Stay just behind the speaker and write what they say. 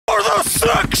a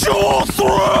sexual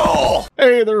thrill!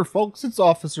 Hey there, folks, it's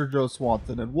Officer Joe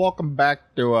Swanson, and welcome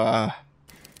back to,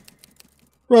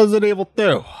 Resident Evil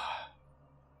 2.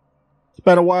 It's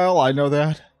been a while, I know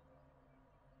that.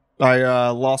 I,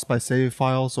 lost my save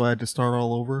file, so I had to start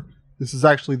all over. This is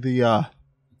actually the,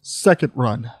 second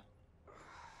run.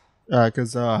 Yeah.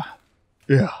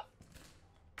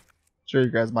 Show you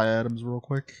guys my items real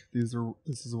quick. This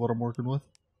is what I'm working with.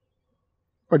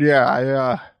 But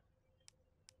yeah,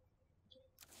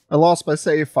 I lost my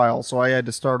save file, so I had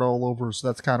to start all over, so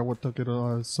that's kind of what took it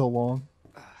so long.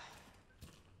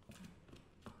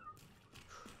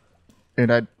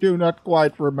 And I do not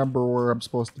quite remember where I'm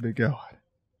supposed to be going.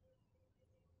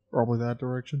 Probably that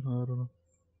direction? I don't know.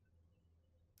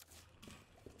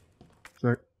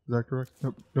 Is that correct?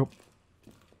 Nope.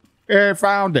 I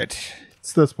found it.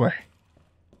 It's this way.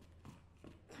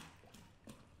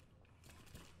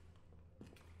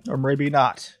 Or maybe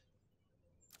not.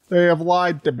 They have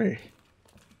lied to me.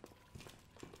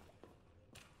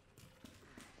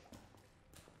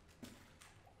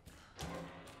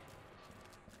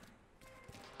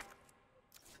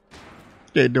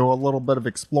 Okay, do a little bit of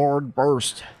exploring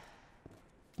first.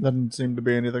 Doesn't seem to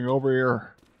be anything over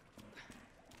here.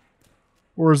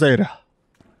 Where's Ada?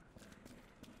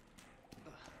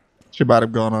 She might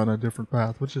have gone on a different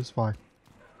path, which is fine.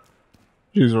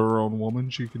 She's her own woman.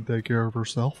 She can take care of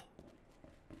herself.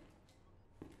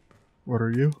 What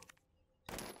are you?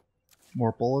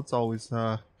 More bullets always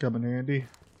come in handy.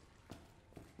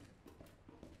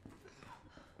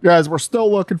 Guys, we're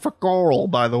still looking for Coral,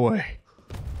 by the way.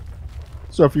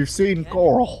 So if you've seen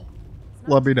Coral,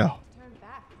 let me know.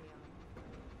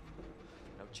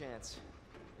 No chance.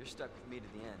 You're stuck with me to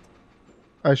the end.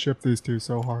 I shipped these two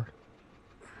so hard.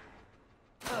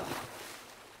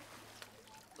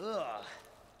 Ugh.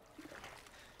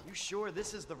 You sure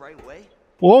this is the right way?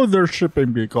 What would their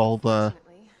shipping be called?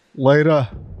 Leda?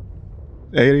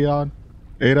 Adon?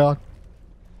 Adon?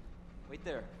 Wait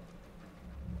there.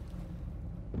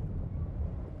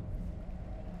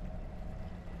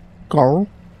 Coral?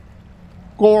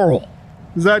 Coral!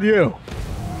 Is that you?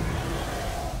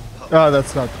 Oh,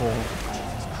 that's not Coral.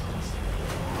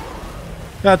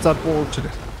 That's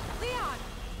unfortunate. Leon!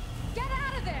 Get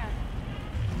out of there!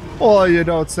 Well, you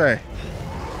don't say.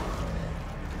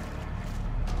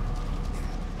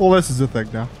 Well, this is a thing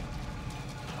now.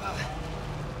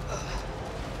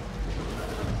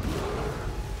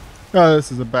 Oh,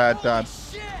 this is a bad time.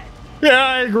 Yeah,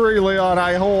 I agree, Leon.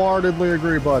 I wholeheartedly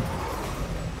agree, bud.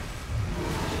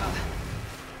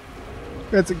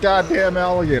 It's a goddamn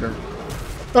alligator.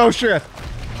 Oh, shit.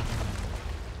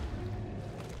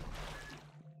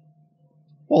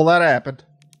 Well, that happened.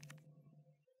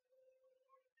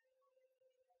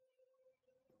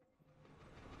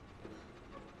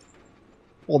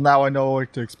 Well, now I know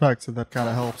what to expect, so that kind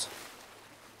of helps.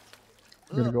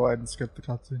 I'm gonna go ahead and skip the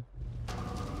cutscene.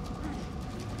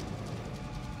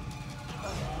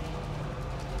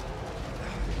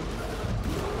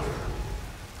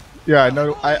 Yeah,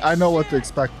 I know what to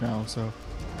expect now, so.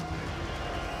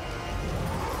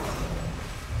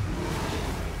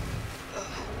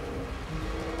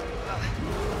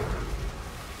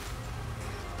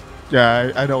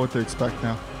 Yeah, I know what to expect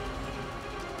now.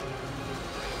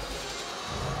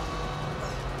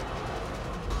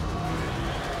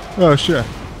 Oh shit.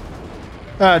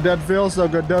 Ah, doesn't feel so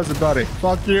good, does it, buddy?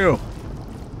 Fuck you.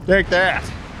 Take that.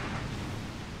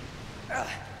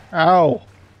 Ow.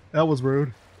 That was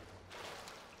rude.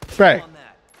 Hey.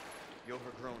 You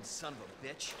overgrown son of a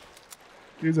bitch.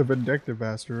 He's a vindictive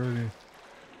bastard, isn't he?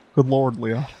 Good lord,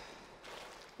 Leon.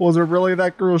 Was it really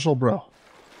that crucial, bro?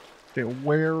 Okay,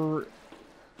 where...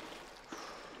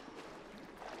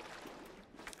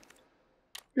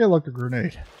 Yeah, look, a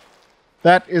grenade.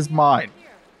 That is mine.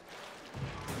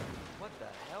 What the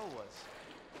hell was...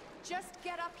 Just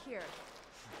get up here.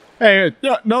 Hey,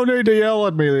 no need to yell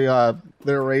at me,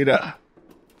 there, Ada.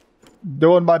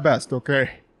 Doing my best,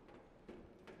 okay?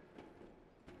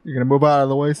 You're gonna move out of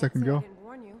the way so I can go? I didn't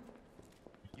warn you.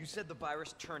 You said the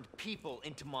virus turned people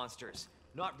into monsters,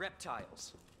 not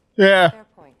reptiles. Yeah. Fair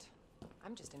point.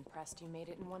 I'm just impressed you made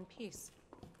it in one piece.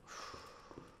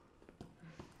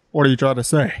 What are you trying to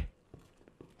say?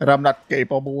 That I'm not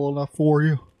capable enough for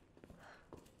you?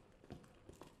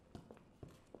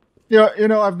 You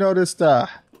know, I've noticed,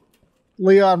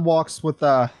 Leon walks with,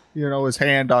 you know, his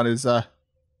hand on his,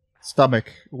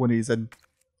 stomach when he's in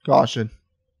caution.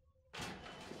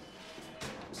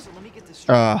 So let me get this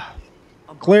straight.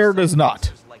 Claire does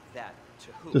not. Like that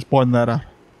to who? Just pointing that out.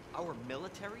 Our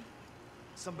military?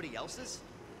 Somebody else's?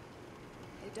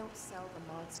 They don't sell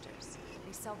the monsters.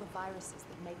 They sell the viruses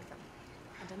that make them.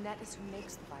 And Annette is who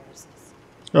makes the viruses.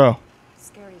 Oh.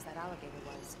 Scary as that alligator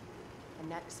was,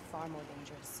 Annette is far more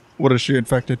dangerous. What is she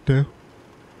infected to?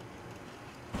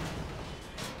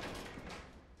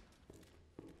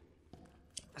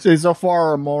 See, so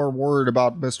far I'm more worried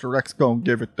about Mr. X gonna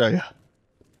give it to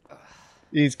you.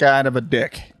 He's kind of a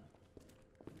dick.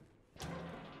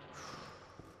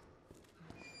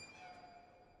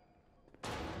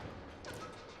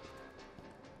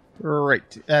 Right,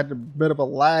 had a bit of a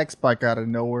lag spike out of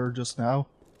nowhere just now.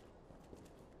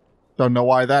 Don't know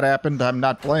why that happened. I'm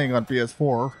not playing on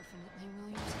PS4.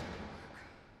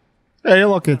 Hey,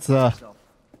 look, it's that's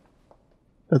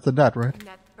Annette, right?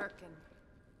 Annette Birkin.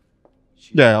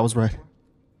 Yeah, I was right.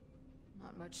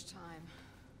 Not much time.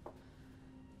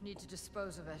 Need to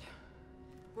dispose of it.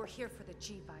 We're here for the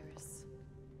G virus.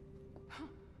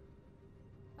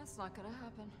 That's not gonna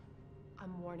happen.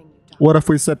 I'm warning you, Doc. What if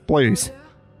we said please? Oh,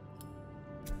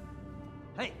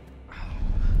 yeah? Hey,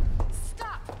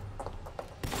 Stop!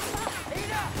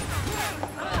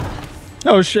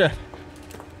 Oh shit.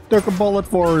 Took a bullet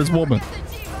for his woman. The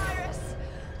G virus!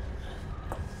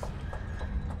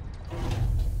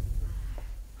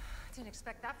 Didn't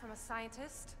expect that from a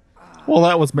scientist. Well,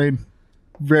 that was mean.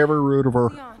 Very rude of her.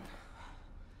 Leon,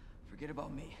 forget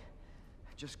about me.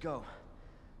 Just go.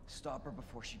 Stop her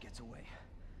before she gets away.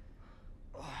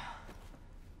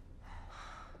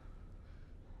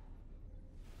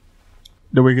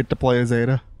 Do we get to play as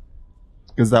Ada?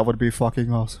 Because that would be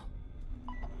fucking awesome.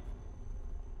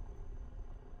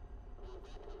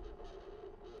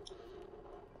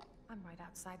 I'm right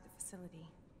outside the facility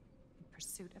in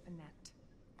pursuit of Annette.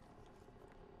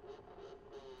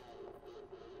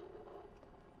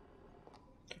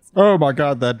 Oh my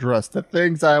god, that dress. The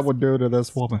things I would do to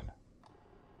this woman.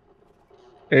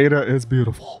 Ada is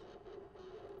beautiful.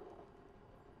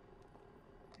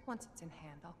 Once it's in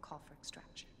hand, I'll call for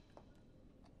extraction.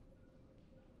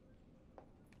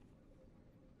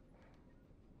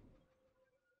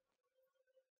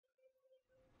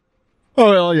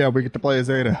 Oh hell yeah, we get to play as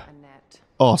Ada. Annette,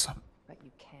 Awesome. but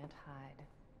you can't hide.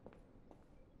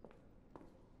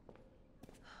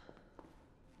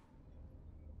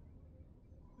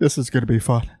 This is gonna be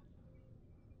fun.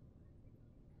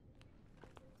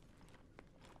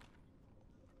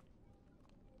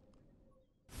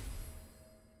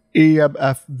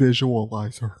 EMF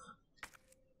visualizer.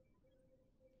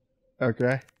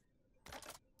 Okay.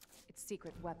 It's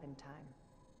secret weapon time.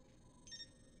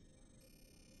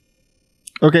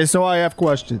 Okay, so I have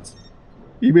questions.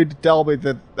 You mean to tell me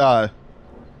that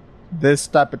this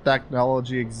type of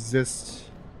technology exists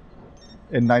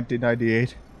in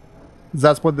 1998? 'Cause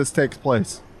that's when this takes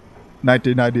place.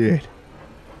 1998.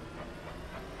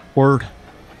 Word.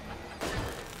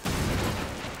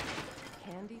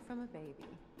 Candy from a baby.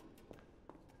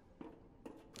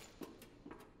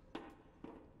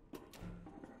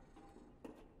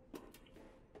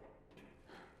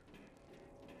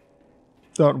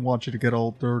 Don't want you to get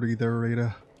all dirty there,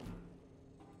 Rita.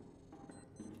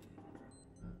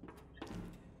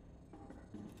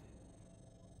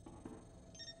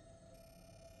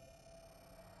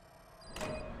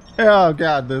 Oh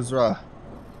god, there's I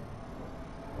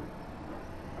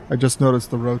just noticed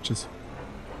the roaches.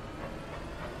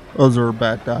 Those are a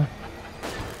bad time.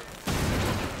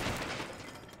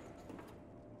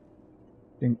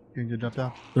 Can you jump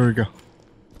down? There we go.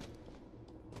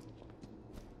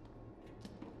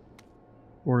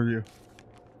 Where are you?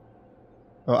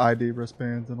 Oh, ID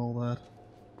wristbands and all that.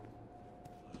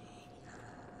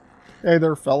 Hey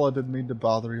there, fella. Didn't mean to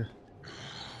bother you.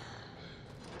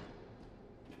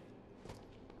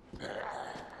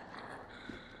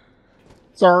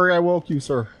 Sorry I woke you,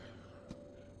 sir.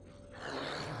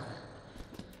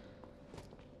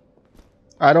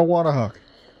 I don't want a hug.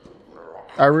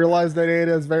 I realize that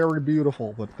Ada is very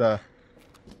beautiful, but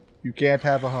you can't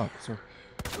have a hug, sir.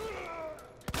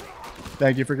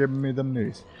 Thank you for giving me them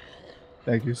knees.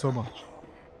 Thank you so much.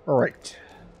 Alright.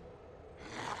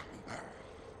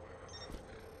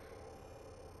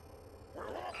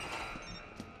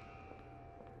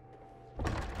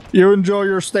 You enjoy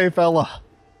your stay, fella.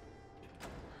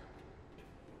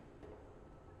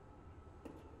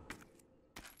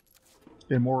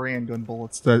 And more handgun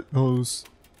bullets. Those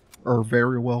are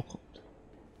very welcomed.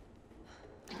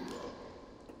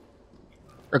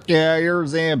 Okay, I hear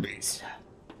zombies.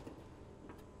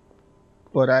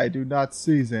 But I do not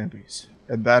see zombies.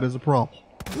 And that is a problem.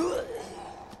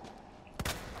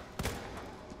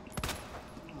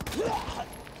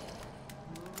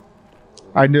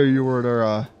 I knew you were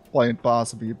there playing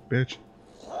possum, you bitch.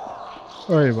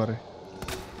 Hey, buddy.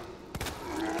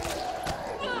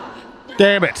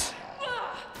 Damn it!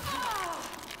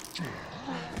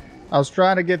 I was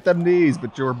trying to get them knees,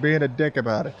 but you were being a dick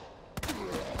about it.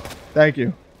 Thank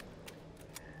you.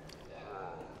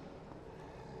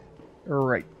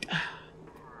 Alright.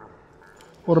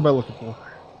 What am I looking for?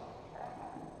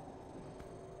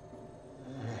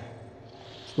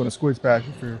 Just want to squeeze past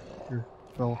you for your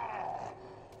fella.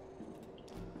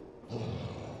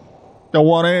 Don't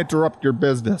want to interrupt your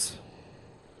business.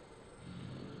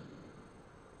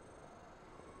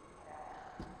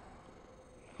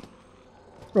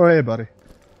 Oh, hey, buddy.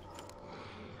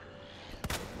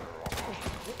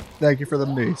 Thank you for the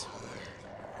knees.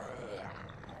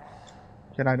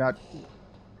 Can I not?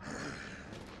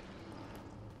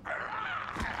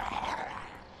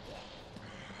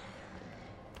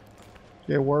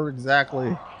 Okay, where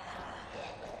exactly?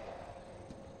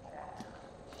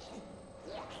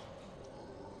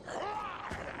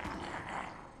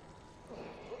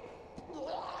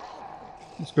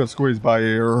 Just gonna squeeze by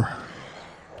here.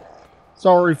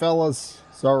 Sorry, fellas.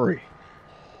 Sorry.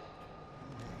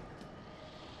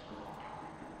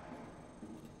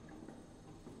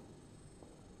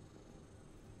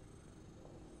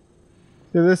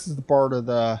 Yeah, this is the part of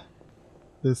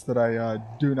this that I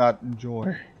do not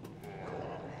enjoy.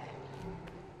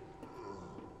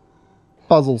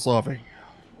 Puzzle solving.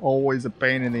 Always a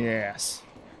pain in the ass.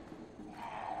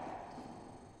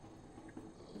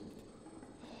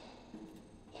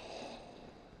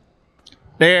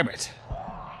 Damn it.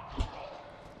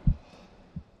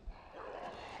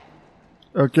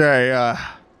 Okay,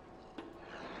 yeah,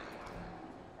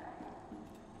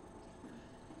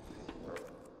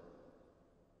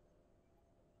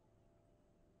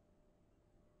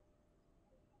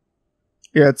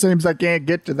 it seems I can't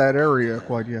get to that area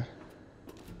quite yet.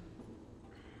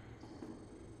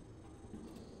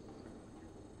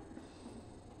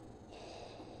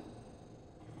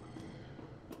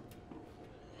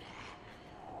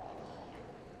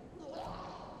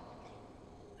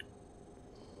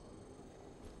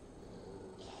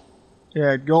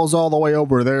 Yeah, it goes all the way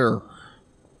over there.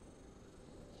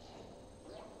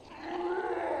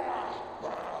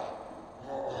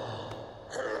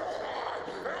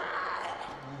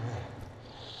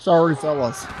 Sorry,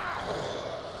 fellas.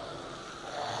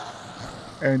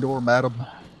 And or madam.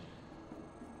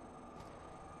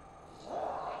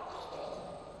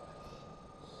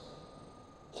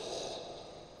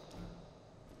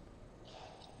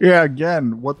 Yeah,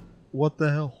 again, what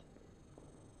the hell?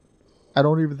 I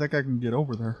don't even think I can get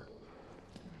over there.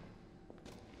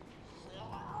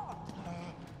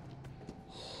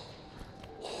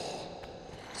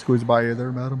 Squeeze by you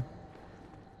there, madam.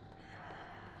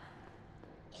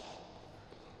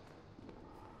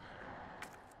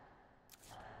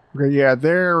 Okay, yeah,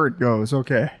 there it goes.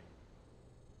 Okay.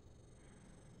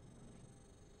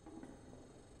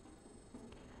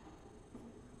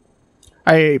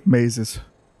 I hate mazes.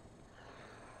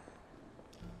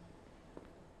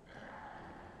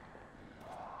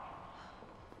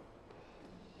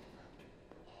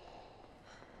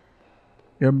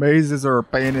 Yeah, mazes are a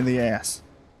pain in the ass.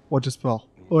 What just fell?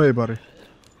 Oh, hey, buddy.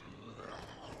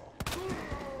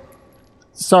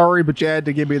 Sorry, but you had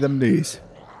to give me them knees.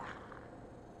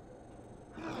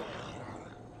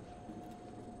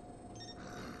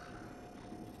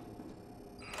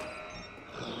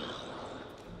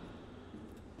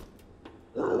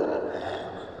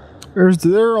 Is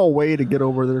there a way to get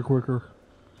over there quicker?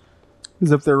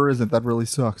 Because if there isn't, that really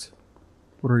sucks.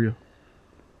 What are you?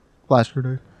 Flash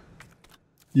grenade.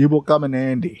 You will come in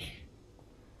handy.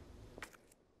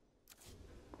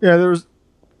 Yeah, there's...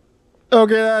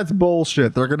 Okay, that's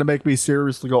bullshit. They're gonna make me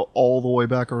seriously go all the way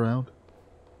back around.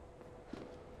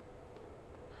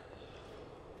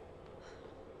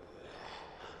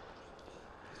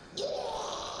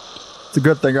 It's a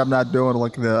good thing I'm not doing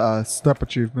like the step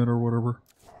achievement or whatever.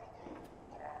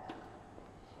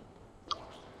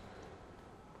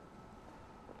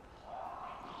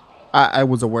 I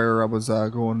was aware I was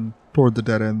going toward the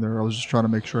dead end there. I was just trying to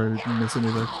make sure I didn't miss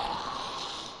anything.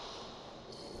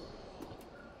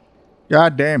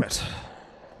 God damn it.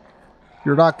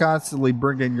 You're not constantly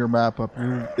bringing your map up.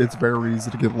 It's very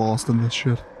easy to get lost in this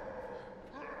shit.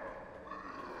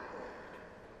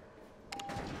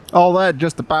 All that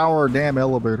just to power a damn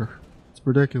elevator. It's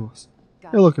ridiculous.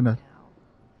 You're looking at.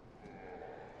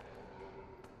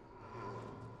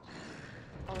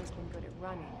 Always been good at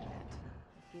running, Annette.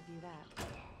 Give you that.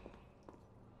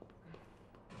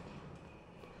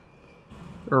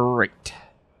 Right.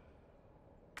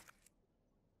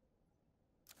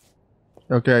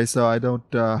 Okay, so I don't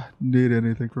need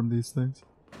anything from these things.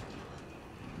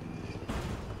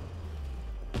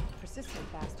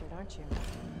 Persistent bastard, aren't you?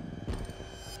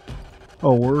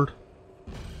 Oh, word.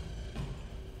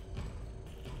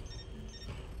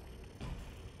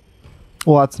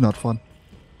 Well, that's not fun.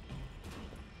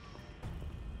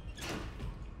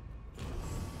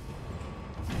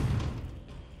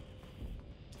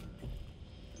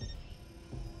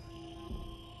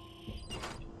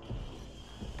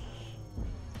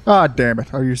 Ah, damn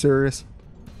it. Are you serious?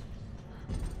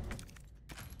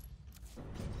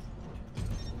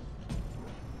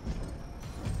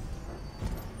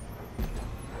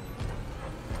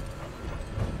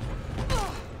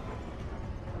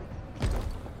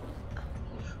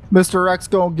 Mr. X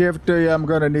gonna give it to you. I'm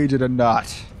gonna need you to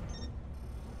not.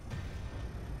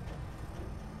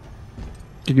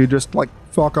 Can you just, like,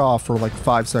 fuck off for, like,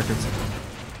 5 seconds?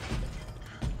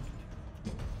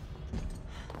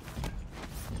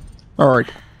 Alright.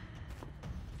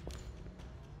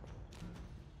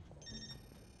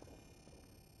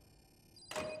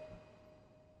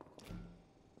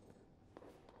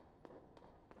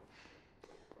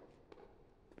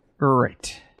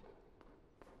 Alright.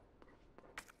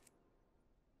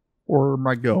 Where am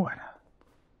I going?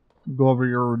 Go over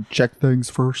here and check things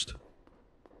first.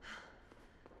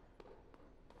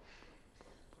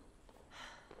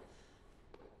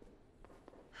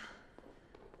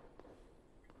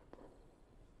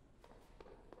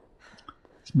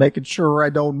 Just making sure I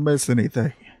don't miss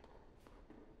anything.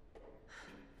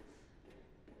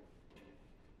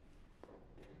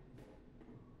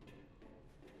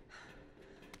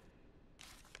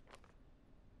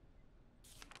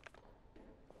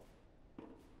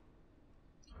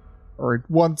 Alright,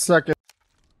 1 second.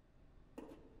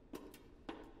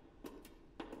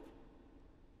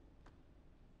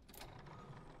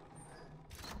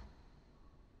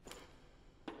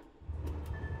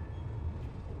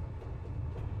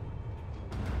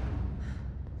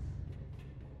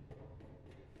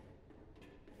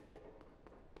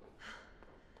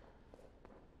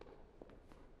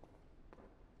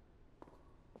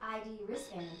 ID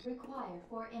wristband required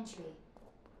for entry.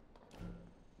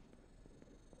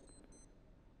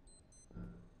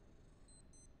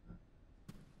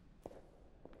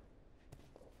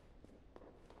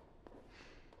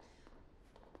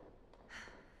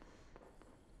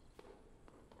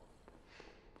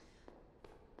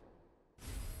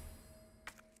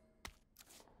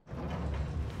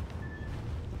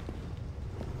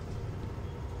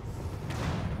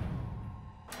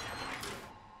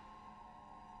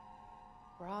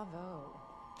 Bravo.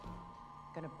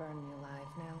 Gonna burn me alive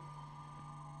now?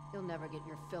 You'll never get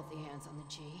your filthy hands on the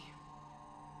G.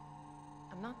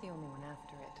 I'm not the only one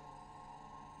after it.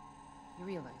 You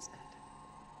realize that?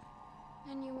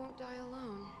 And you won't die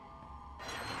alone.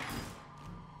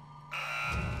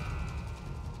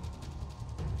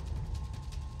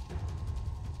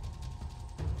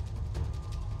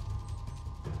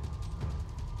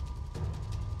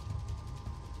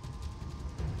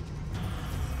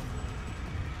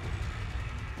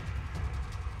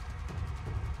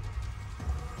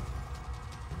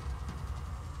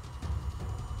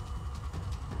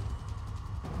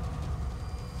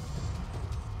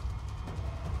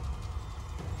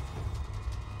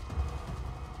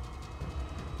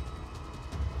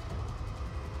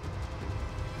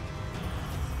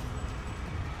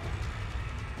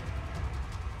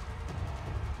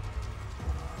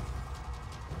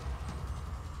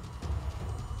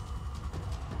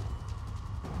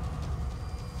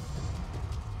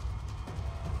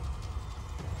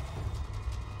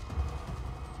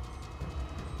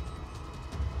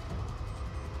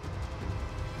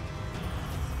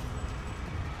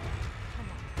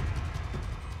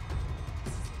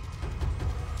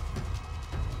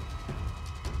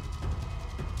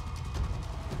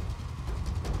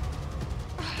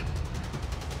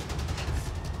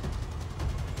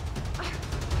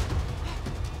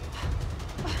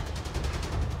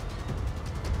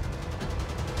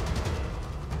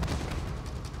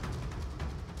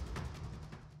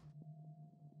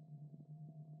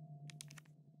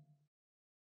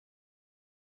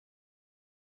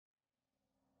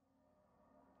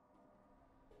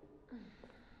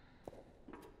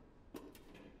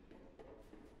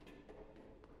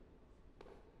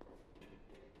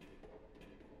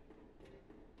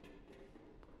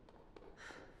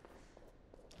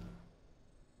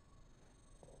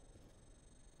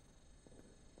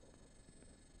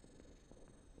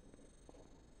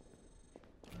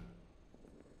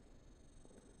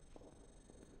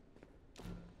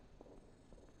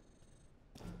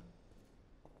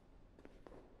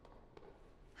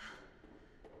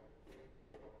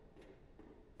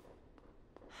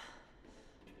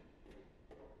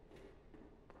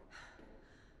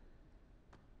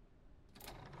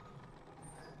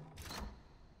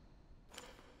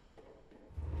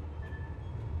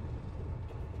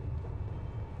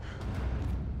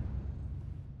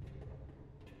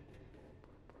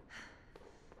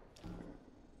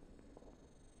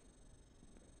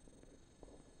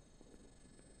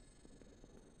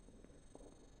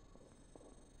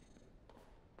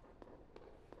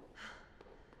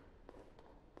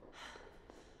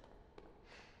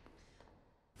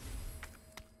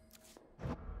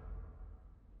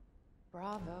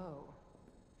 Bravo.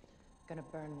 Gonna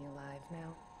burn me alive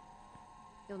now.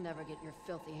 You'll never get your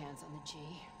filthy hands on the G.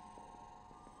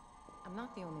 I'm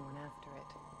not the only one after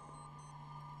it.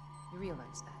 You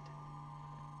realize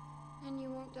that? And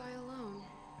you won't die alone.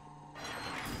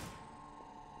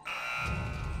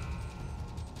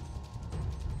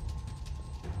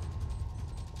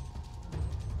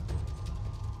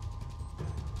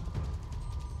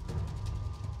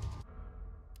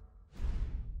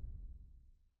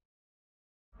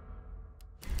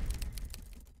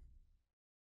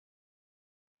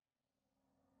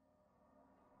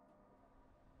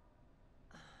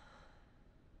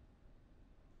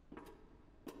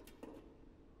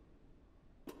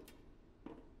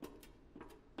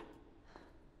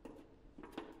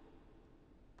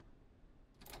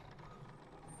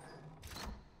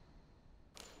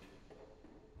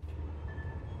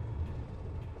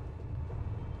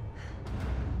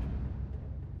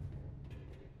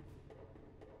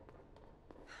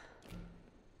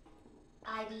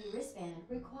 ID wristband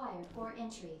required for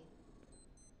entry.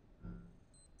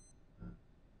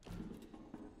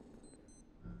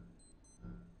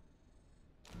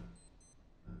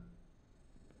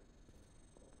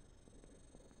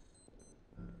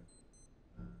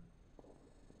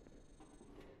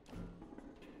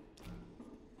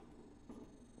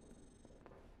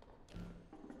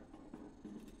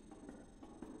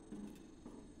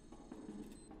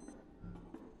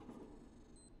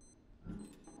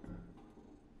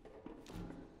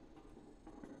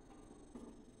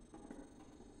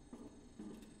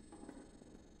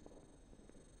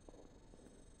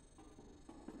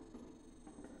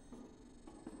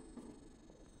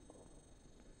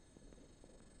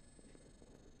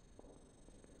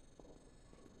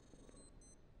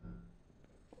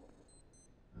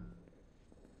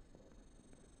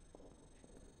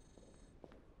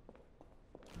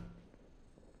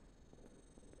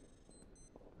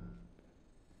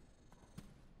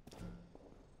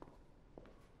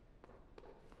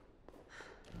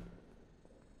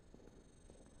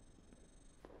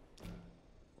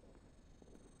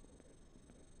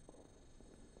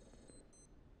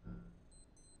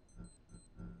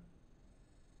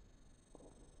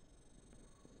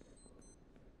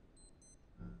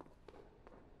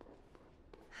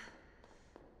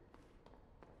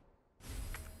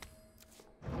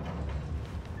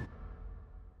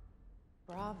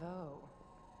 Bravo.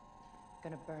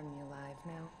 Gonna burn me alive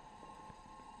now.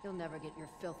 You'll never get your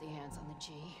filthy hands on the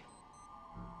G.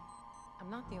 I'm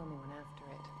not the only one after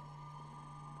it.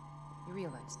 You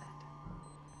realize that?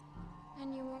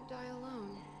 And you won't die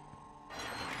alone.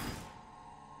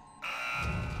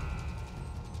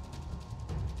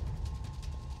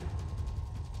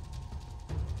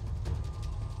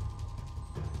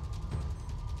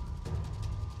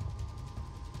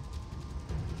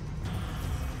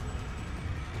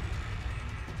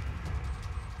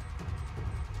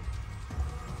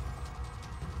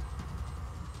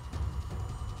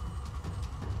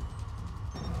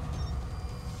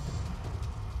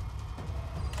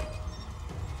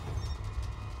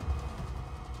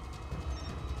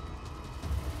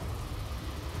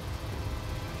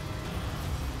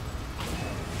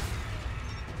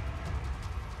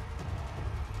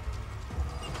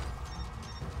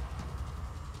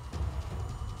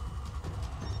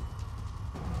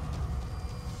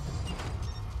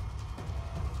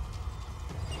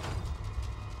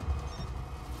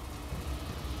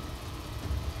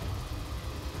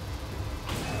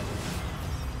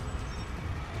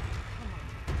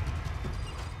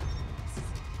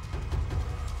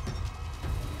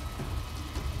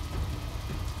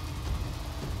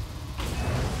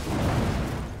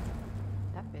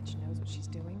 She's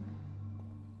doing.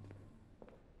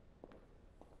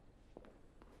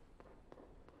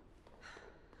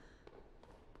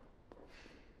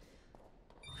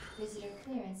 Visitor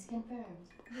clearance confirmed.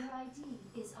 Your ID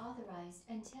is authorized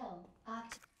until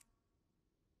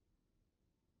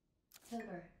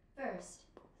October 1st.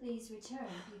 Please return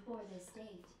before this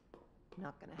date.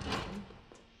 Not gonna happen.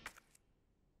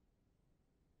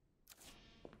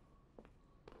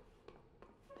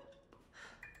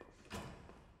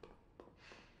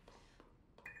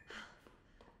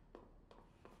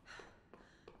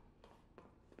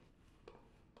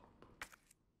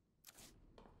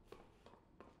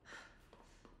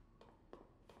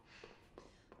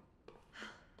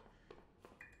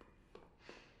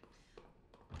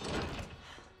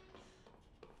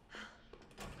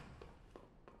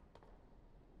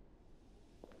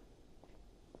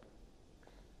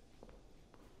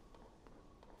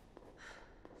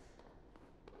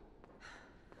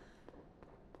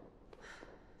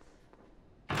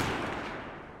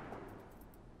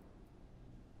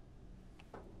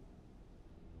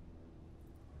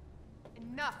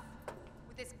 Enough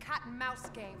with this cat and mouse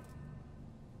game.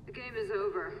 The game is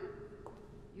over.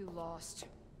 You lost.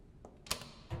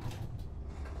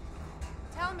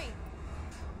 Tell me,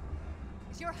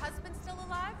 is your husband still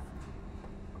alive?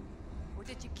 Or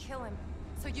did you kill him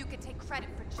so you could take credit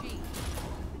for G?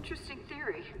 Interesting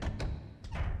theory.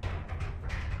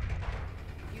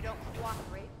 You don't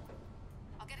cooperate,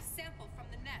 I'll get a sample from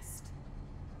the nest.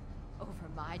 Over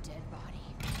my dead body.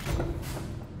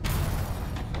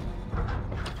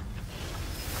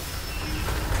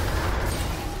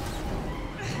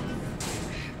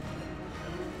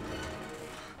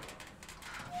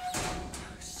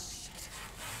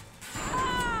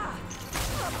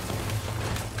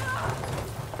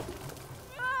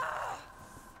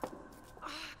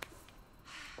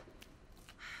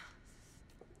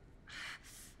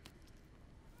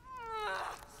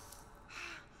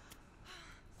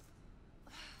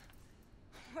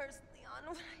 Where's Leon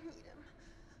when I need him?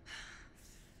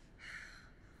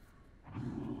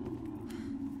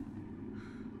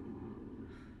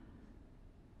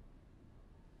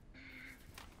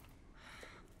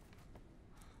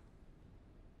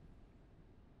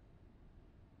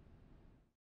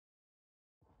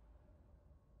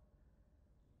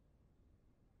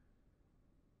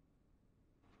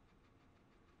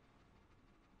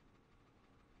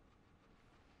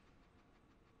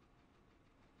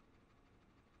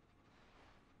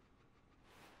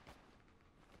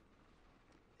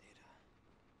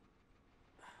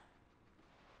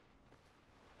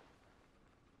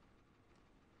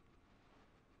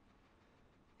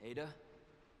 Ada?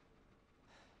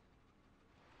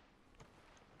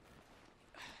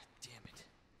 Damn it.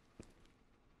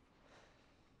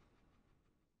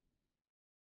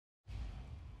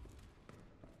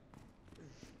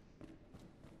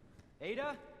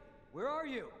 Ada? Where are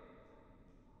you?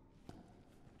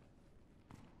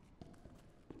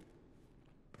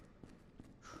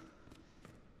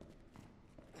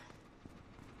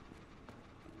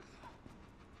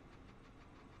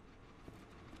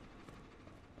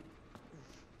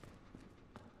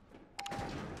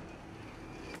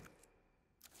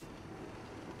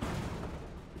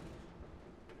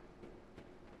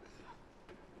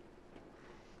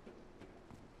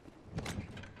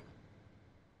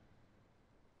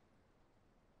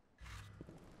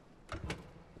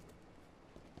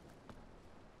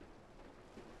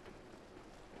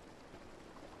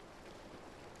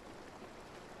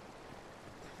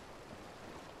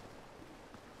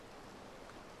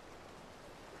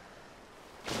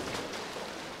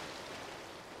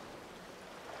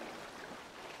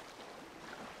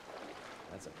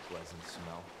 That's a pleasant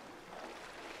smell.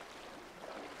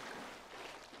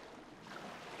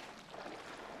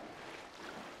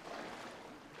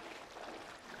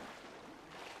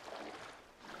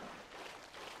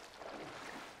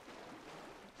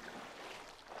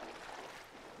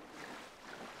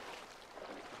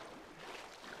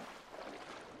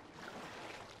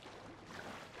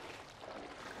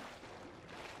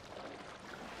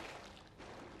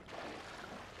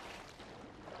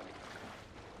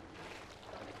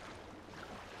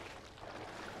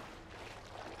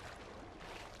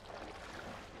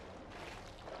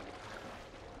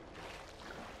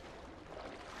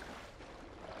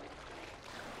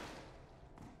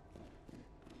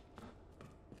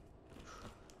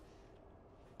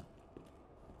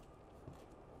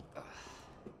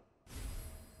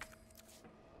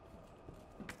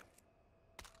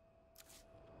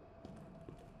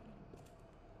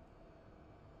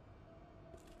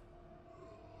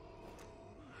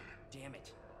 Damn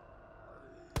it.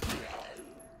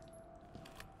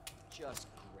 Just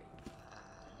great.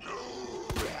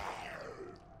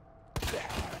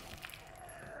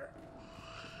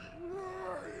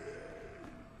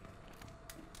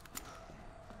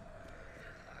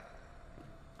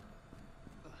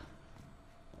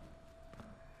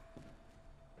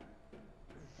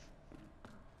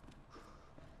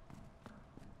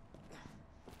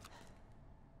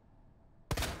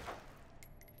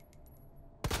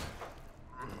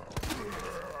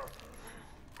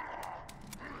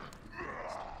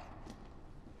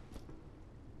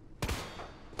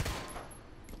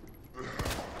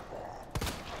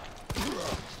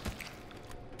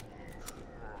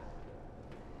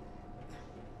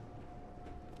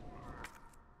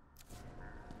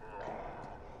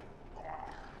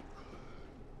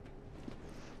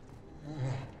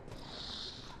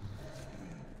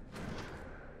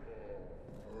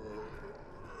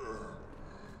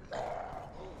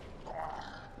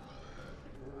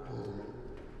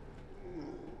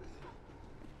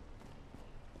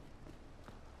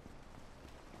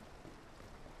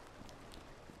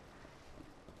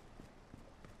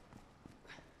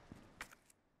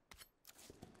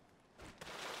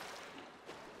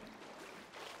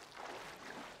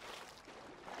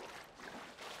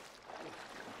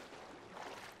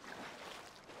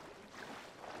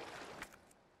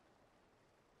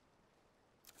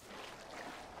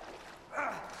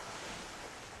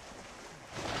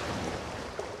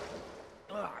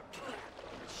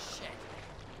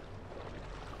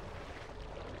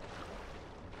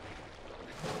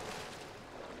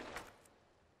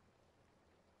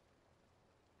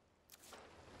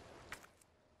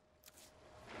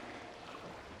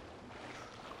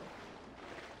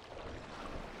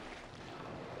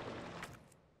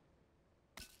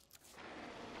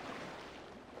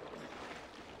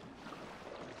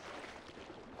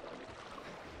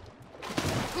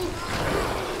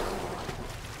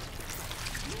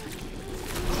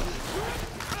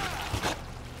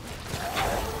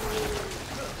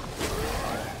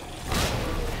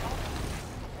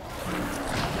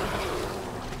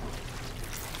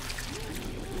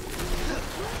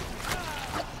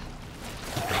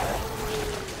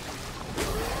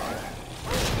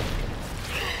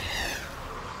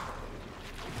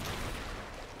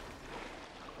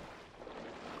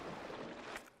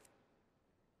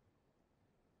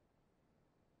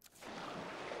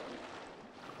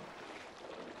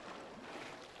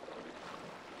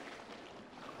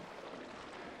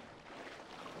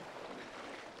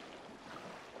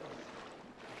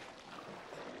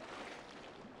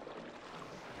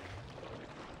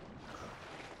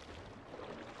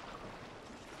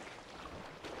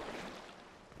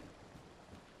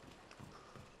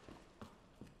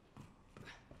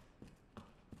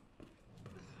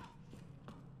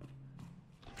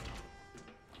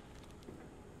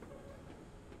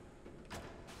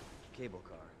 cable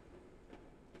car.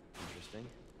 Interesting.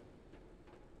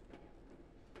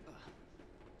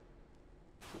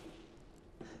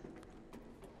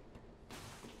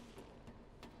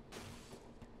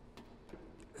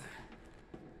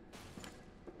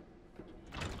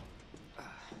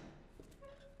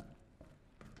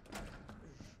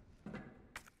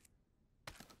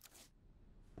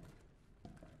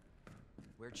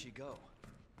 Where'd she go?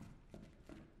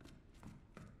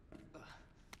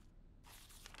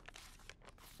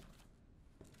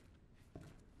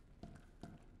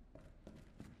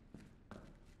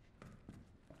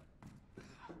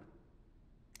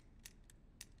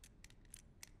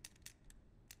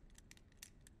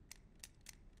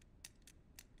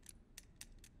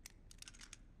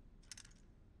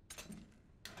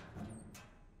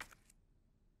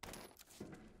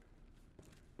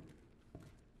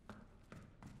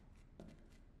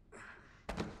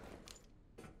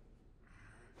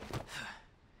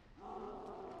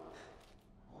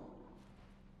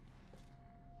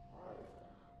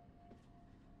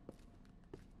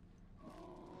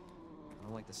 I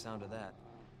don't like the sound of that.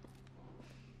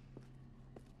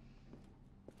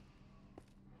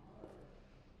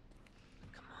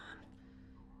 Come on.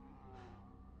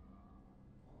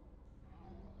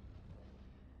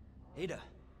 Ada!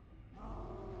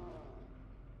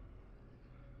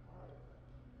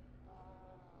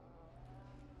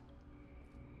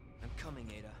 I'm coming,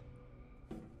 Ada.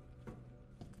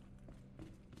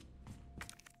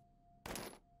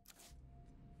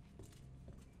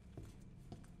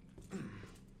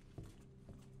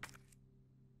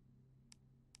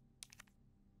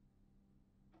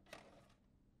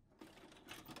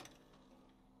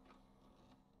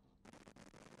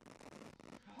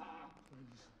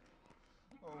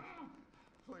 Oh,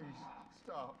 please,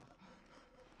 stop.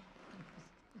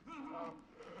 Stop.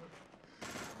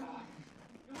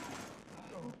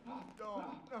 No,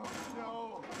 no,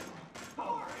 no.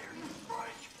 Power here, you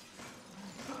freak!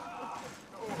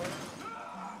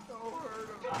 Don't hurt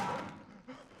him.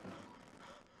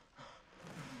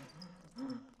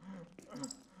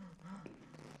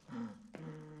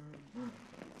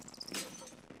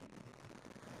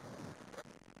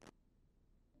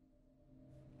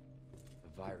 The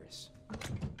virus.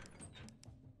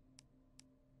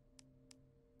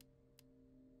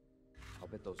 I'll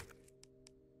bet those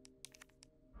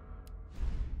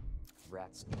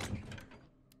rats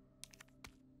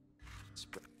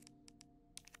spread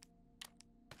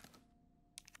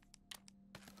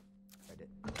it.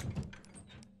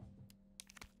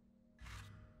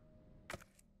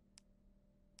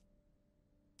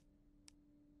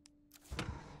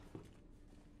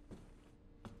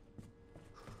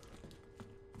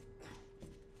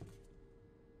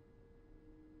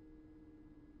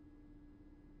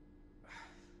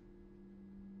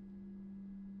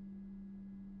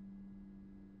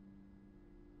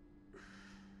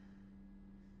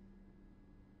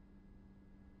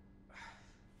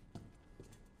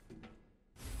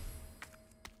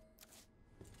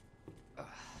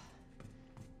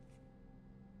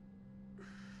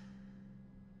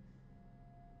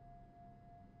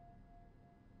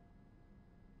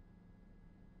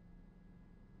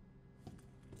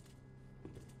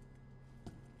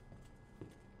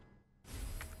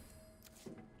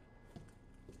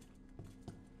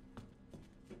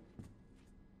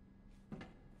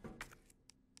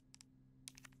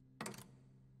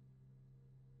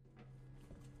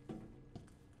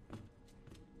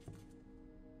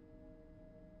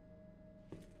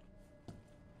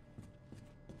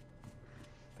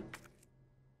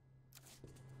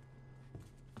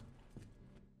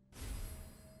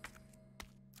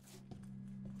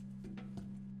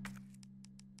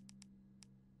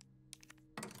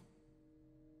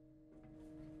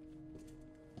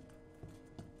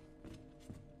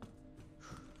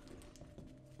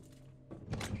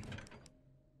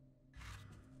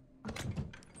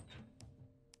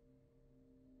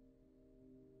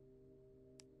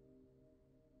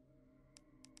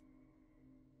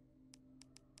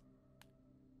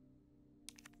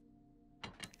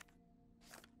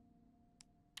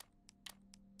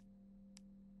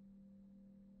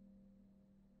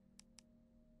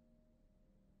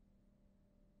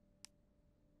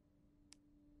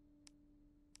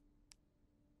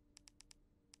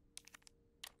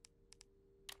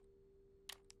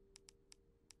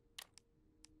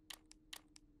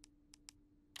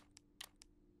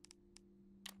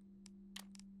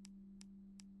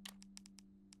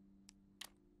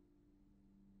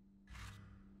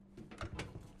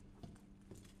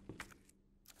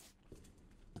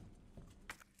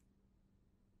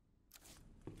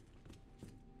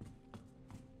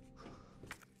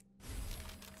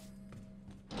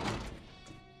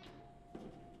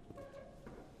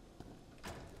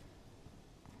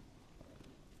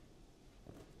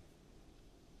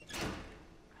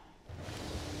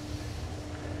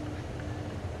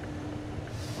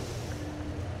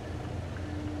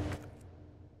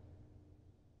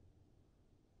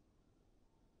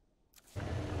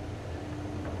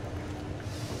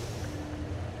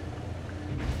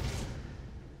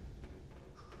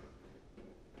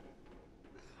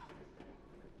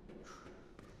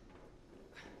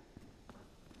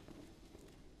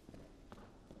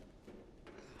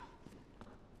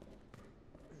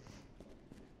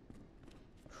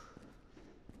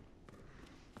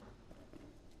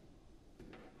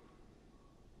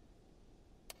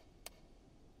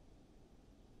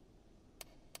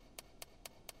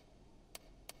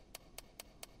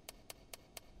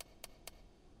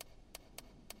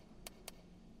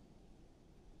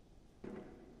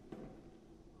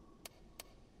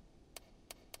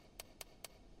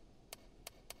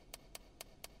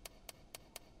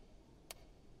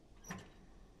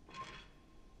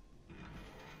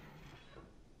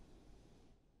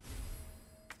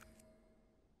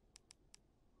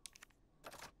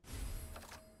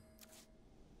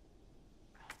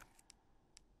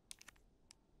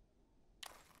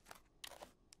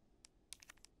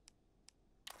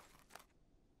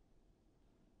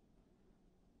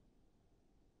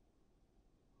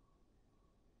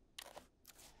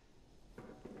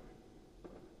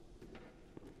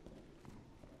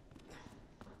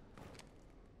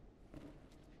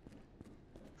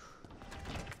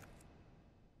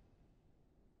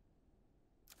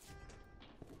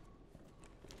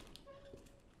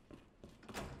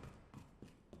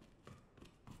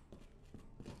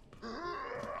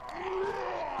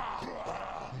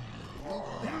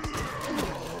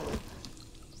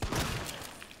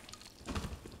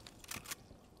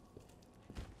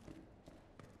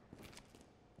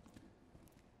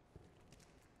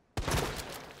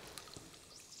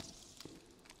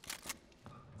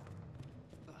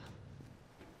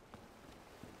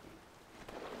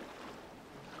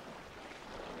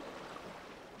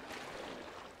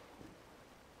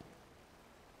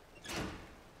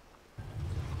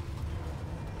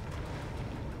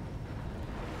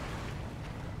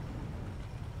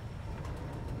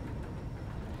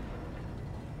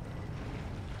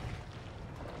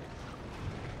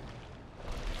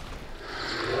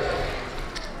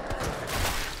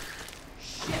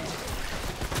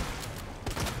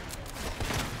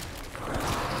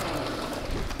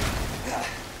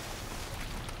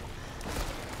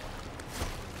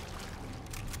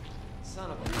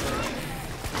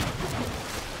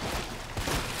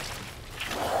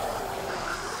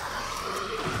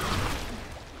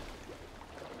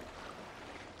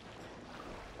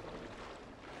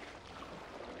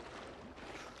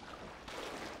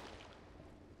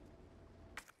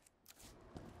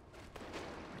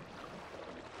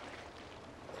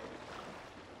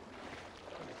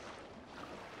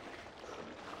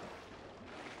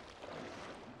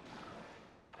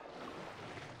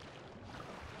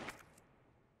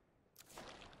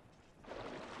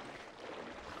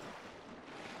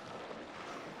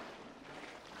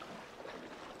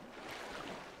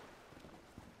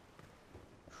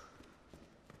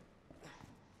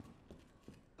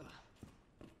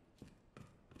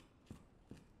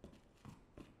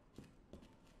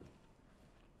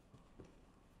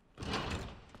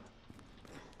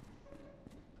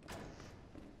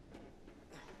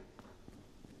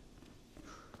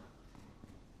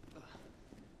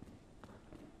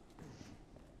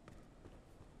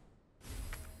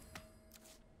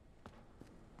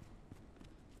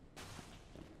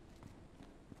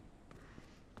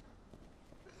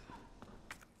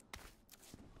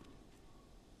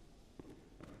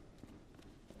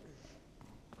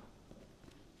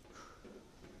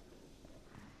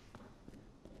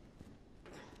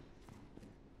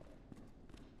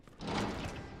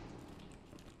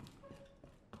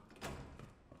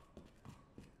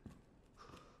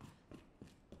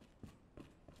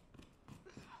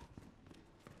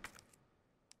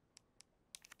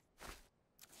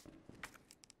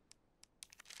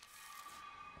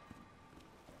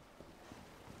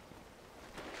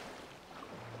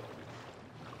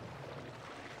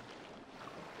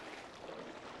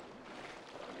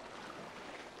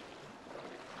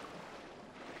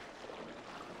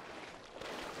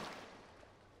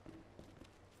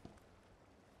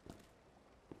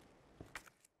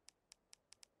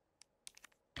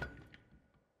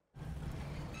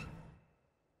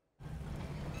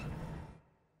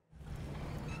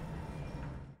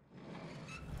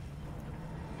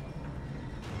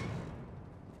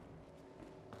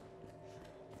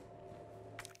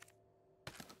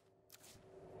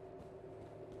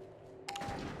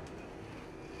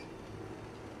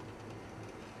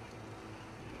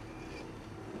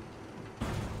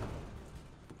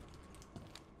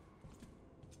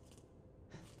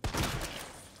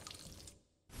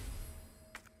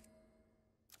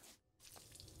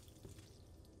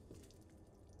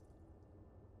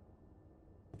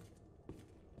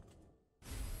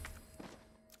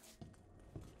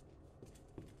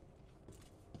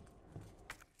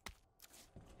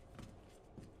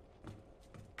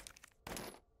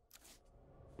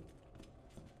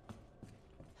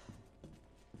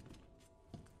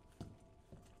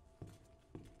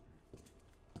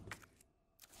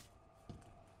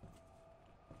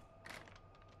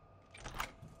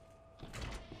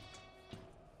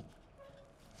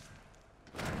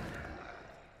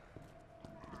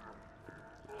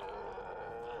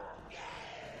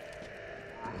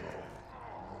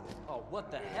 Oh,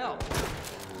 what the hell?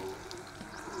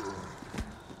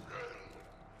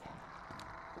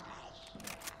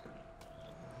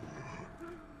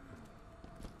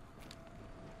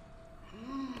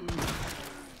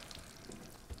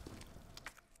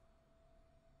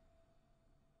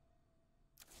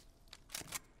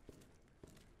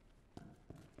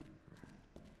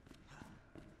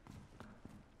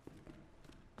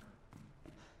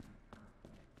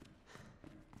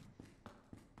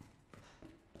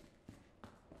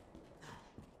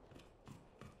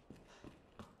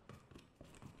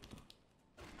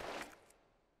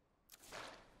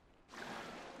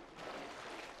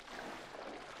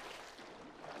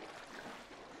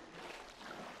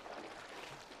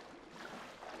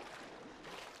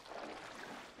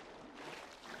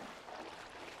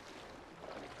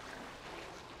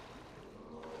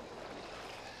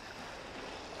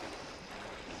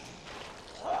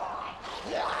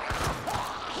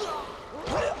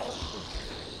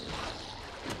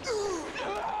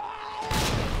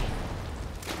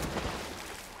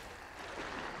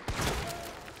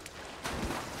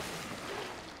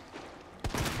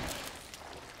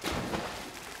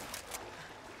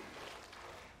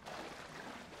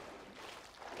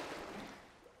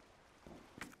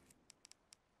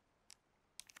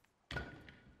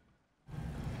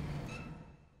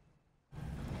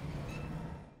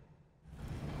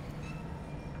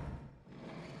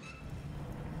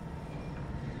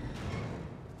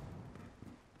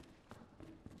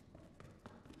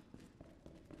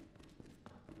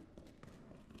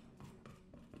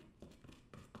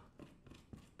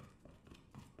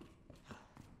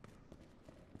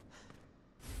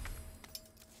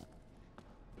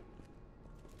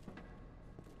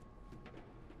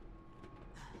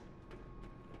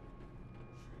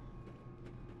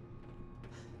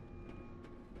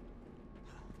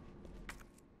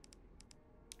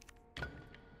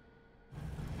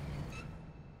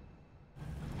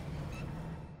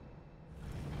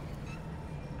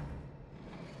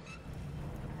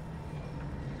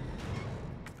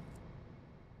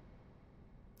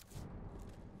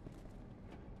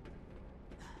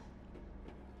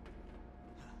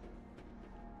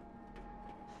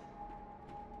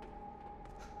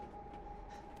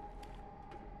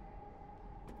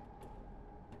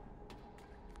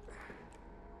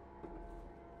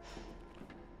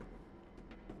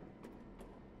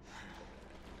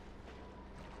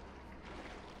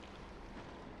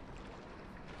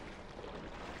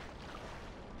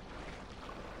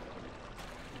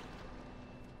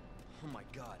 Oh my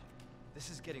god, this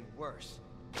is getting worse.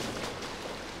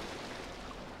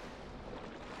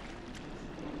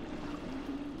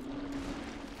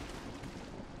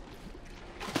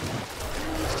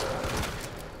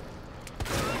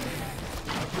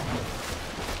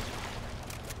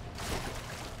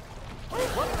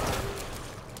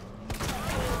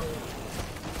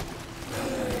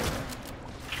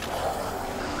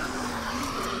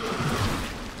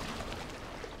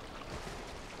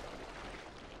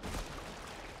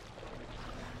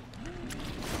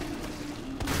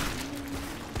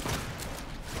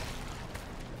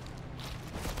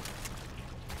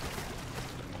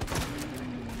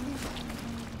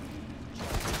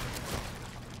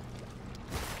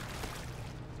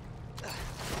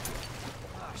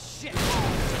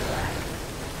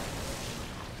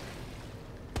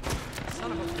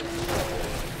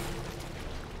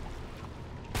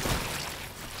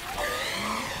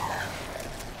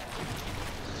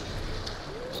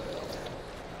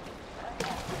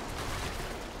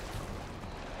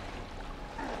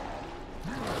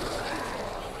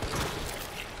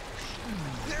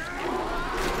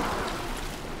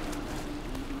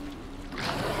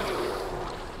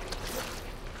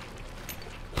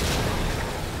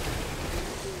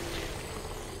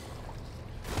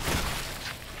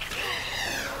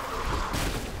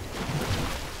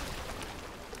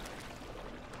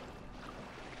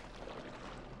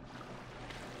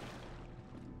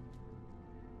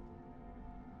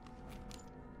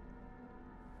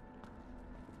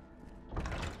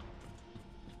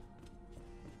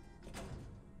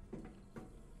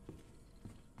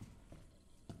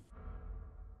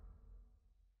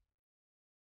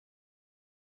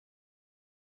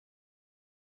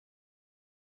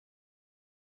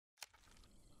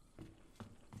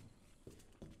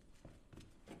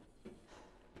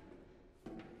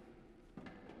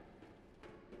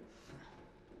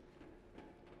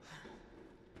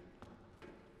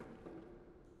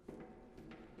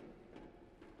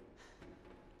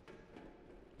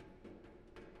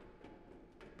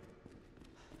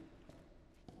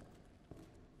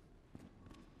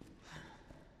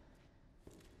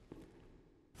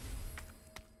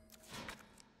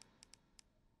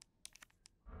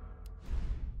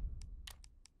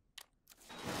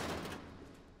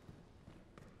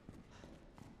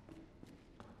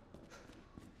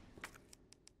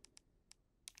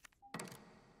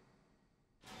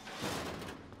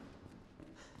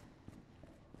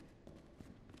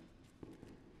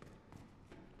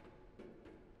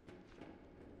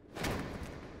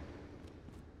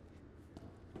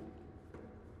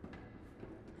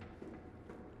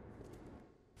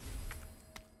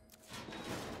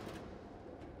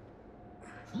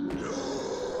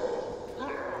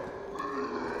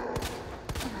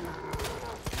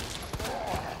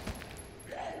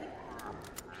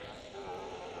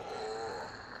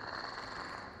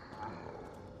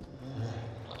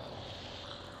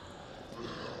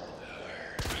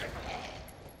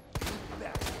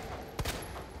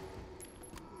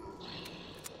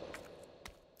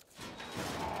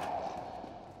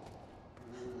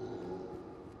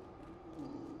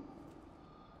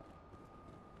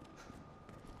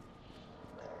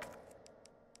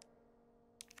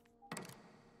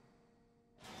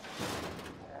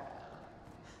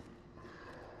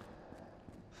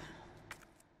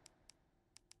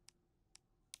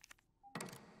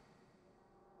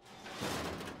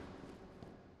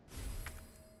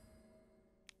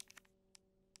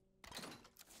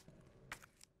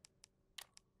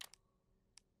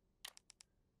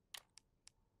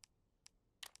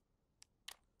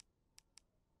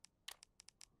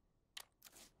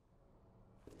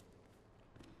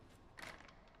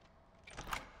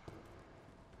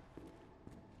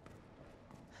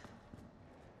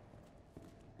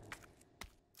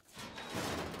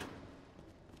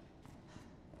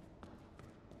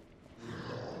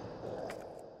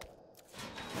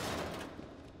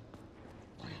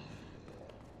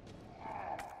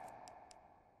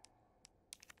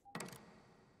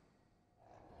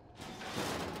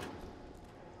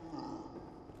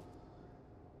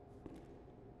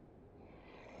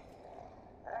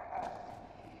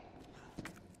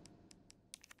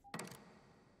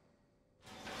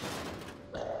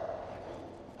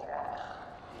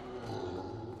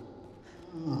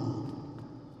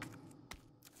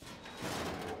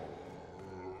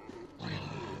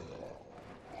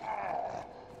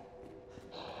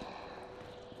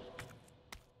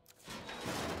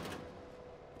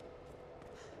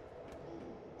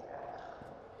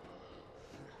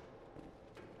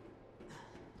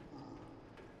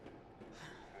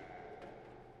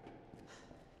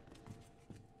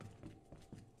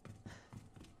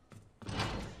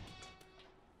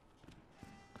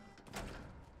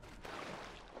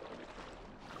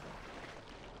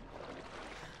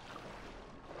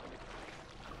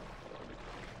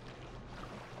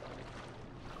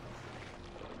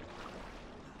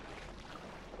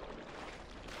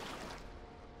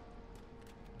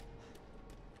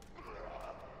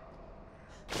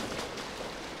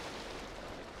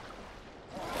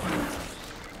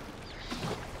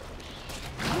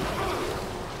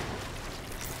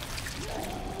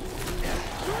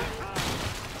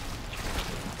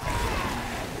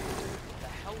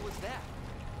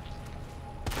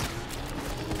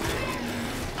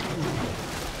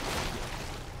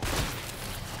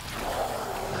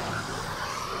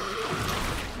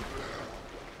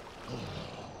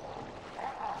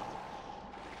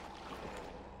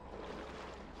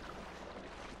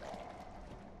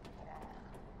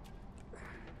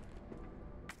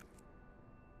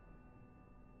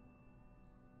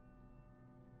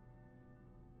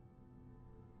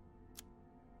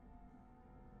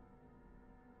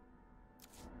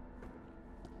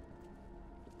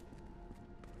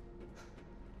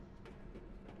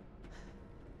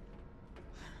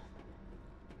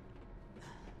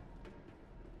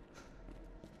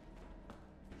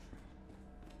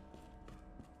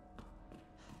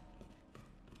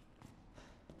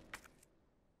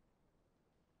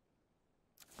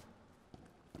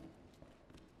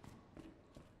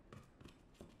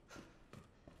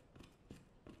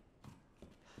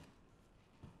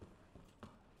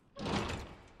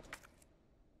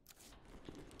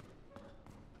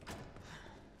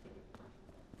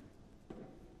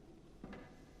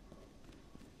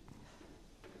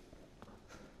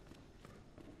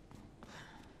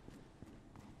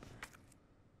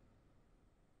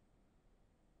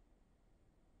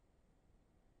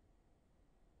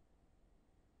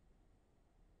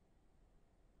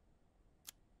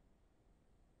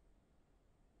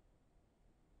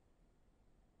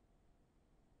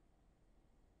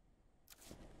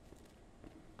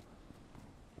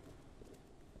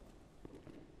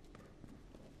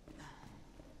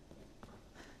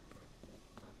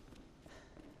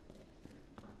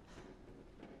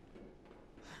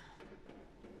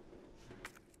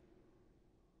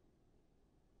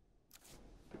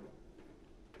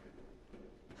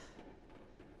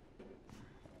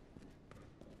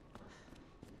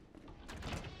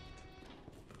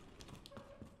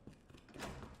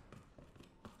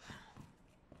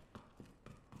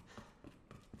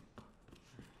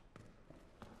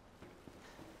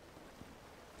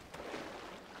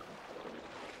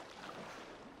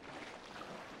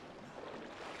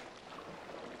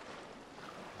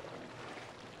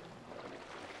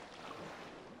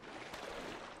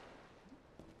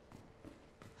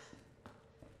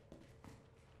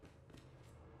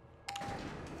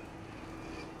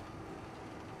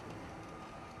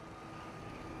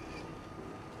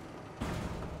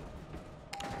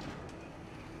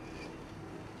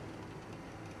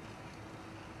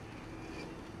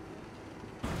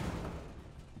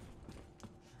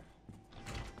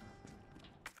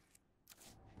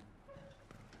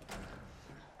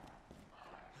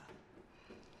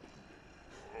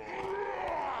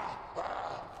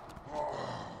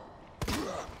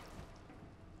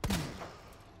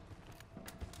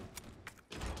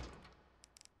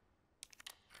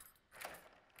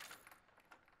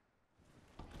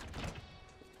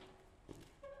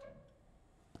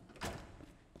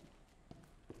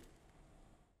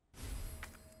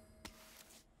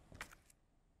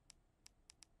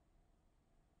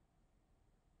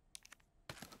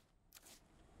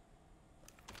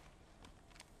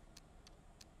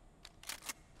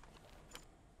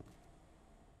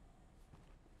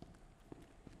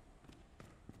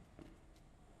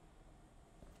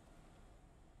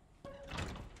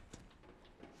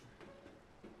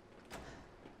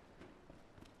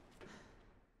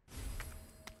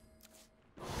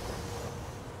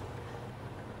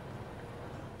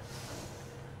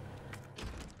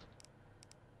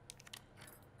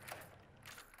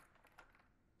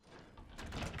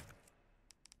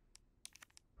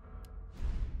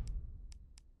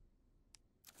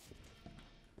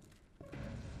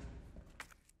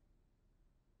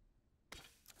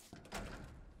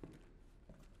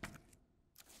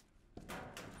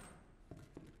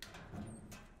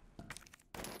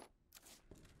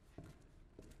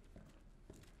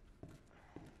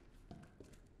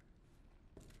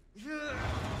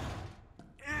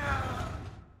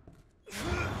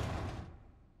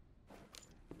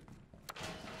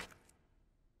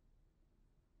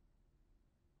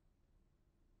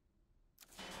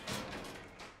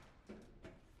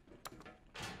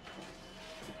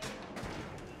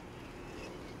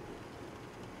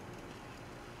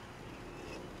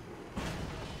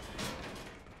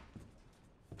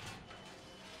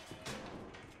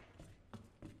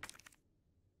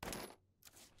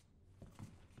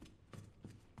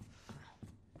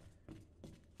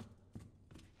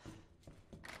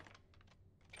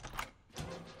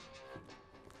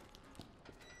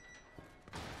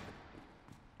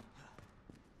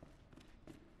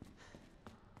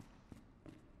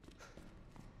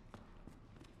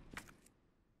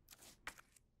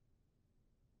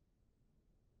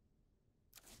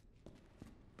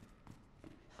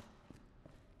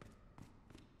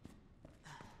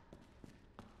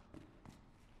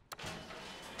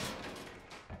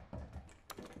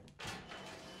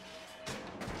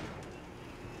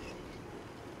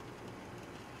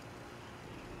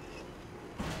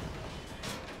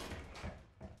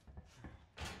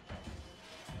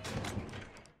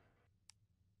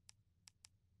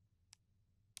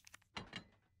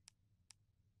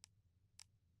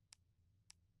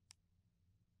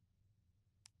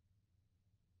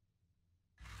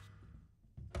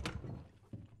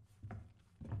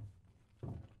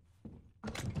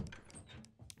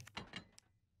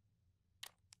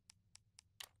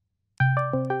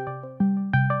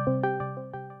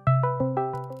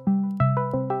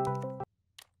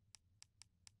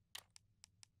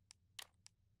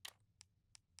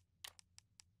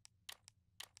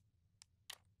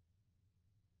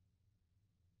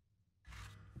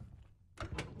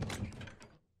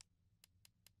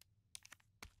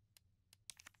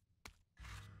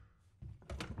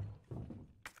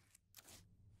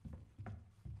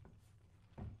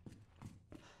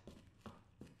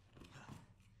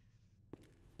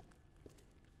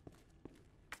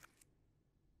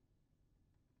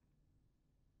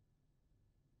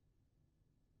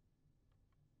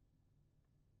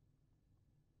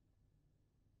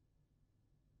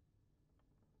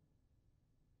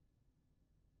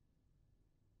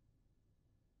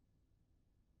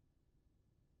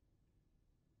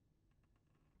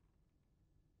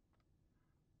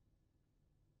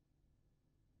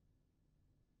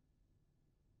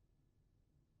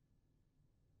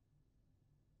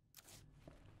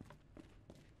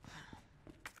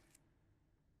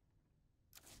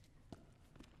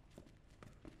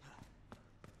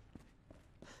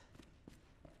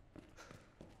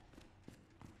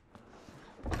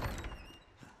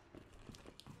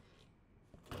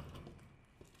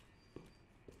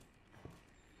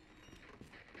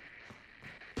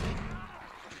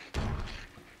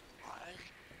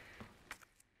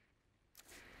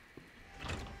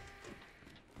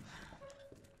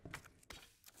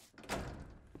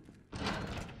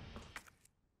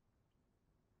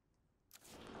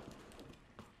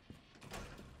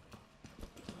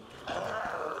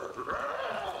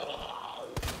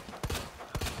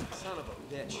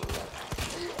 bitch.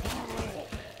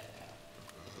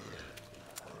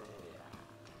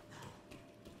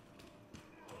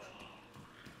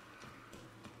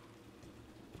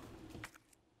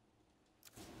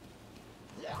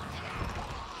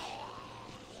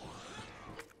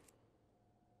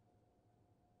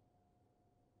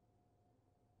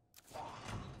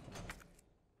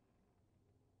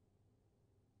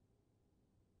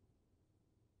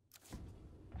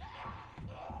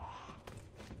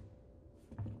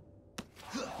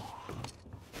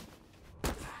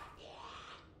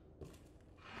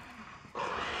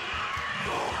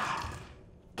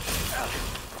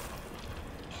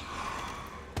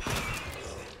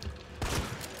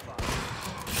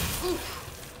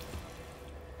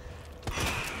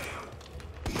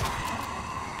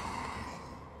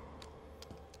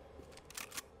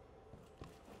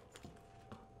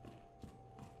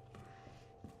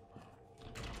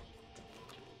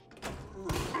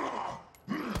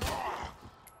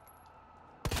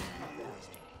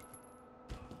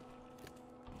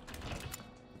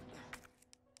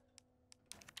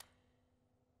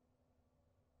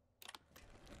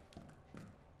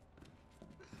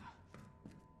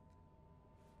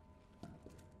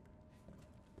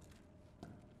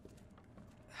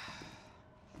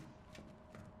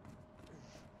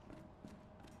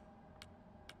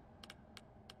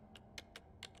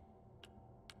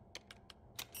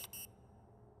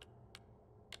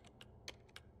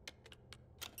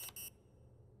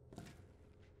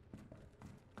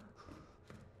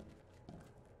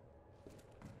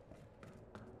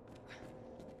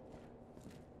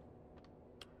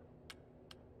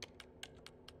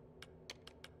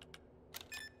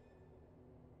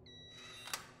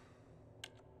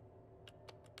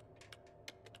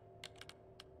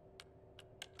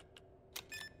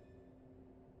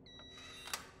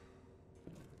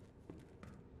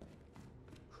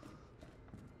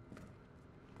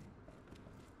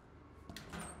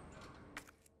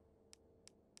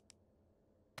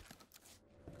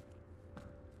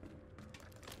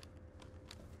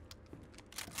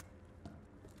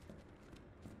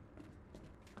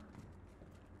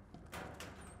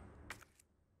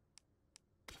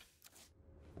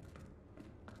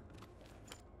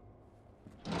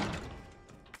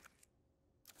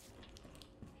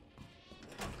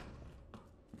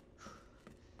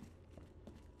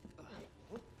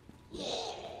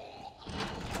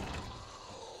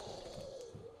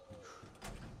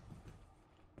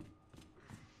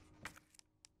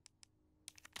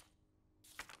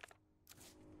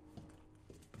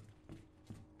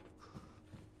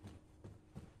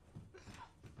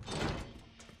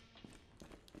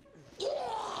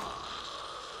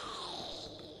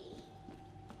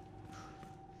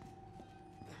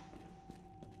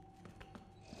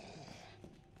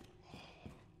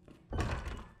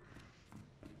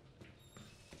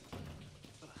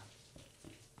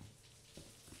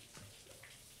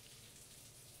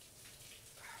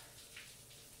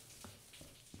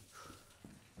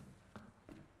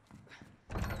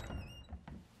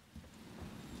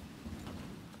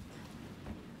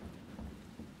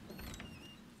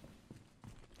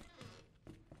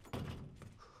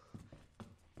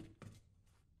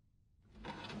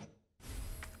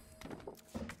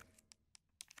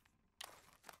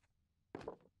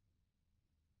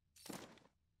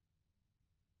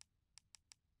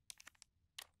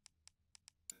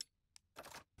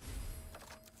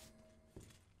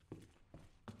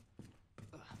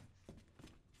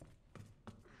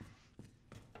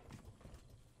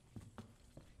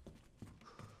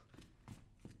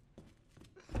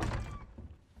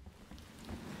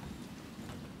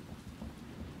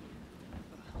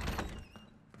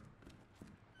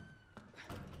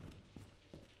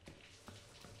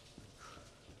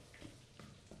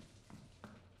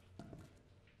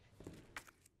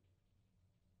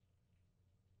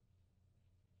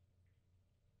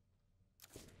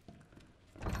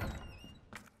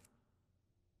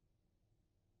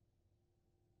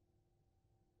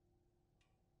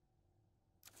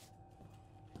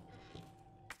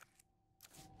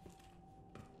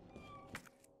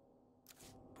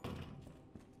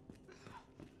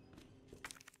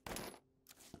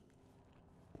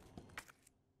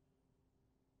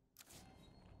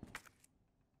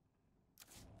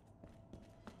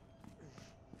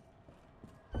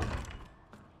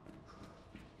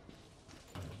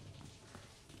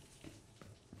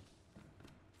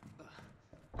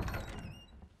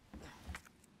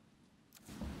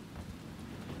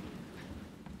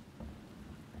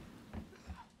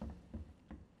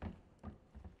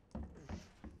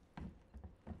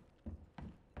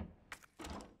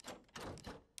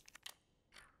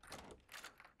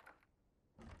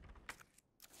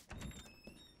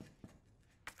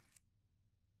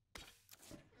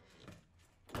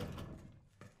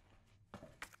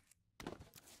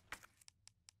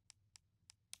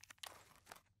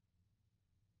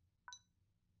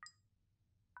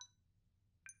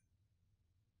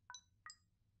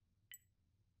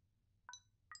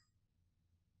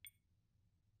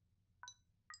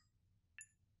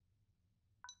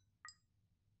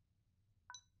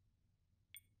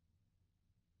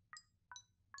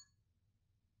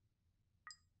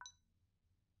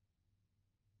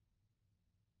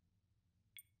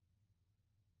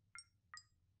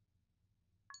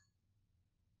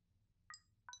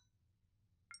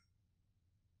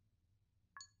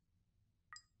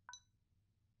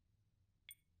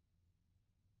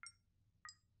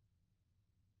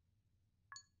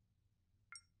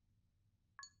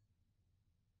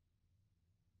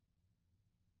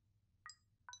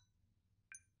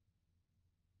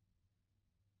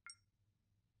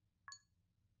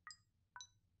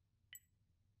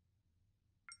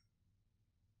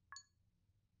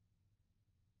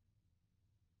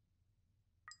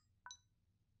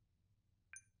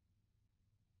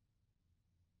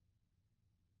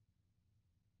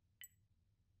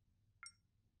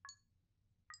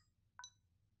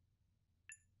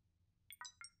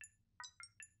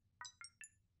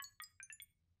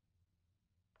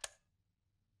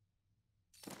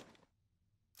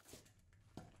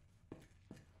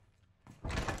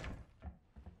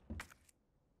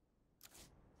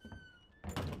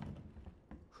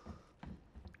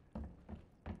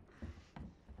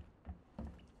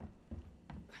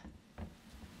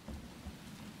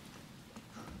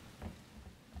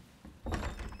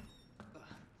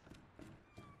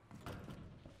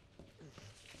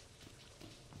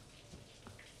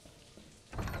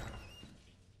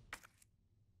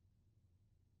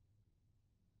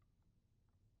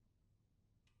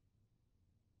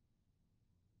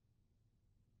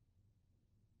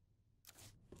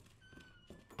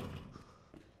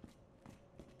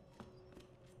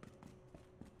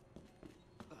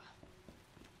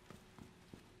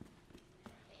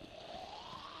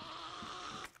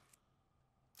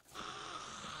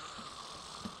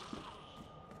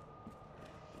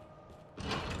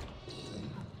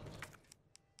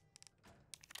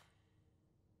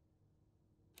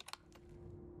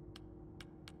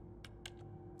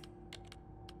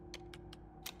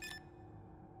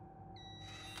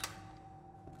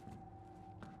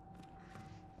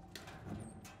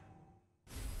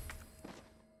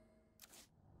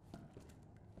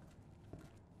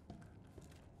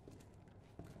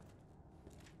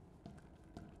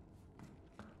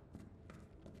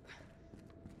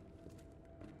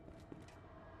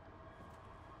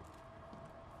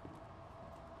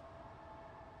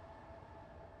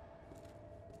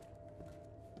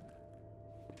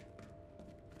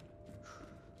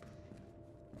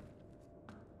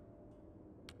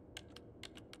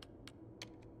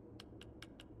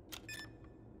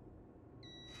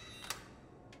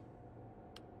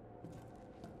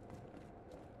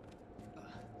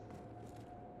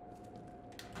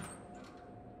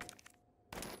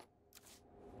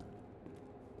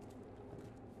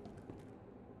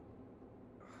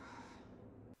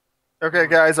 Okay,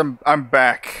 guys, I'm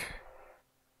back.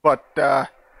 But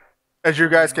as you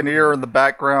guys can hear in the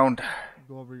background,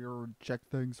 Go over here and check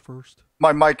things first.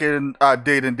 my mic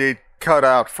did indeed cut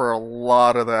out for a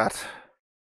lot of that,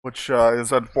 which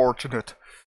is unfortunate.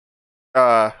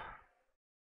 That's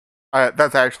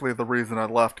actually the reason I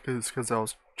left, because I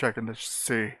was checking to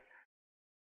see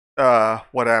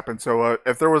what happened. So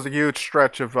if there was a huge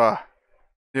stretch of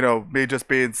me just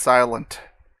being silent,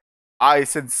 I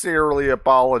sincerely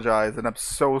apologize, and I'm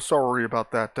so sorry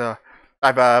about that.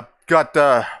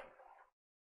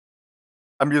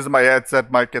 I'm using my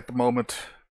headset mic at the moment,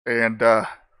 and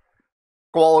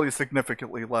quality is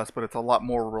significantly less, but it's a lot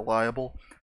more reliable.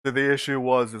 So the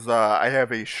issue is I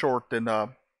have a short in my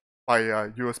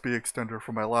USB extender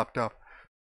for my laptop.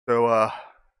 So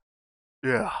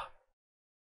yeah.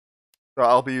 So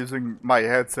I'll be using my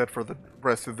headset for the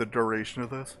rest of the duration of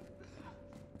this.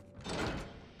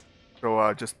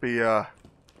 So just be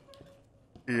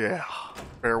yeah,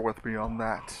 bear with me on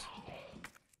that.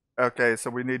 Okay, so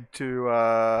we need to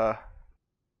I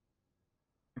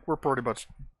think we're pretty much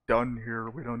done here.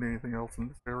 We don't need anything else in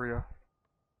this area.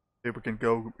 Maybe we can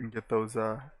go and get those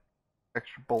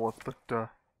extra bullets, but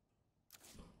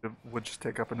it would just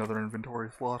take up another inventory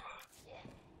slot.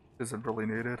 Isn't really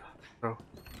needed, so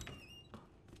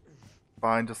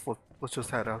fine, let's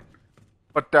just head out.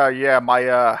 But yeah,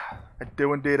 I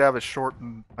do indeed have a short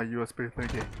in my USB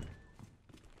thingy.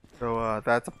 So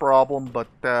that's a problem, but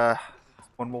this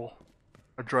one we'll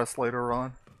address later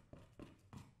on.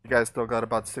 You guys still got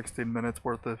about 16 minutes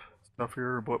worth of stuff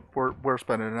here, but we're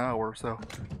spending an hour, so.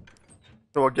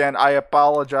 So again, I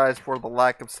apologize for the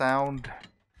lack of sound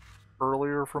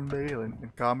earlier from me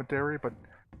in commentary, but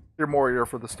you're more here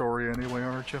for the story anyway,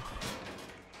 aren't you?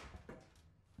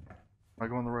 Am I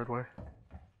going the right way?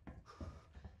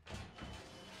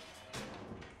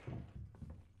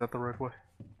 Is that the right way?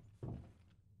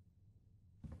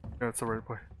 Yeah, it's the right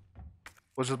way.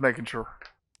 Was just making sure.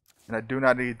 And I do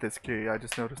not need this key. I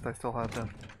just noticed I still have that.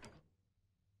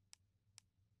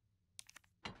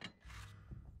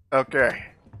 Okay.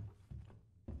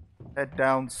 Head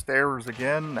downstairs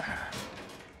again.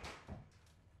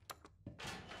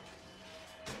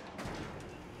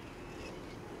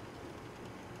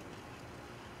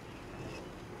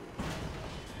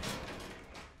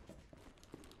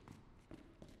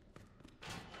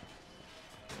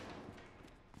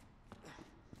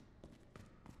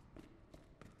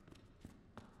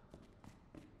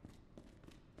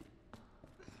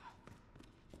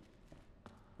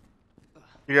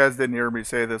 You guys didn't hear me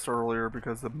say this earlier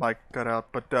because the mic cut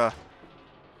out, but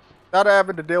not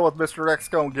having to deal with Mr. X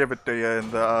gonna give it to you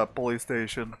in the police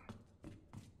station.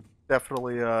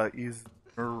 Definitely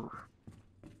easier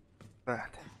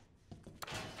that.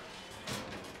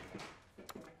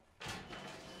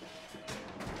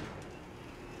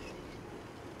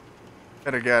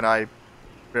 And again, I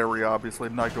very obviously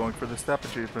am not going for the step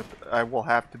achievement. I will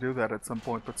have to do that at some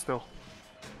point, but still.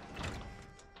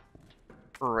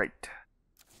 Right.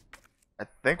 I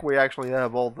think we actually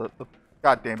have all the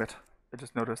God damn it. I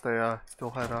just noticed I still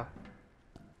had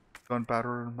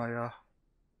gunpowder in my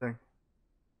thing.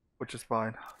 Which is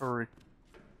fine. Hurry.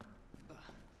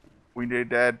 We need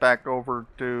to head back over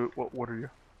to what are you?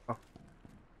 Oh.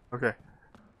 Okay.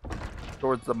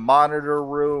 Towards the monitor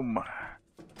room.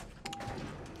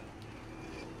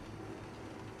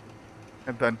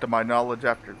 And then to my knowledge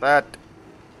after that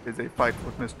is a fight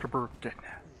with Mr. Birkin.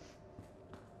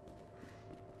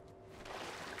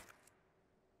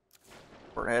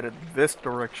 We're headed this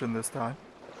direction this time.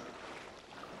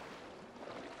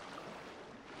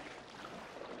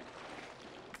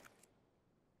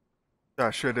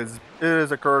 Gosh, it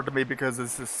has occurred to me because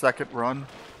this is the second run.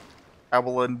 I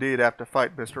will indeed have to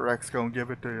fight Mr. X. Go and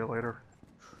give it to you later.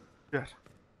 Yes.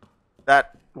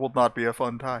 That will not be a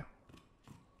fun time.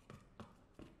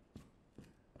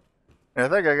 And I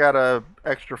think I got a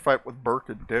extra fight with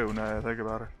Birkin too, now that I think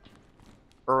about it.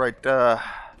 Alright,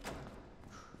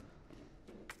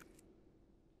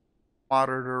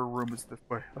 monitor room is this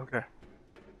way. Okay.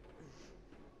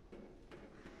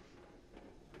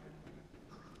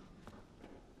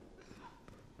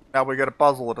 Now we got a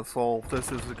puzzle to solve. This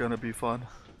is gonna be fun.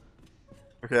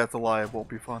 Okay, that's a lie. It won't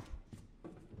be fun.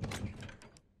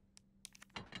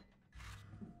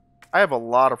 I have a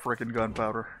lot of freaking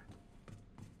gunpowder.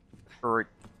 Alright.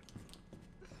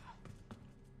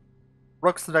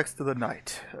 Rook's next to the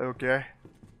knight. Okay.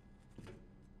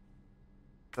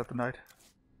 Is that the knight?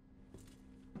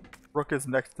 Rook is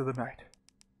next to the knight.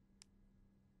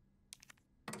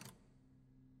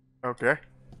 Okay.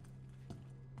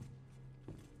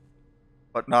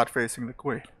 But not facing the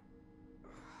queen.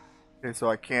 Okay, so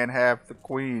I can't have the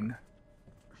queen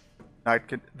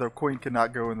The queen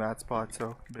cannot go in that spot,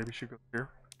 so maybe she goes here.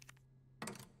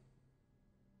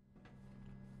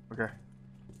 Okay.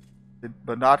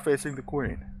 But not facing the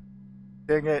queen.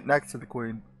 King ain't next to the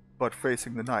queen, but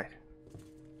facing the knight.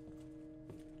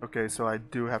 Okay, so I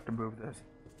do have to move this.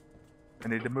 I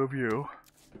need to move you.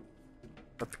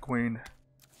 Put the queen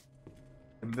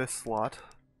in this slot.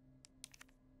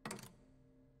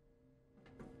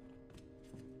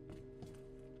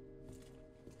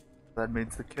 That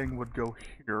means the king would go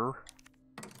here.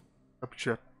 Oh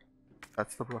shit.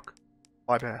 That's the rook.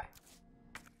 My bad.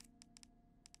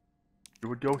 You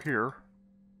would go here.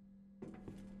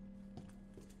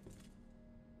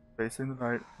 Facing the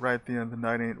knight. Right at the end. The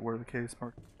knight ain't where the case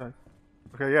mark is.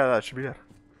 Okay, yeah, that should be it.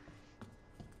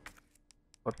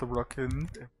 Put the rook in.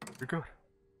 You're good.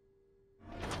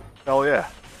 Hell yeah.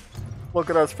 Look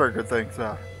at us figure things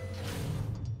out.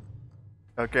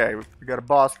 Okay, we got a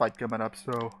boss fight coming up,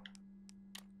 so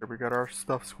here we got our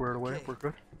stuff squared away. Okay. We're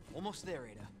good. Almost there,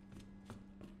 Ada.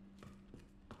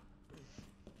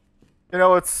 You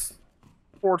know, it's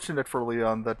fortunate for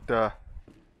Leon that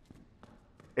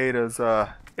Ada's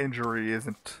injury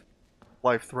isn't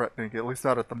life-threatening, at least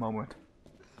not at the moment.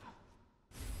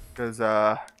 Because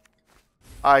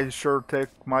I sure take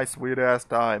my sweet-ass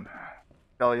time.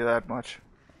 Tell you that much.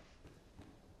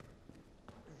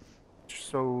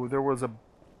 So there was a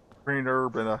green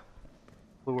herb and a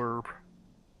blue herb.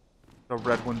 The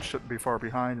red one shouldn't be far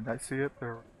behind, and I see it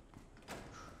there.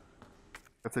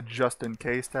 It's a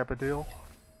just-in-case type of deal.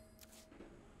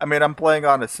 I mean, I'm playing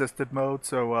on assisted mode,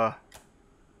 so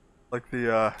like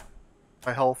my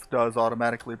health does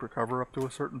automatically recover up to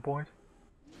a certain point.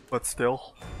 But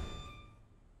still,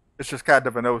 it's just kind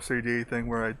of an OCD thing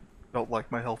where I don't like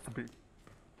my health to be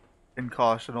in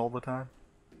caution all the time.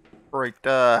 Right,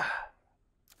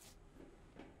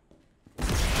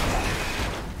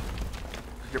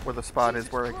 get where the spot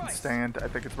is where I can stand. I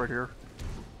think it's right here.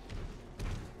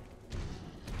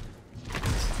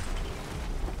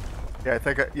 Yeah,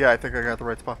 I think I got the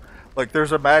right spot. Like,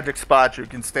 there's a magic spot you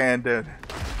can stand in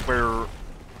where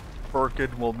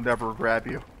Birkin will never grab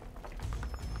you.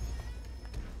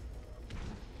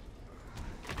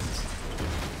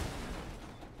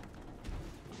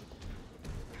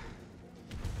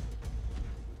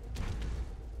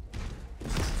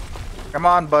 Come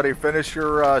on, buddy, finish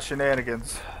your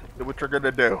shenanigans. Do what you're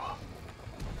gonna do.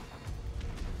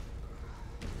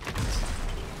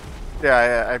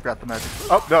 Yeah, I've got the magic.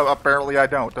 Oh, no, apparently I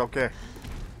don't. Okay.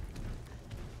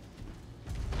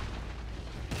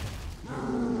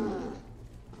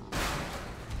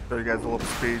 Show you guys a little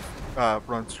speed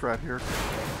run strat here.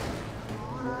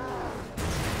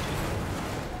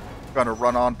 Gonna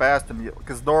run on past him,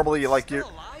 because normally, like, you're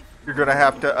gonna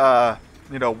have to,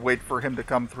 you know, wait for him to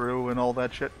come through and all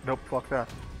that shit. Nope, fuck that.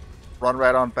 Run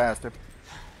right on past him.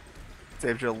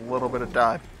 Saves you a little bit of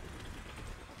time.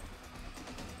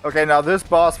 Okay, now this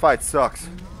boss fight sucks.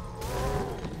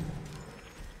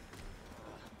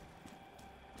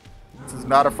 This is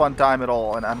not a fun time at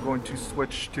all, and I'm going to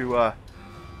switch to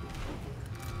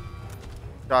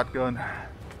shotgun.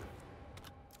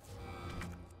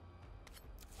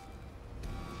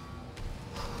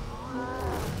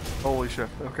 Holy shit,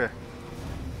 okay.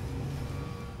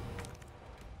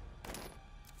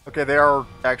 Okay, they are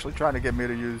actually trying to get me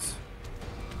to use...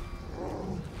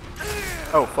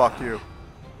 Oh, fuck you.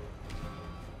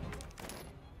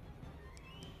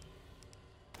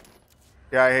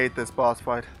 Yeah, I hate this boss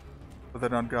fight with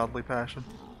an ungodly passion.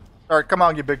 Alright, come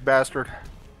on, you big bastard.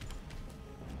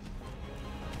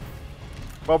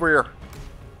 Over here.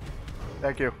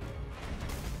 Thank you.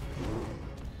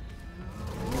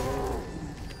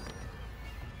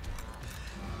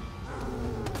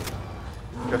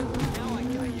 Good. Now I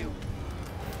got you.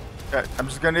 Okay, I'm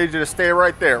just gonna need you to stay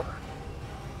right there.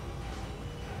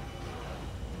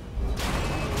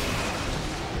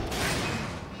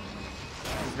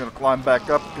 He's gonna climb back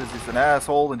up because he's an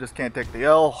asshole and just can't take the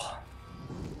L.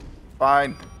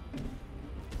 Fine.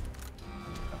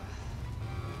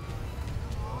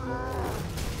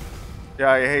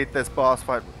 Yeah, I hate this boss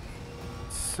fight.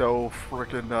 It's so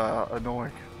freaking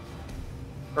annoying.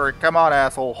 Alright, come on,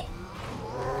 asshole.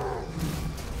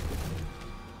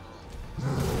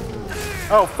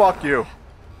 Oh, fuck you.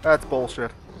 That's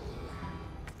bullshit.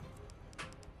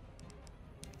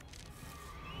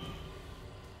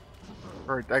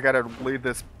 Alright, I gotta lead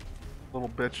this little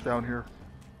bitch down here.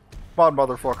 Come on,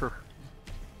 motherfucker.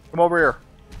 Come over here.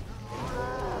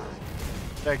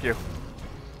 Thank you.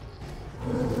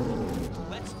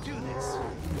 Let's do this.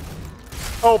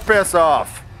 Oh, piss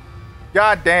off.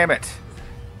 God damn it.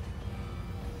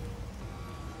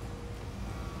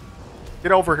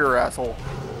 Get over here, asshole.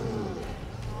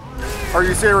 Are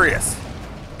you serious?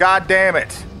 God damn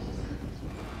it.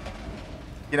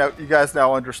 You know, you guys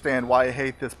now understand why I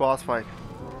hate this boss fight.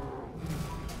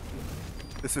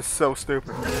 This is so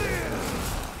stupid.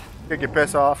 Get your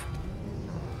piss off.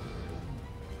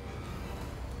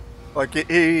 Like,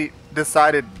 he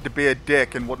decided to be a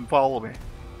dick and wouldn't follow me.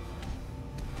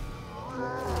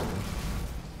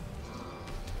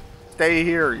 Stay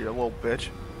here, you little bitch.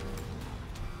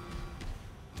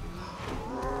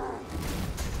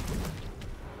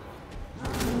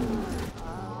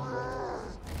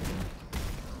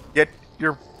 Get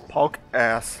your punk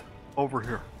ass over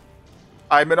here.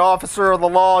 I'm an officer of the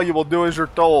law. You will do as you're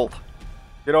told.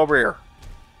 Get over here.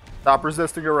 Stop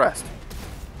resisting arrest.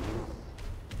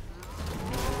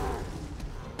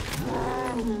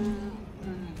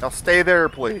 Now stay there,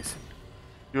 please.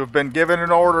 You have been given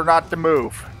an order not to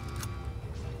move.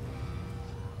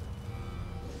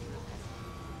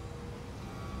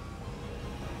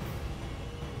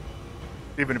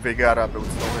 Even if he got up, it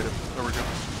would still hit him. There we go.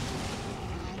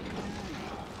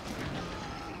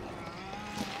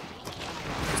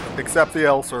 Accept the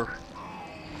L, sir.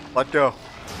 Let go.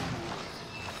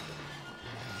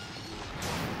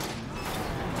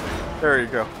 There you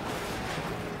go.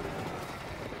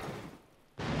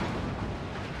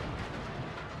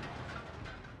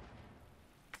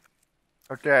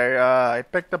 Okay, I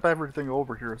picked up everything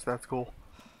over here, so that's cool.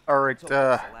 Alright,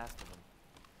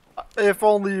 if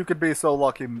only you could be so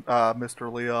lucky,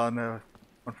 Mr. Leon.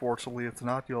 Unfortunately, it's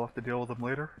not. You'll have to deal with them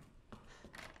later.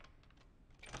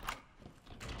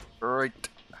 Alright.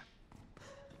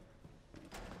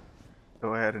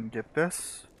 Go ahead and get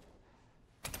this.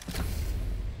 Come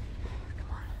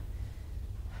on.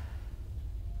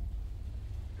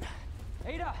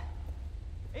 Ada!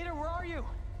 Ada, where are you?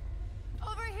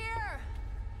 Over here!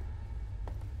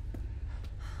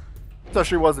 So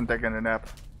she wasn't taking a nap.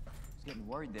 I was getting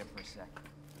worried there for a sec.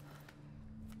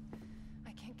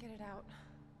 I can't get it out.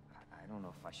 I don't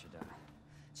know if I should,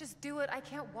 Just do it. I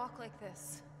can't walk like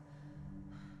this.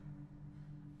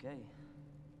 Okay.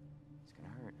 It's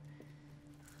gonna hurt.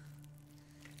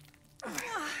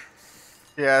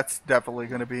 Yeah, it's definitely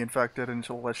going to be infected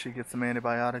unless she gets some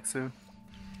antibiotics soon.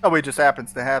 Oh, he just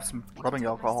happens to have some rubbing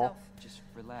alcohol. Just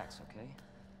relax, okay?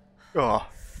 Oh,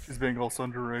 she's being all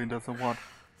Sundere and doesn't want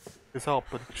his help,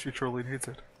 but she truly needs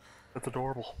it. That's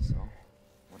adorable. So,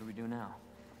 what do we do now?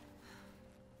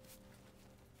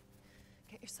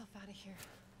 Get yourself out of here.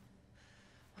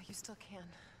 Well, you still can.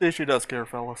 Yeah, she does care,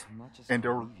 fellas. I'm not just And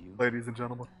gonna leave you. ladies and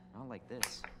gentlemen. Not like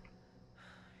this.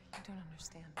 You don't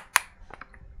understand.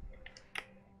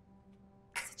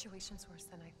 The situation's worse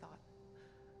than I thought.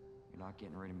 You're not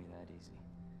getting rid of me that easy.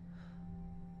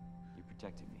 You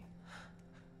protected me.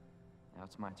 Now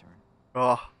it's my turn.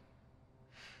 Oh,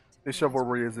 this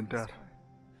chivalry isn't dead.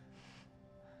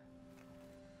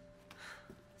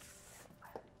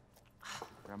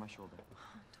 Grab my shoulder.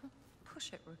 Don't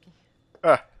push it, rookie.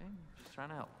 Ah, Okay, just trying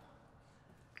to help.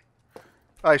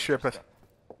 I ship it.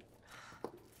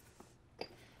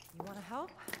 You want to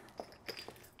help?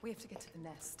 We have to get to the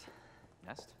nest.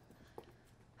 Nest?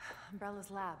 Umbrella's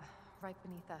lab, right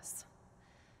beneath us.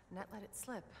 Net let it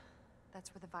slip.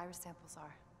 That's where the virus samples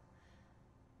are.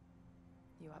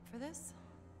 You up for this?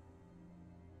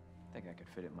 Think I could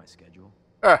fit it in my schedule.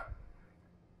 Ah,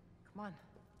 Come on.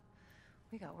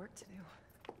 We got work to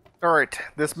do. alright.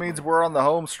 This means we're on the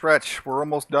home stretch. We're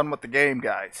almost done with the game,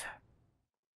 guys.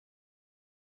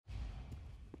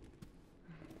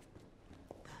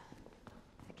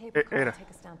 The cable car will Ada. take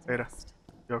us down to Ada. nest.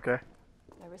 You okay?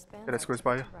 My wristband. Did I squeeze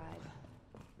by you?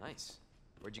 Nice.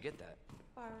 Where'd you get that?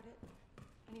 Borrowed it.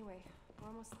 Anyway, we're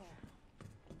almost there.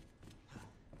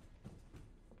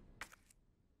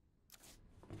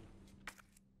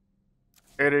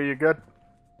 Ada, you good?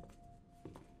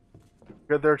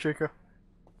 Good there, Chica?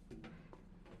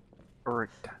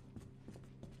 Correct.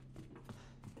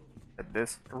 At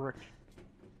this, correct.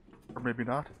 Or maybe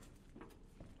not.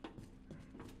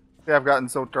 Yeah, I've gotten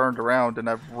so turned around and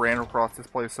I've ran across this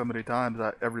place so many times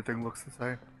that everything looks the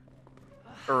same.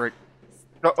 Alright.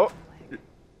 Oh,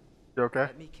 you okay?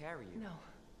 Let me carry you. No,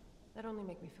 that only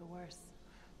make me feel worse.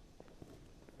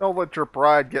 Don't let your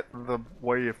pride get in the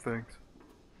way of things.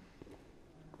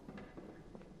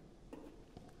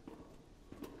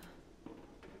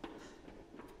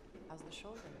 How's the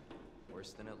shoulder?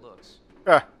 Worse than it looks.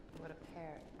 Ah, What a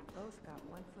pair. Both got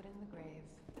one foot in the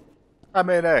grave. I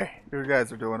mean, hey, you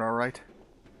guys are doing alright.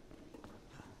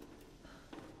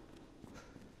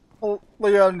 Well,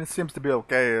 Leon seems to be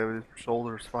okay. His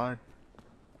shoulder's fine.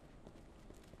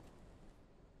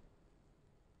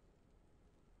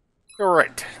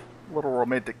 Alright. Little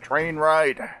romantic train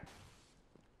ride.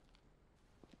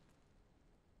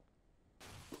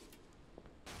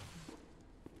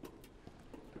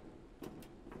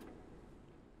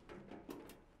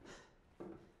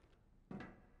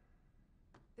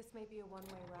 may be a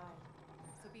one-way ride,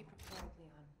 so be prepared, Leon.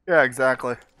 Yeah,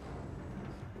 exactly.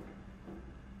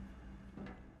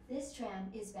 This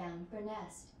tram is bound for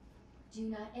Nest. Do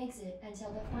not exit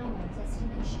until the final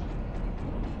destination.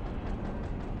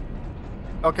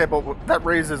 Okay, but that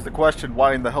raises the question,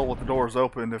 why in the hell would the doors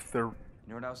open if they're, You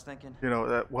know what I was thinking? you know,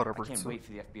 that whatever. I can't It's wait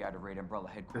for the FBI to raid Umbrella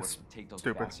headquarters and take those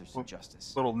stupid. bastards to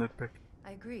justice. Little nitpick.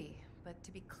 I agree, but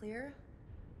to be clear,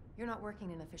 you're not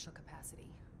working in official capacity.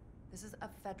 This is a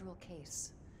federal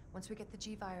case. Once we get the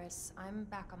G-Virus, I'm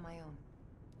back on my own.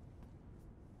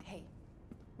 Hey,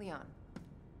 Leon.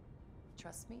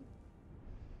 Trust me?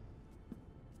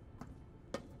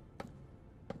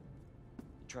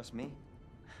 Trust me?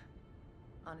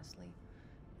 Honestly,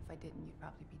 if I didn't, you'd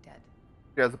probably be dead.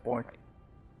 He has a point.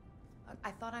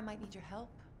 I thought I might need your help,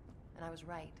 and I was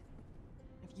right.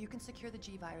 If you can secure the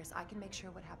G-Virus, I can make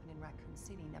sure what happened in Raccoon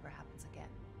City never happens again.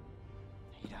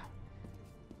 Ada,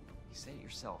 you said it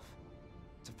yourself.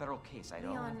 It's a federal case. I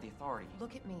don't Leon, have the authority.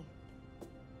 Look at me.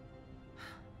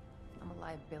 I'm a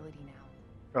liability now.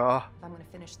 If I'm gonna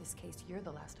finish this case, you're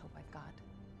the last hope I've got.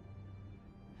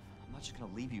 I'm not just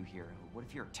gonna leave you here. What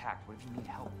if you're attacked? What if you need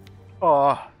help?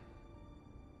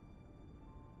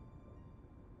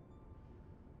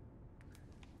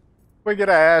 We get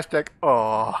a hashtag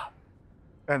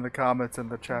in the comments in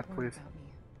the chat, Don't worry please. about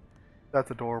me.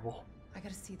 That's adorable. I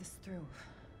gotta see this through.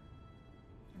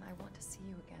 And I want to see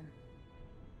you again.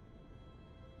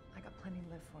 I got plenty to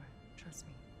live for. Trust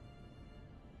me.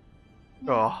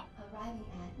 Now, arriving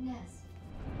at Nest.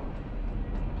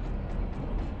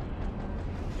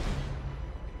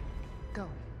 Go.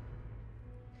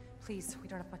 Please, we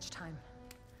don't have much time.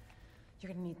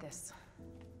 You're gonna need this.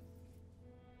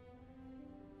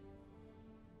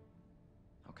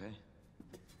 Okay.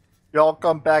 Y'all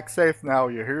come back safe now,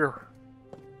 you hear?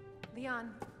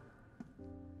 Leon.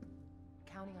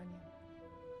 Counting on you.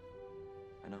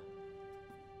 I know.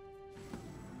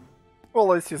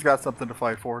 Well, at least he's got something to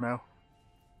fight for now.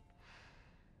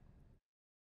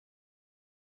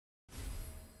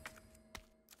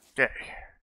 Okay.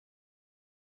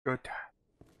 Good.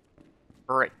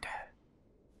 Alright.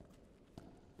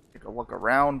 Take a look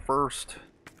around first.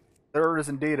 There is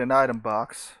indeed an item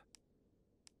box.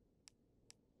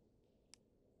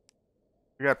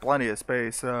 We got plenty of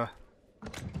space. You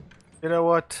know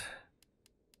what?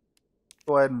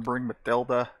 Go ahead and bring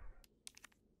Matilda.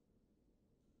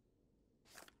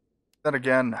 Then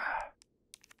again,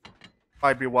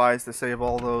 might be wise to save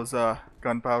all those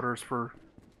gunpowders for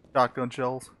shotgun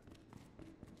shells.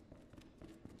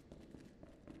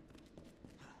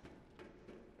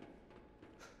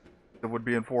 It would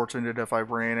be unfortunate if I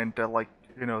ran into, like,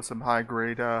 you know, some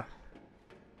high-grade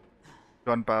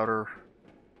gunpowder.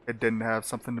 It didn't have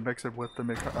something to mix it with to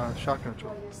make shotgun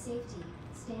shells. For your safety,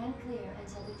 stand clear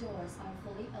until the doors are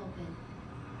fully open.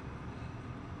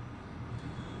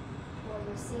 For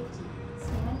your safety,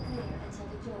 stand clear until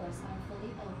the doors are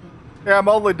fully open. Yeah, I'm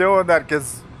only doing that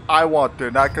because I want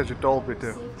to, not because you told me For to.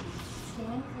 your safety,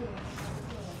 stand clear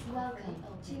until the doors. Welcome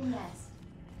to Nest.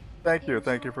 Thank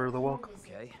you for the welcome.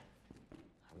 Okay.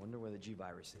 I wonder where the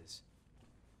G-Virus is.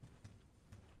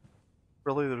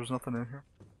 Really, there's nothing in here?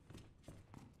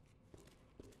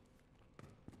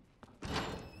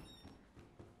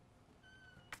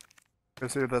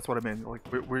 See, that's what I mean. Like,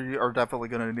 we are definitely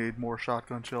gonna need more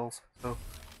shotgun shells. So,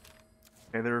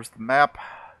 okay, there's the map.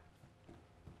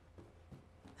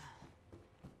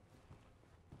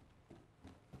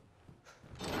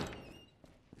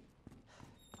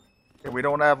 Okay, we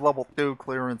don't have level 2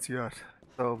 clearance yet,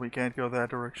 so we can't go that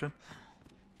direction.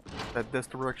 Head this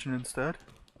direction instead.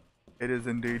 It is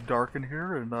indeed dark in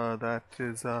here, and that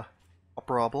is a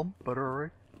problem, but alright.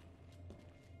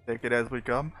 Take it as we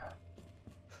come.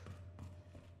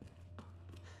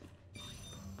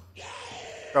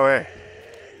 Oh, hey.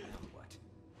 What?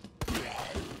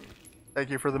 Thank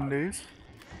you for the news.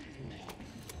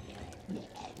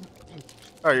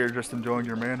 Oh, you're just enjoying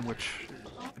your man, which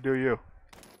do you.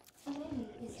 The menu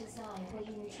is designed for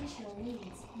your nutritional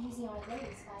needs using our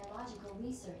latest biological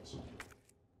research.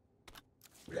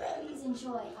 Please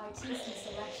enjoy our tasty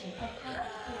selection of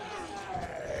healthy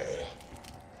foods.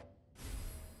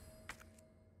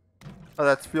 Oh,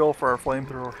 that's fuel for our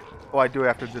flamethrower. Oh, I do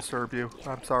have to disturb you.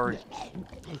 I'm sorry.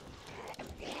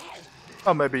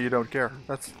 Oh, maybe you don't care.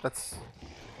 That's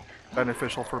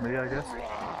beneficial for me, I guess.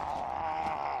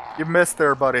 You missed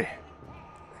there, buddy.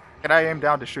 Can I aim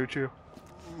down to shoot you?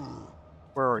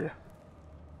 Where are you?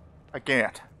 I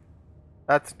can't.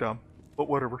 That's dumb, but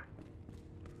whatever.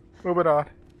 Moving on.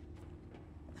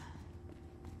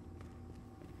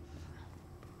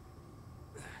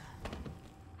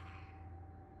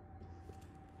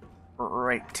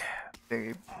 Right.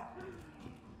 A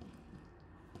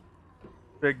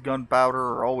big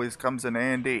gunpowder always comes in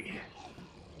handy.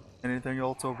 Anything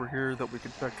else over here that we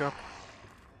can pick up?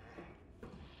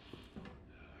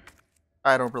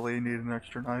 I don't really need an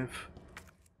extra knife.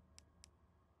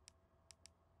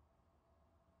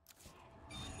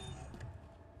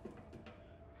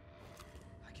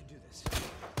 I can do this.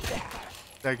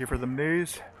 Thank you for the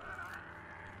knees.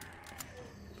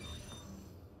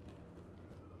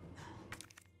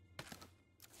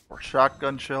 Or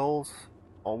shotgun shells,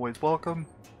 always welcome.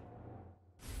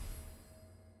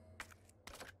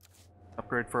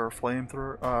 Upgrade for our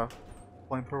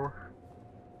flamethrower.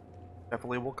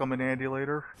 Definitely will come in handy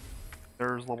later.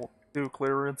 There's level 2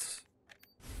 clearance.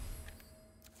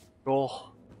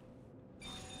 Cool.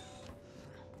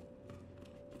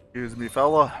 Excuse me,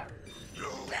 fella.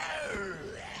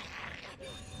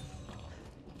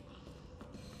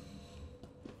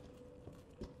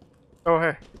 Oh,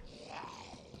 hey.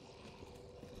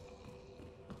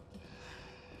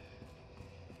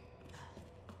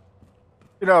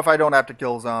 You know, if I don't have to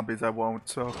kill zombies, I won't,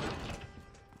 so.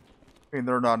 I mean,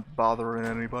 they're not bothering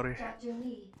anybody. Dr.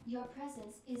 Lee, your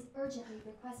presence is urgently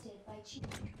requested by Chief.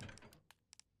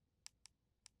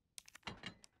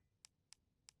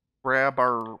 Grab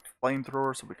our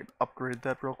flamethrower so we can upgrade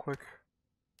that real quick.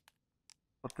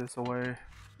 Put this away.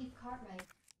 Chief Cartwright.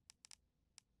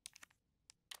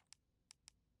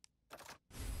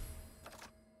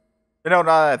 You know,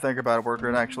 now that I think about it, we're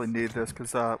going to actually need this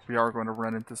because we are going to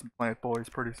run into some plant boys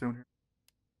pretty soon.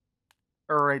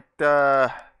 Alright, gonna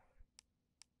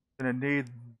need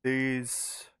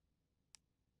these.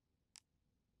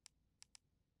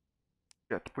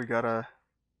 Shit, we gotta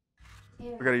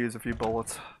use a few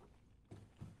bullets.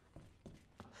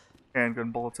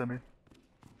 Handgun bullets, I mean.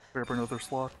 Grab another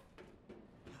slot.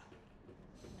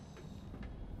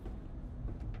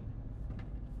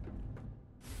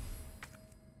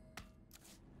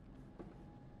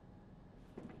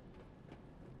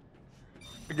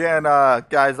 Again,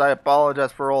 guys, I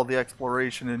apologize for all the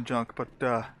exploration and junk, but,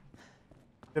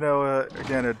 you know,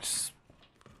 again, it's,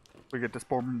 we get to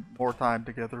spend more time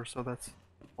together, so that's a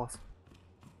plus.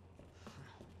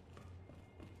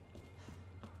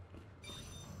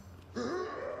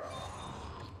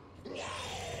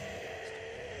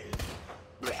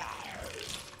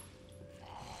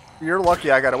 You're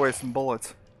lucky I got away some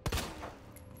bullets.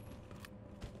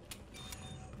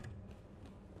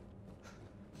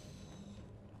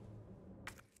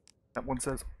 That one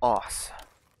says OS.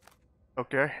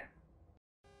 Okay.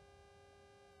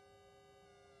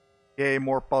 Yay,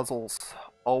 more puzzles.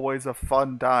 Always a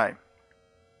fun time.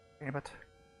 Damn it.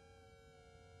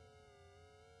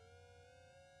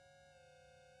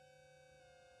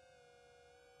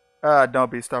 Don't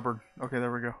be stubborn. Okay,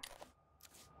 there we go.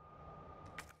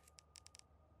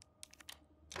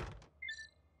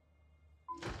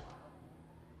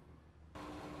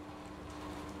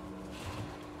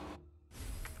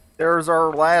 There's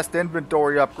our last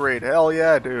inventory upgrade. Hell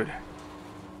yeah, dude.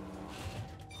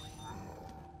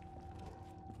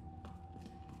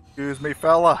 Excuse me,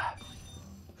 fella.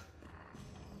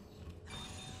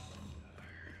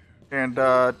 And,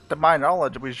 to my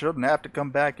knowledge, we shouldn't have to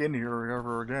come back in here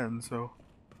ever again, so.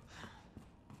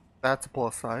 That's a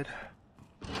plus side.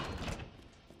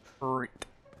 Great.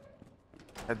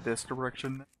 Head this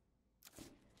direction.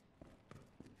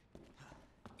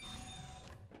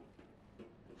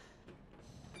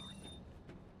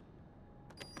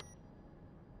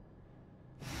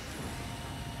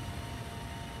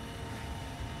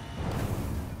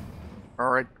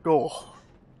 Alright, go.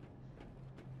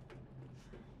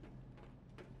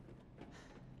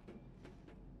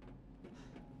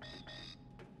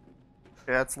 Okay,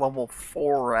 that's level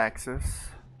 4 axis.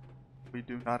 We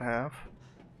do not have.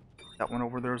 That one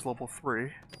over there is level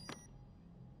 3.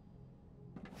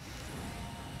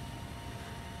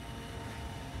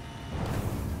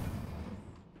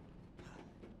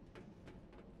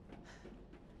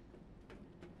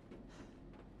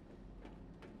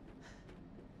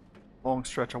 Long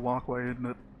stretch of walkway, isn't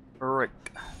it? Alright.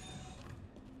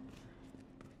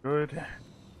 Good. Is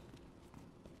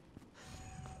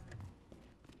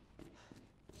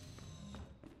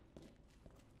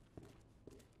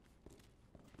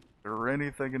there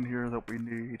anything in here that we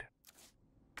need?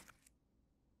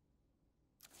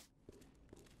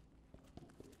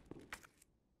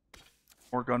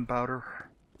 More gunpowder.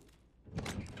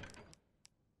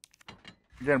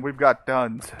 Again, we've got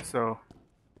guns, so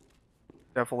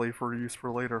definitely for use for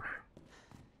later.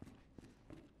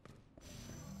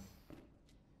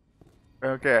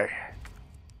 Okay.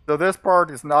 So this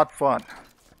part is not fun.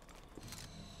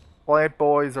 Plant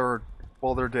boys are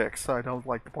Well, they're dicks. I don't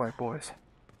like the Plant Boys.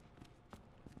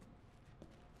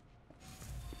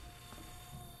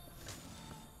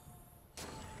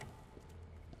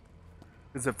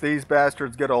 Because if these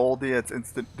bastards get a hold of you, it's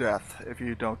instant death if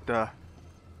you don't, go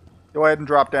ahead and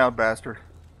drop down, bastard.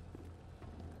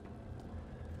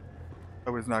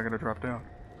 I was not going to drop down.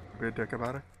 Be a dick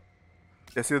about it.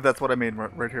 Yeah, see, that's what I mean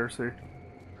right here, see?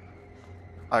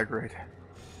 High grade.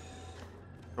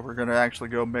 So we're going to actually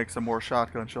go make some more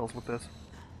shotgun shells with this.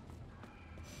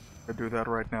 I do that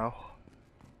right now.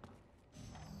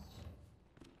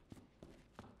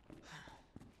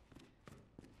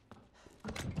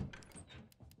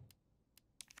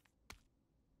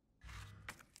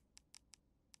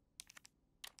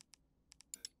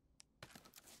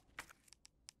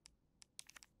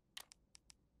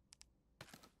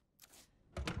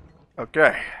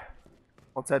 Okay,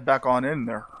 let's head back on in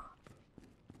there.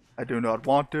 I do not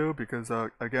want to because,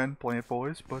 again, Plant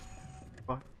Boys, but.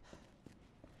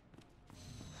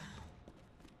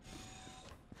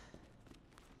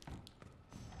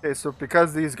 Okay, so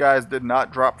because these guys did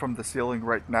not drop from the ceiling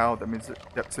right now, that means that,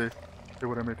 yep, see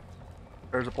what I mean?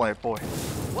 There's a Plant Boy.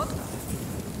 What the?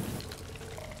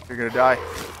 You're gonna die.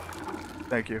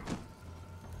 Thank you.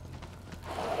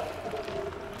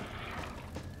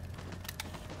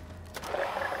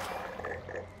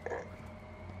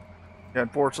 Yeah,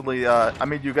 unfortunately, I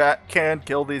mean, you can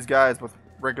kill these guys with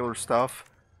regular stuff,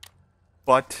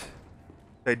 but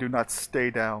they do not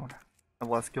stay down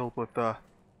unless killed with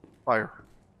fire.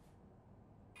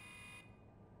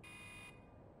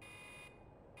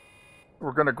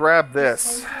 We're gonna grab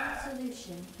this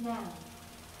Solution now.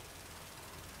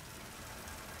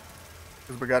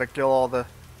 because we gotta kill all the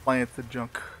plants and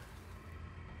junk.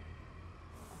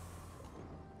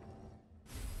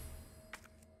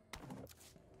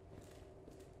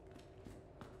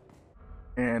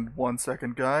 And 1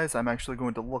 second, guys. I'm actually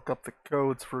going to look up the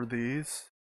codes for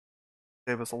these.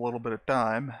 Save us a little bit of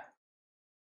time.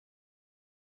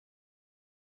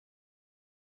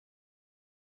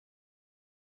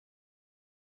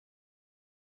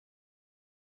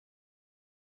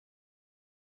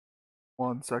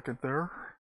 One second there.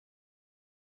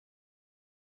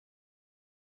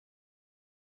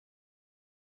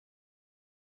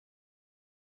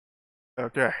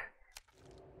 Okay.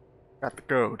 Got the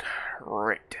code.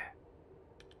 Right.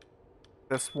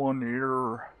 This one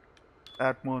here.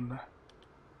 That one.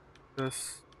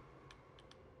 This.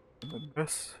 And then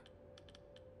this.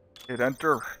 Hit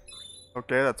enter.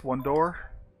 Okay, that's one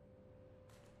door.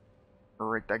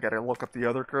 Alright, I gotta look up the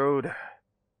other code.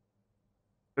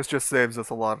 This just saves us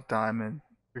a lot of time, and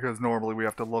because normally we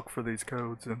have to look for these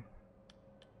codes, and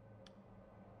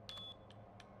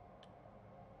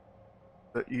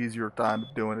the easier time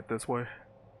of doing it this way.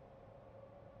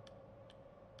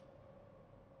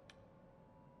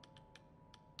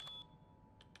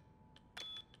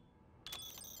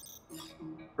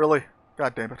 Really?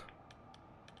 God damn it.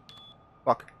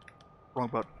 Fuck. Wrong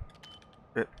button.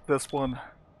 Hit this one.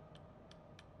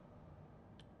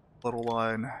 Little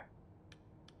line.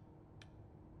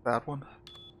 That one.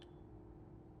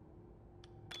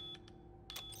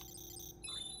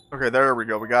 Okay, there we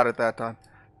go. We got it that time.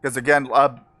 Because again,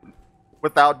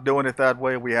 without doing it that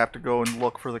way, we have to go and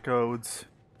look for the codes.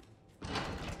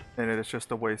 And it's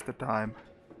just a waste of time.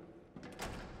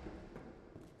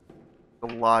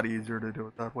 It's a lot easier to do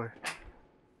it that way.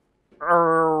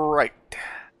 Alright.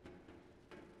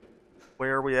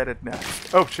 Where are we headed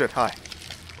next? Oh shit, hi.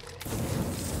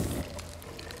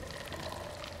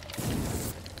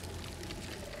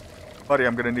 Buddy,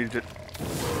 I'm gonna need you.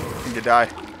 Can you die?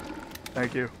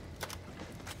 Thank you.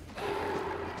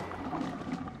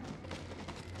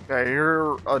 Okay,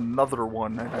 here another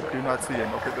one, and I do not see him.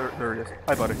 Okay, there he is.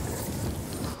 Hi, buddy.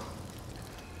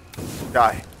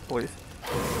 Die, please.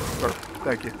 Sir,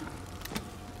 thank you.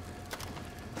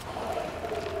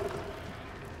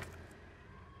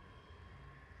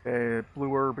 Okay,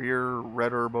 blue herb here,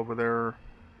 red herb over there.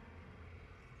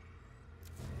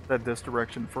 Head this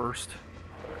direction first.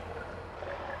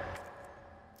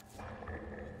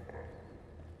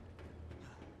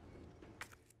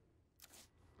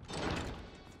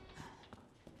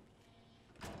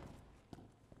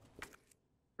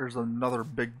 There's another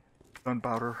big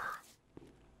gunpowder.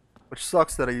 Which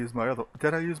sucks that I used my other...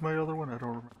 Did I use my other one? I don't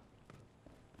remember.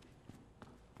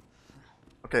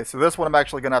 Okay, so this one I'm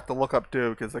actually going to have to look up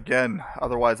too, because again,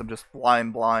 otherwise I'm just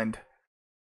flying blind.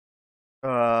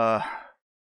 1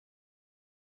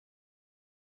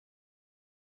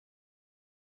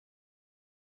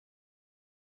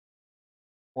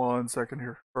 second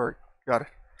here. Alright, got it.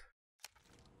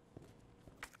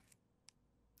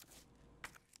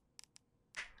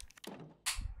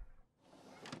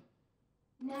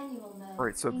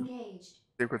 Alright, so the Engaged.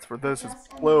 sequence for this is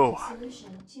Adjust blue, amount of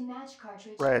solution to match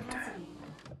cartridge red, capacity.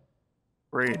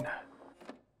 green,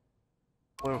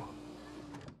 blue,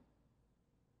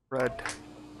 red,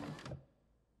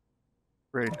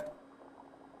 green,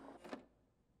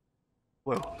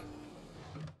 blue,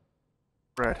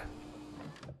 red,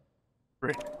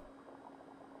 green.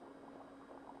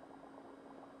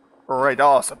 Alright,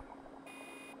 awesome.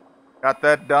 Got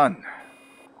that done.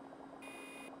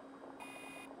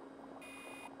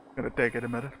 Gonna take it a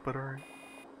minute, but alright.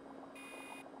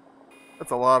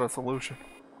 That's a lot of solution.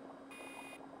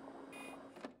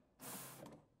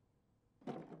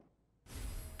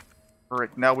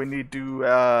 Alright, now we need to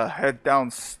head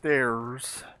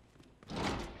downstairs.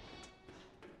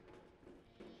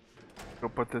 Go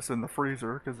put this in the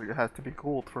freezer because it has to be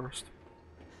cooled first.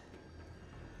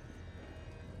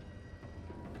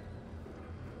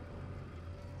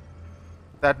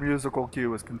 That musical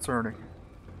cue is concerning.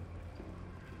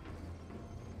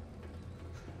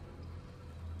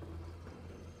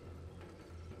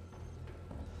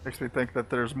 Makes me think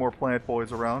that there's more plant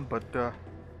boys around, but I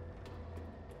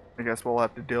guess we'll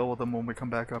have to deal with them when we come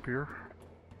back up here.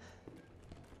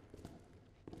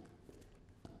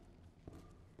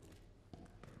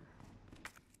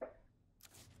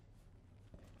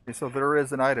 Okay, so there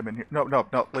is an item in here. No,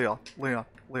 Leon,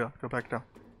 go back down.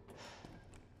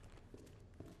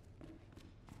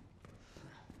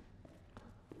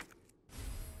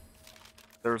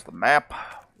 There's the map.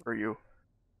 Where are you?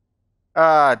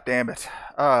 Ah, damn it.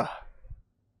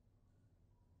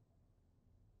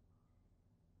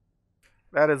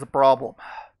 That is a problem.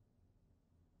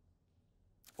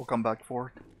 We'll come back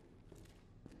for it.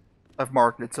 I've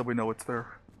marked it so we know it's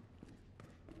there.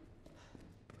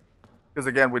 Because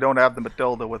again, we don't have the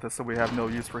Matilda with us, so we have no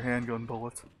use for handgun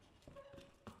bullets.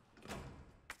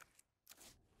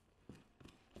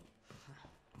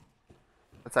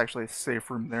 That's actually a safe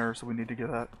room there, so we need to get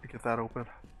that open.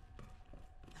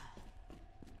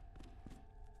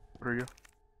 What are you?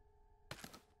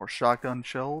 More shotgun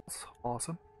shells.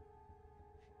 Awesome.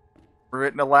 We're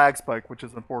hitting a lag spike, which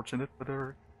is unfortunate, but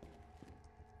alright.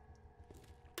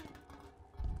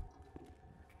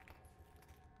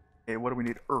 Okay, what do we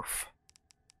need? Earth.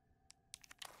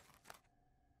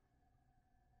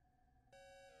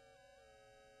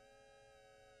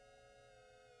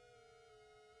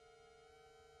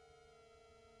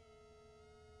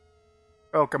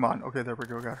 Oh, come on. Okay, there we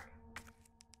go. Got it.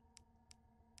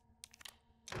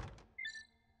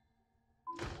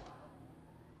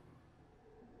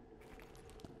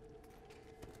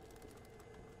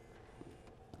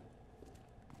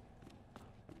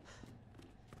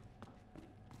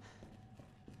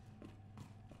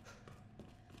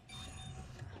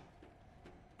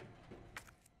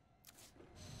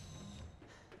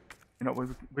 You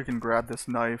know, we can grab this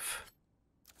knife,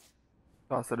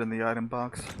 toss it in the item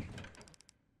box.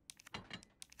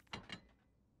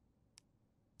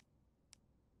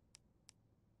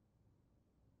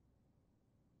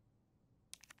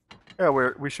 Yeah,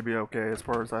 we should be okay as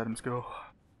far as items go.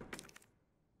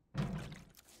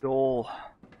 Goal.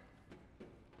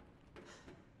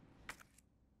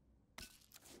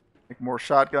 Make more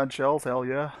shotgun shells, hell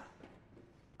yeah.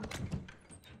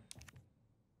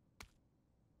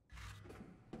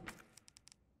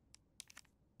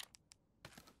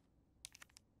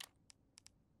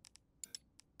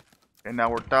 And now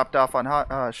we're topped off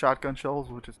on shotgun shells,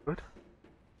 which is good.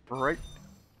 Alright.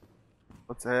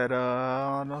 Let's head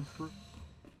on through.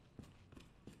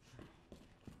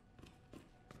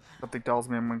 Something tells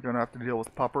me I'm gonna have to deal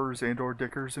with puppers and or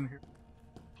dickers in here.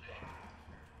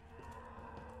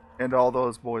 And all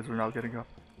those boys are now getting up.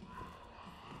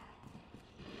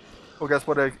 Well, guess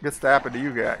what gets to happen to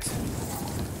you guys?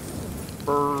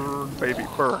 Burn, baby,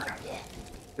 burn.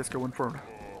 Disco Inferno.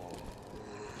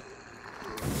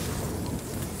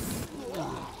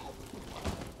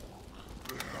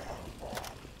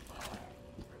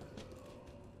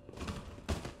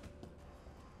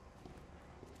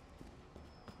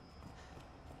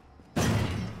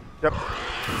 Yep.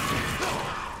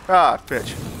 Ah,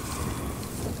 bitch.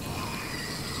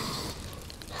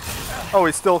 Oh,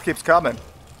 he still keeps coming.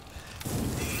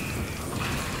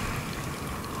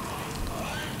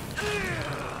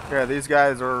 Yeah, these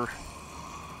guys are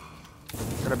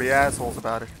gonna be assholes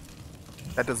about it.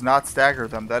 That does not stagger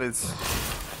them. That is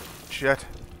shit.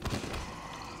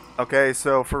 Okay,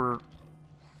 so for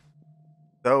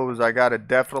those, I gotta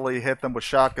definitely hit them with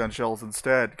shotgun shells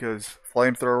instead, because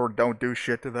flamethrower don't do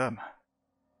shit to them.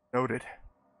 Noted.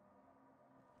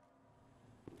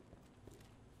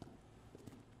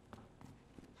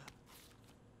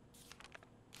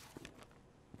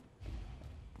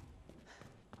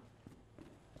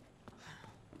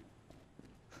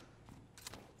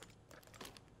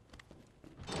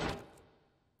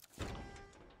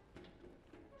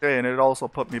 Okay, and it also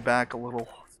put me back a little,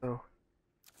 so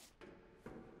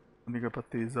let me go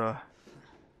put these, is there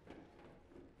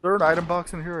an item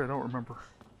box in here? I don't remember.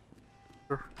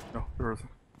 There? No, there isn't.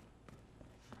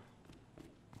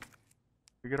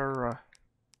 We get our,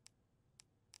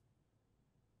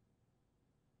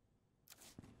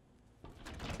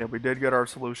 yeah, we did get our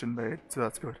solution made, so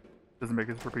that's good. Doesn't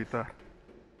make us repeat that.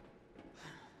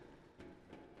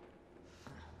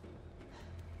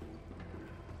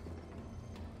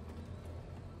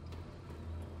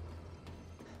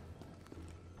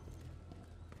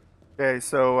 Okay,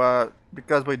 so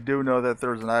because we do know that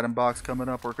there's an item box coming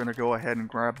up, we're going to go ahead and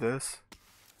grab this.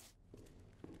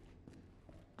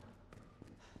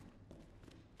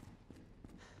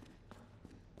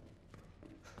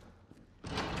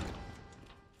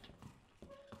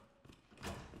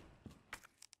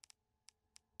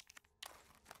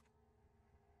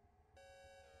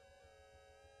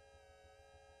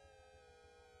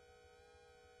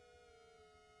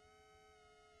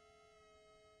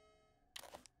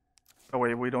 Oh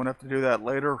wait, we don't have to do that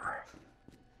later.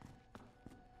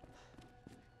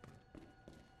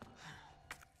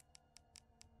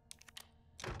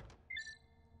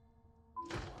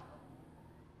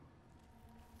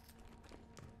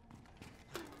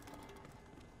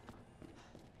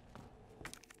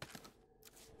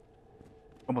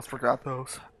 Almost forgot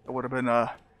those. That would have been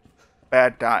a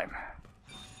bad time.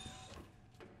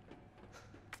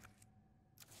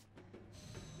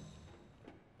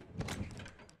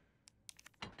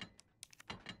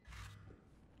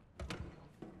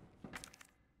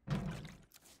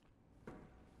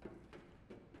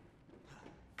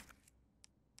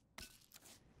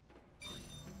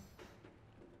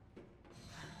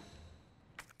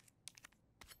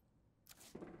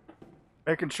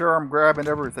 Making sure I'm grabbing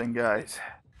everything, guys.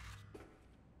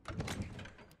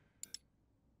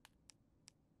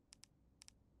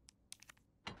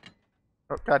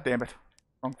 Oh, god damn it.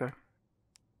 Wrong thing.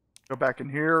 Go back in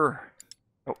here.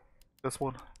 Oh, this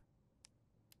one.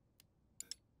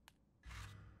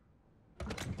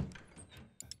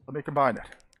 Let me combine it.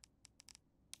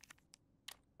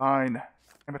 Fine.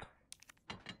 Damn it.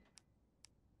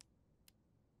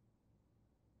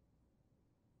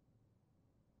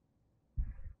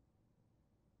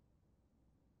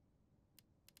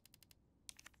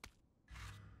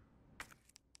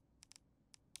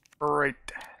 Alright.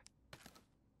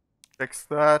 Fix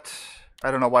that.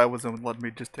 I don't know why it wasn't letting me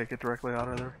just take it directly out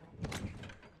of there.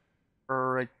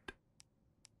 Alright.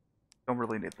 Don't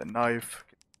really need the knife.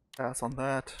 Pass on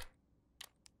that.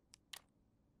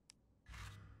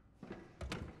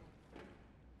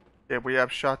 Yeah, we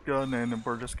have shotgun and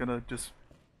we're just gonna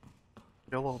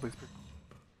kill all these people.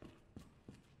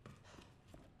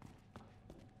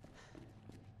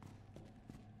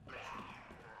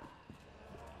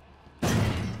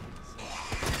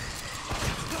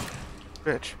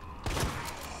 Bitch.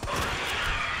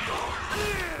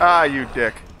 Ah, you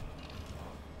dick.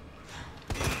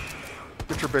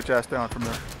 Get your bitch ass down from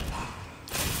there.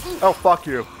 Oh, fuck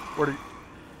you. Where do you...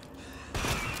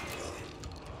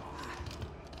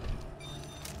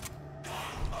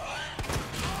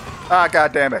 Ah,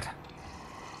 god damn it.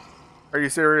 Are you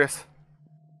serious?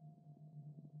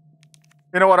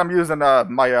 You know what? I'm using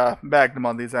my Magnum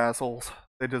on these assholes.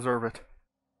 They deserve it.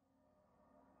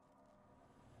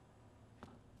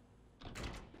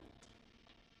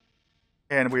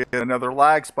 And we had another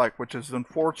lag spike, which is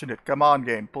unfortunate. Come on,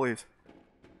 game, please.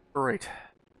 Great.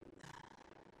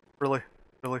 Really?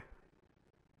 Really?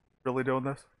 Really doing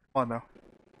this? Come on now.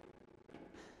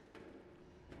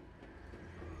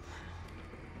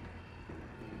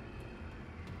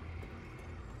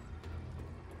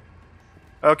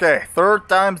 Okay, third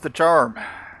time's the charm.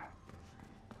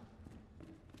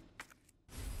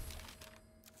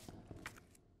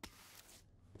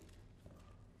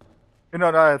 You know,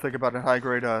 now I think about it, high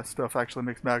grade stuff actually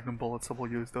makes Magnum bullets, so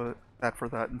we'll use that for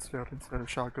that instead of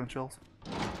shotgun shells.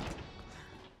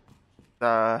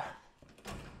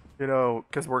 You know,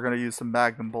 because we're gonna use some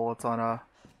Magnum bullets on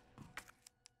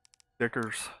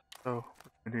stickers, so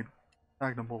we need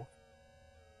Magnum bullets.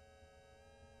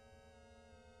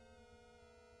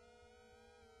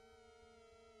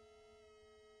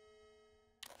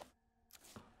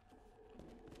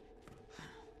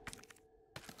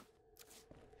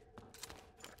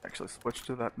 Actually, switch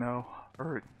to that now.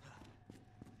 Alright.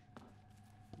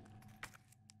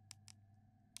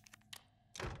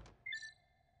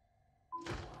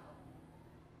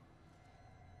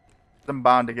 I'm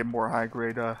bound to get more high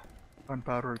grade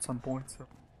gunpowder at some point, so.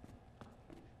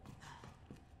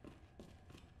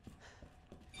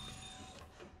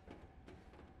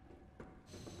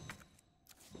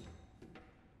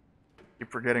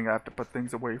 Keep forgetting I have to put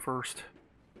things away first.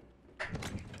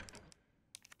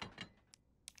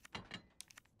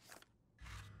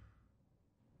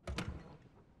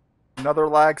 Another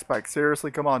lag spike.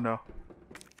 Seriously, come on now.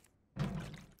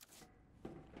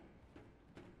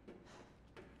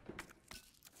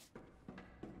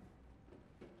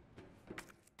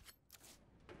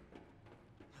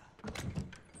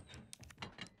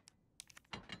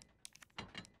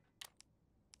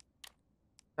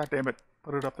 God damn it.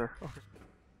 Put it up there. Okay.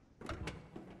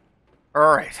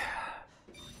 Alright.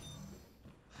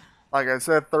 Like I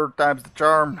said, third time's the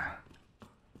charm.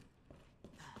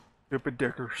 Stupid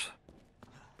dickers.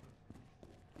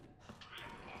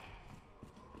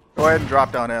 Go ahead and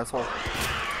drop down, asshole.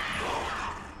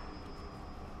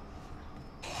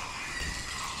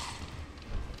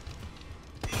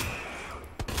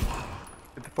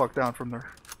 Get the fuck down from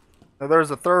there. Now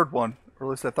there's a third one. Or at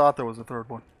least I thought there was a third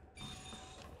one.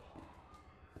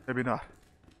 Maybe not.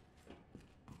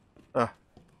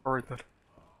 Alright then.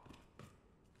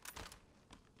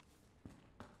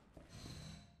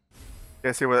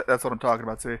 Yeah, see what that's what I'm talking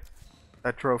about, see?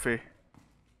 That trophy.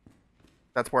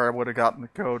 That's where I would have gotten the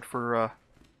code for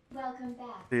Welcome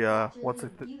back. the what's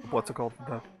it called?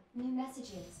 New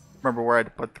messages. Remember where I had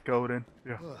to put the code in?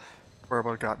 Yeah. Where I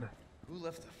would have gotten it. Who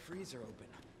left the freezer open?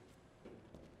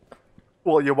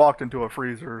 Well, you walked into a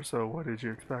freezer, so what did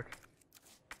you expect?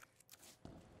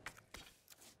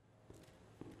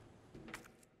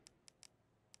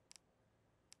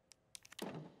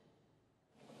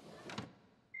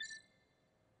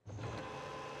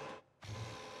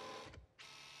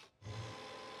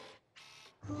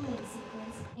 Cooling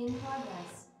sequence in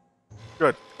progress.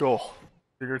 Good. Goal.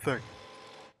 Do your thing.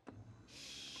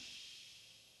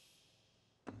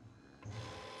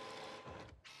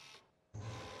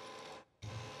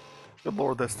 Good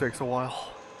lord, this takes a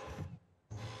while.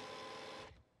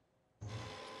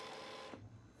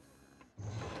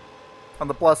 On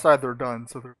the plus side, they're done,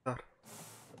 so there's that.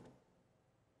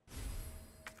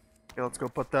 Okay, let's go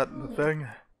put that in the thing.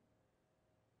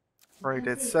 Right,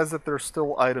 it says that there's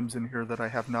still items in here that I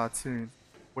have not seen.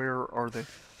 Where are they?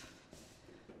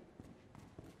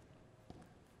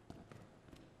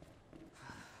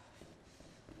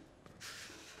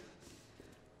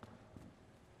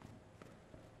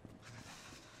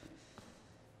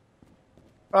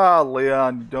 Ah,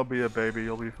 Leon, don't be a baby,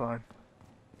 you'll be fine.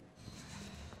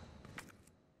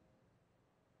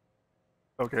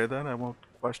 Okay then, I won't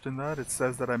question that. It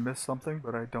says that I missed something,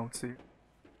 but I don't see it.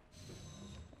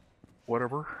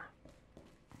 Whatever.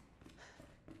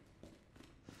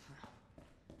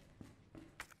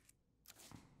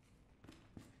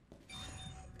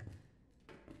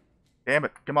 Damn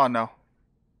it, come on now.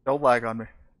 Don't lag on me.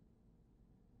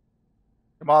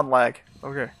 Come on, lag.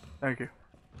 Okay, thank you.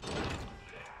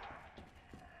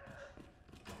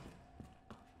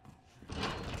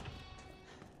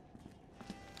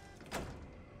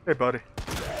 Hey, buddy.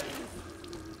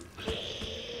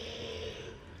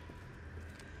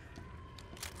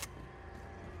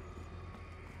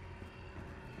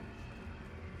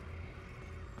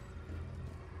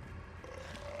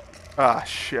 Ah,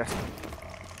 shit.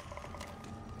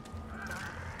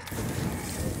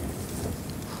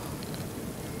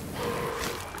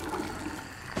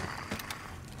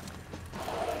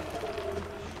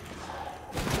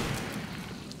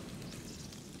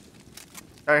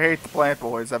 I hate the plant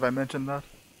boys. Have I mentioned that?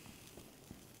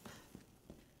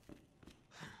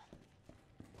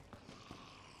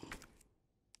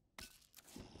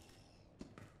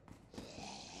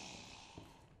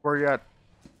 Where you at?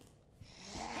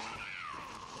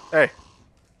 Hey,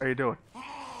 how you doing?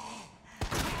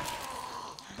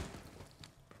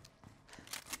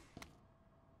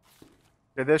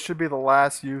 Okay, this should be the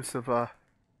last use of okay,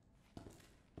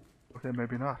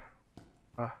 maybe not.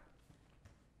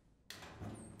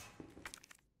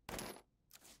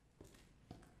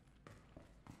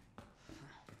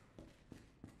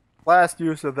 Last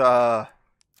use of the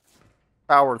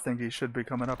power thingy should be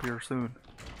coming up here soon.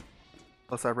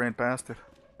 Unless I ran past it.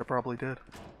 I probably did.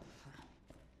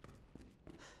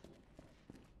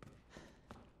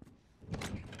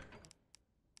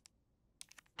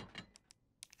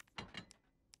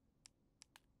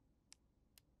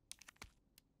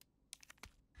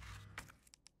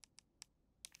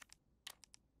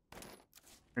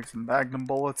 Make some magnum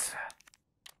bullets.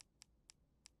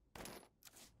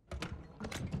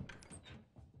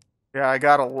 Yeah, I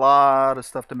got a lot of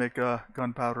stuff to make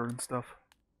gunpowder and stuff.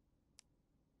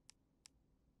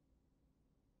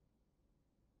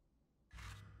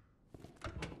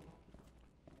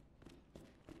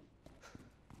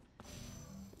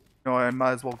 You know, I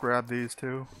might as well grab these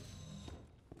too.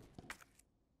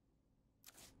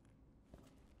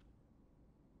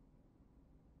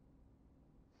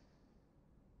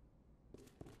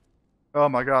 Oh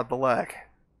my god, the lag.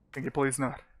 Can you please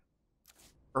not?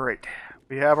 Alright.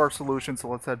 We have our solution, so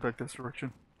let's head back this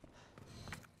direction.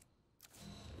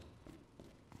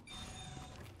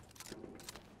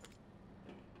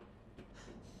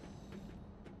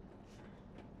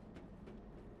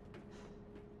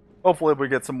 Hopefully we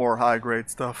get some more high-grade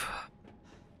stuff.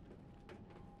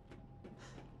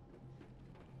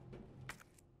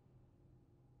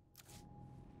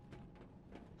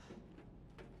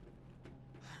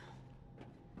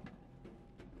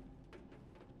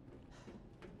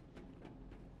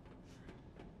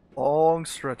 Long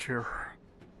stretch here.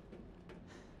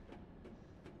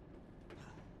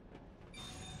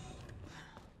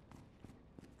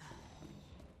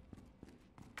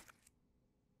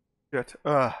 Shit.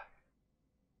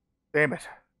 Damn it.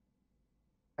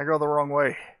 I go the wrong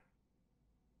way.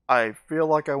 I feel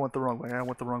like I went the wrong way. I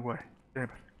went the wrong way. Damn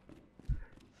it.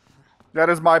 That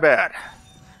is my bad.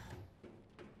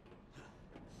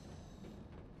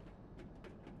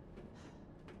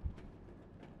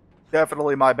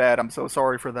 Definitely my bad. I'm so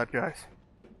sorry for that, guys.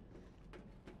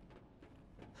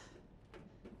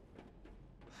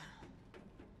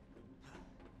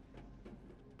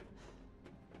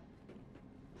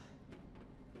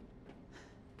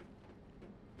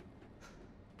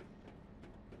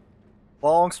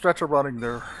 Long stretch of running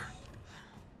there.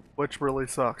 Which really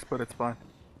sucks, but it's fine.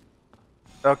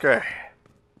 Okay.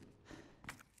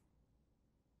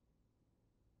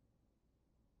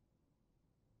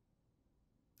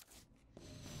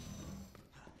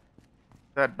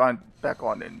 That bind back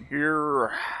on in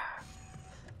here.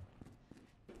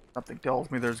 Something tells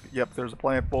me there's... Yep, there's a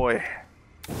plant boy.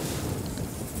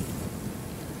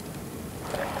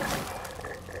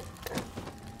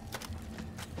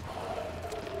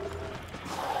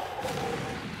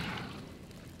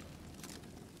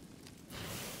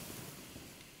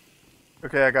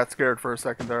 Okay, I got scared for a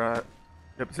second there.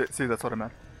 Yep, see, that's what I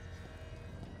meant.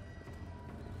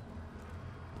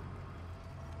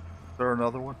 Is there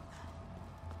another one?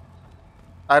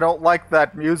 I don't like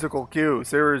that musical cue.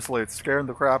 Seriously, it's scaring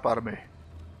the crap out of me.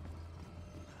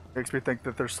 Makes me think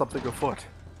that there's something afoot.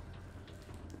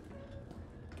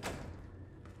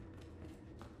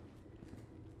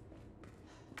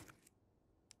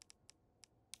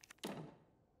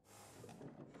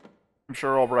 I'm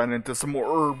sure I'll run into some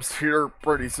more herbs here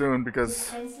pretty soon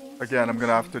because, again, I'm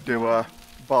gonna have to do a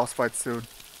boss fight soon.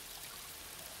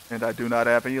 And I do not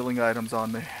have healing items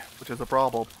on me, which is a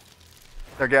problem.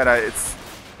 Again, it's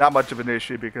not much of an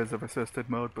issue because of assisted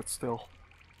mode, but still.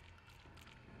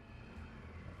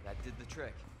 That did the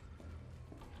trick.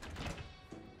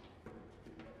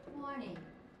 Warning.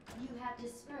 You have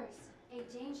dispersed a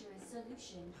dangerous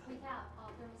solution without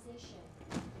authorization.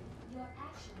 Your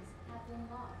actions have been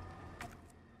logged.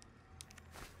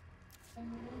 And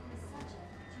you may be subject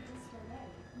to disciplinary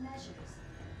measures.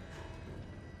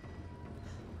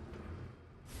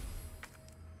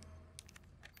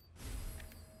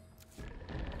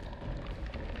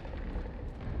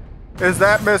 Is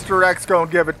that Mr. X gonna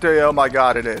give it to you? Oh my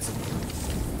god, it is.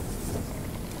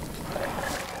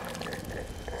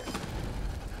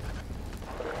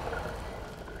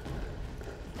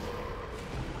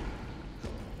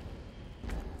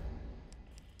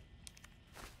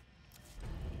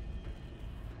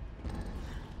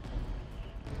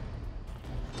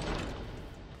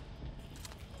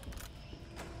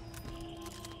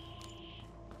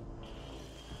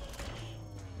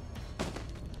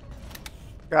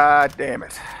 God damn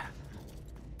it.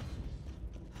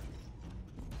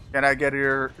 Can I get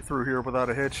here through here without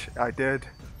a hitch? I did.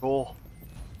 Cool.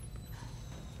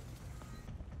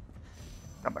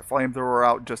 Got my flamethrower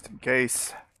out just in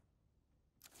case.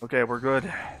 Okay, we're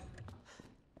good.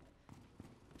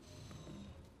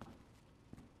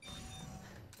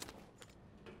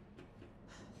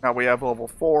 Now we have level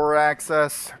 4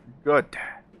 access. Good.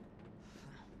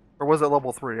 Or was it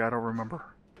level 3? I don't remember.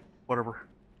 Whatever.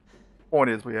 Point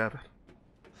is, we have it.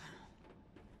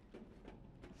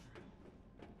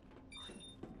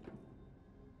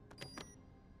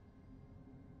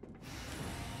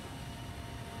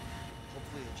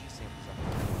 Hopefully the G sample's up.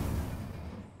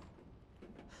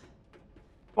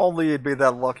 If only you'd be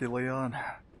that lucky, Leon.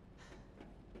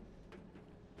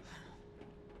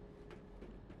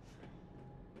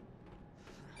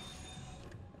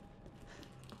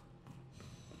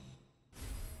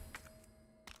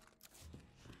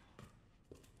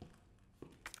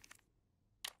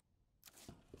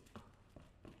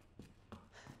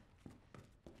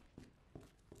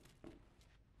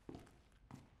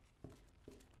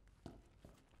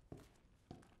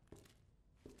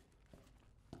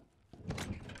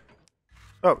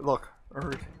 Oh, look.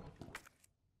 Alright.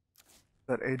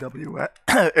 That AWS,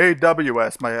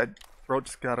 AWS, my throat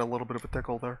just got a little bit of a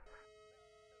tickle there.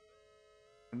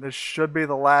 And this should be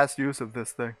the last use of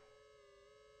this thing.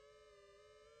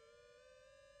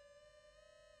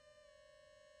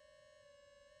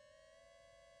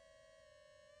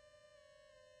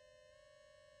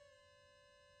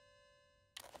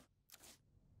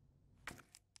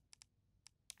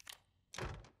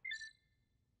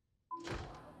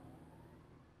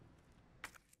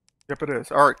 Yep, it is.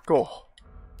 Alright, cool.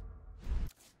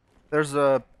 There's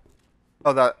a...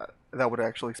 Oh, that would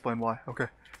actually explain why. Okay.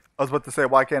 I was about to say,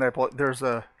 why can't I play... There's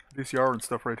a VCR and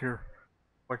stuff right here.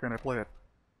 Why can't I play it?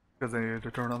 Because I needed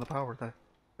to turn on the power. That's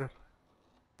it.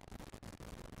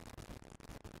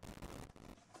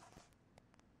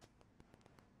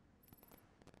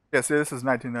 Yeah, see, this is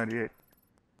 1998.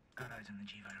 Good eyes on the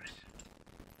G-Virus.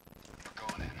 We're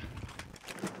going in.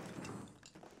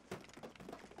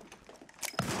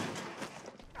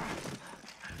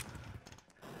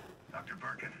 Dr.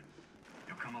 Birkin,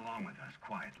 you'll come along with us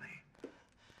quietly. You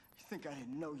think I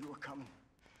didn't know you were coming?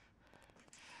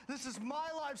 This is my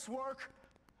life's work.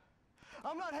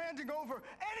 I'm not handing over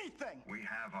anything. We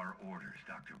have our orders,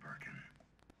 Dr. Birkin.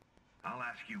 I'll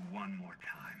ask you one more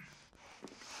time.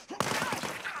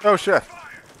 Oh, shit.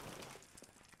 Fire!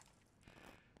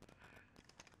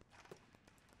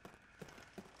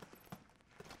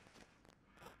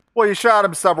 Well, you shot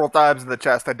him several times in the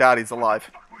chest. I doubt he's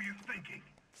alive. What were you thinking?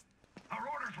 Our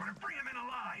orders were to bring him in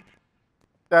alive.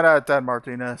 10 out of 10,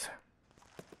 Martinez.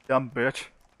 Dumb bitch.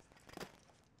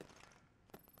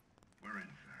 We're in,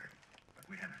 sir. But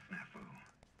we had a snafu.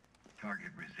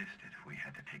 Target resisted. We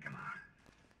had to take him out.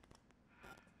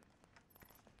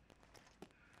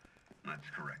 That's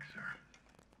correct, sir.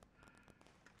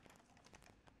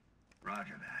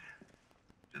 Roger that.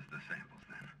 Just the samples,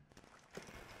 then.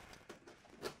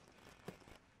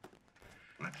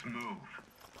 Let's move.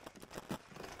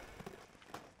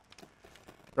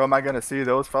 So am I going to see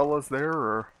those fellas there,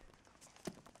 or?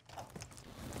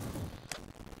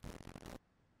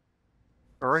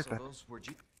 Alright So then. those were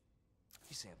G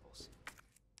samples.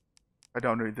 I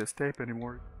don't need this tape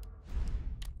anymore.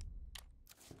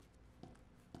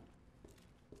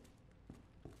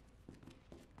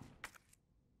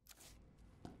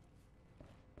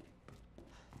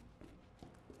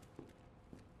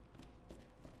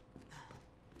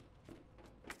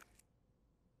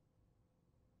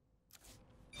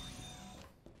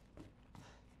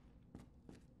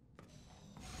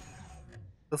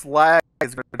 This lag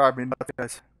is going to drive me nuts,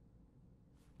 guys.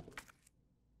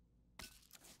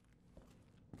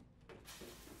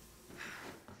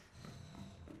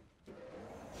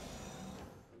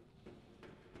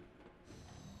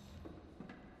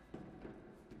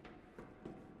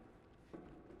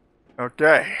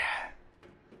 Okay.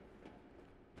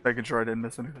 Making sure I didn't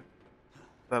miss anything.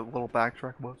 That little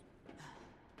backtrack was.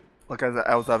 Like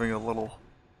I was having a little,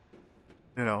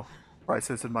 you know,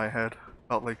 crisis in my head.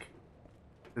 Felt like,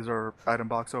 is our item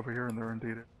box over here? And there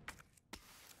indeed is.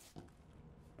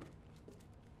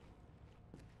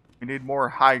 We need more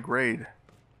high grade.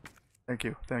 Thank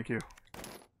you, thank you.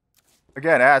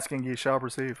 Again, asking ye shall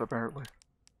receive, apparently.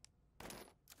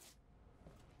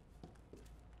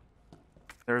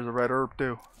 There's a red herb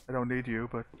too. I don't need you,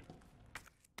 but...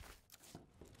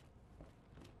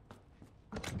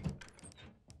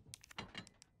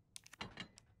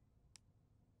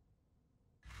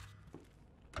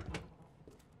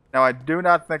 Now, I do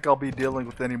not think I'll be dealing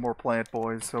with any more plant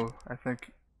boys, so I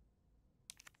think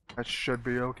that should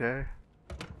be okay.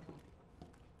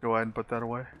 Go ahead and put that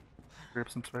away. Free up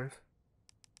some space.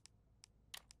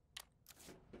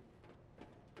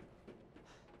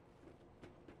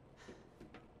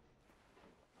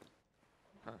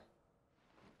 Huh.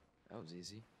 That was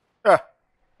easy. Yeah.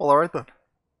 Well, alright then.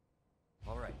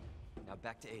 Alright, now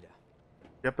back to Ada.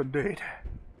 Yep, indeed. Attention.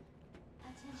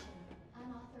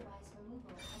 Unauthorized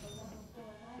removal of a level 4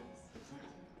 virus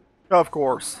detected. Of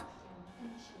course. Lockdown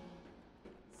initiated.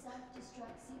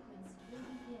 Self-destruct sequence will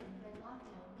begin when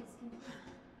lockdown is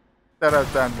complete. 10 out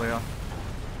of 10, Leon.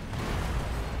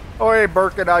 Oh, hey,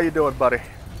 Birkin, how you doing, buddy?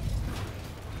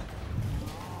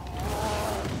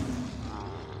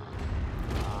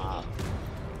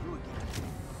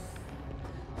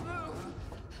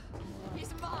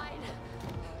 He's mine.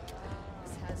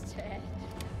 This has to end.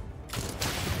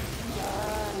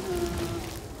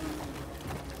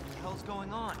 What the hell's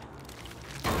going on?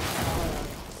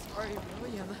 Sorry,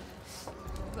 William.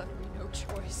 You left me no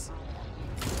choice.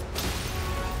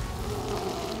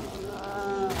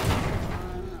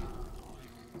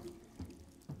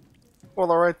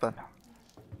 Well, alright then.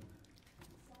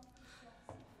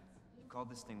 You called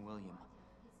this thing William.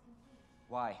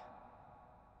 Why?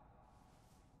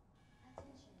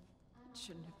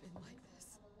 shouldn't have been like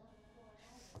this.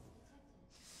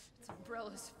 It's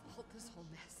Umbrella's fault, this whole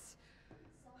mess.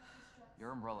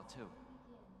 You're Umbrella too.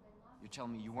 You're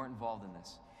telling me you weren't involved in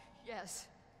this? Yes.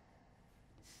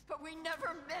 But we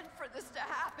never meant for this to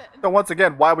happen. So once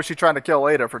again, why was she trying to kill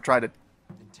Ada for trying to...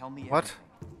 Then tell me What? everything.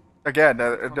 Again,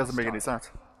 it doesn't make any sense.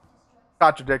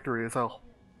 Contradictory as hell.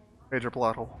 Major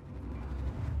plot hole.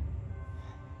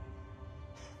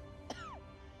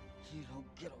 You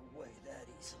don't get away that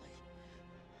easily.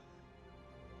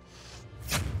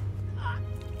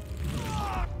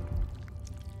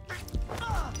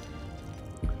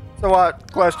 So,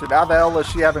 question. How the hell is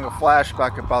she having a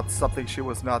flashback about something she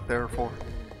was not there for?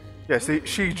 Yeah, see,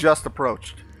 she just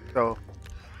approached. So,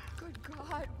 Good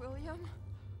God, William.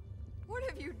 What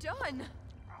have you done?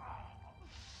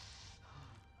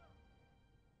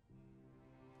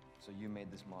 So you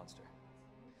made this monster.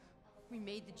 We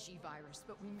made the G-Virus,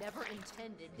 but we never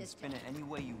intended You can this spin it any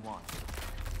way you want.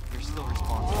 You're still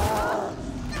responsible.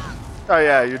 oh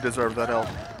yeah, you deserve that help.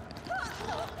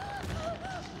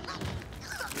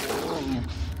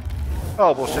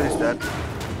 Oh, well, she's dead.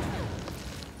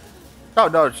 Oh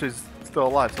no, she's still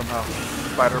alive somehow.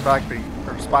 Despite her back being,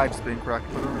 her spine's being cracked.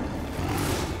 But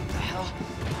What the hell?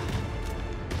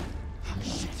 Oh,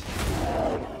 shit.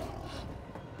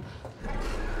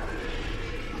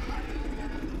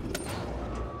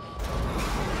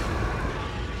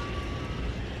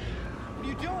 What are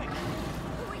you doing?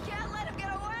 We can't let him get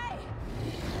away!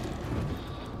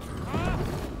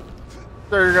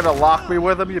 so you're gonna lock me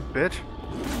with him, you bitch?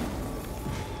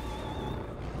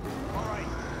 Alright.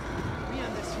 We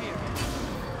end this here.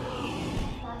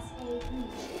 Class A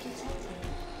breach detected.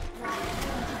 Lock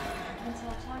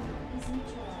until target is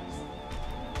neutralized.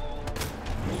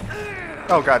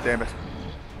 Oh god damn it.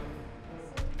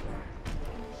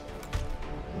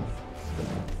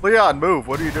 Leon, move.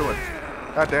 What are you doing?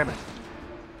 God damn it.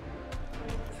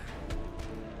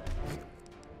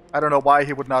 I don't know why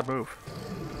he would not move.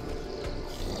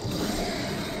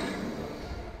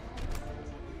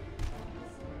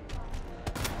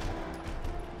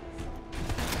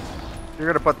 You're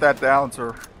gonna put that down,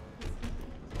 sir.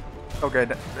 Okay,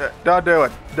 don't do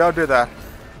it. Don't do that.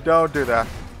 Don't do that.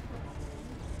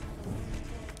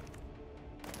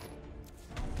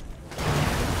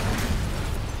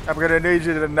 I'm gonna need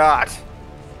you to not.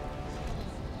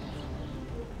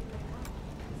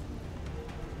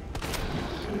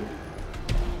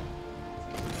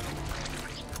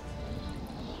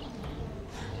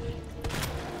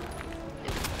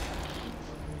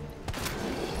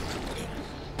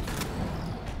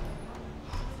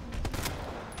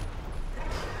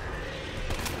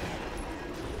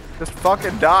 Just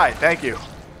fucking die. Thank you.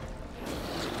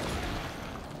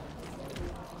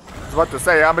 I was about to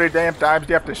say, how many damn times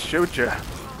do you have to shoot you? Attention.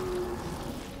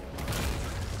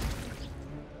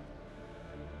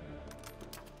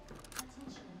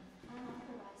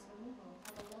 Unauthorized removal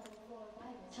of a level 4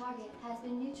 virus. Target has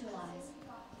been neutralized.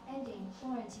 Ending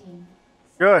quarantine.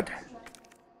 Good.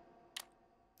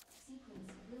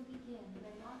 Sequence will begin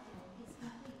when lockdown is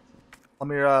complete. Let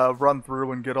me run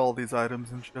through and get all these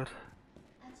items and shit.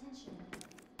 Attention.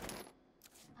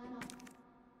 Unauthorized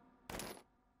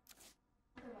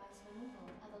removal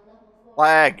of a level 4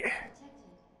 Flag. detected.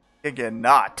 Again,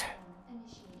 not.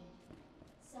 Initiated.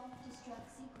 Self-destruct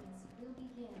sequence will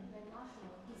begin when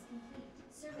lockdown is complete.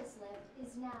 Service lift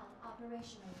is now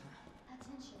operational.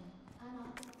 Attention.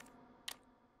 Unauthorized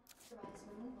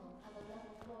removal of a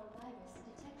level 4 virus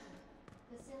detected.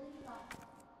 Facility lockdown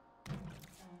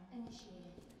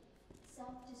initiated.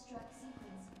 Self-destruct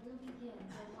sequence will begin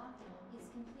when lockdown is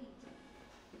complete.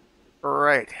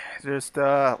 Right. Just,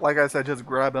 like I said, just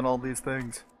grabbing all these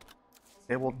things.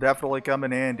 It will definitely come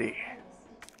in handy.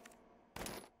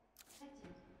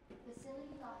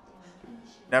 Facility lockdown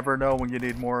initiated. Never know when you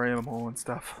need more ammo and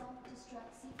stuff.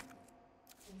 Self-destruct sequence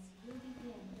will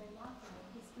begin when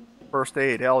lockdown is complete. First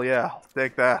aid, hell yeah. I'll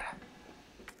take that.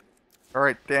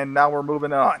 Alright, then now we're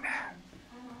moving on. Unauthorized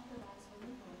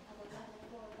removal of a level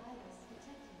 4 virus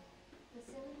detected.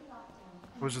 Facility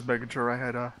lockdown. I was just making sure I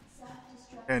had a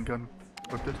Self-destruct handgun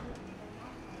equipped.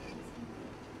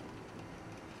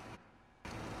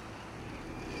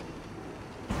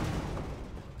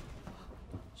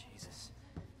 Jesus.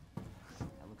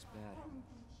 That looks bad.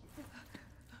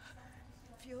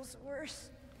 Feels worse.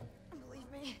 Believe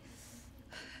me.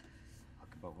 Talk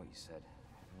about what you said.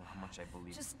 I don't know how much I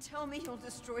believe. Just tell me you'll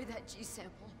destroy that G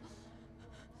sample.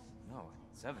 No,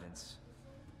 it's evidence.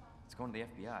 It's going to the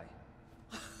FBI.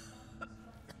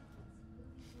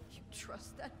 You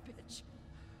trust that bitch?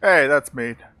 Hey, that's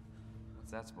mean.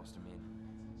 What's that supposed to mean?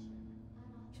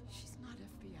 She's not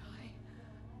FBI.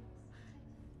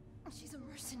 She's a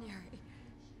mercenary.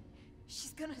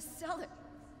 She's gonna sell it.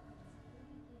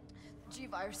 The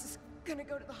G-Virus is gonna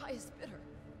go to the highest bidder.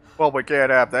 Well, we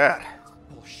can't have that.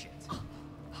 Bullshit.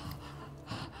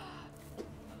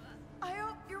 I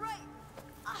hope you're right.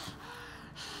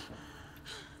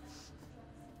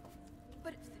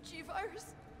 But if the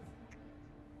G-Virus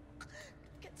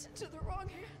gets into the wrong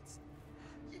hands...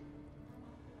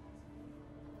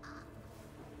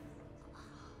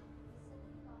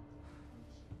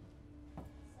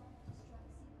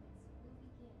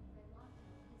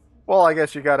 Well, I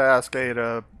guess you gotta ask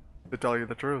Ada to tell you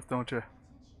the truth, don't you?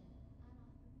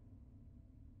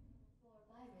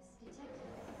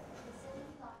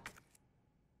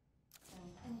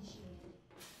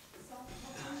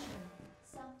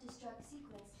 Self-destruct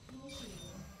sequence initiated.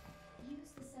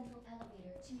 Use the central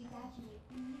elevator to evacuate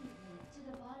immediately to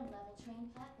the bottom level train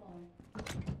platform.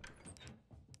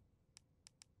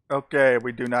 Okay,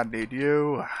 we do not need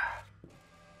you.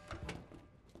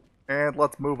 And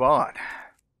let's move on.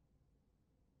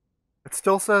 It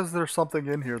still says there's something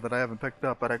in here that I haven't picked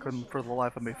up, but I couldn't for the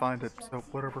life of me find it, so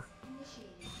whatever.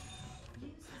 Initiated.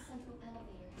 Use the central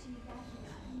elevator to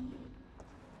evacuate immediately.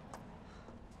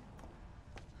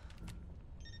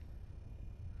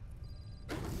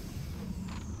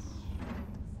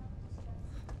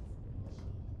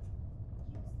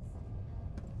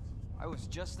 I was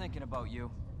just thinking about you.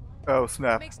 Oh,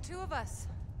 snap. Makes two of us.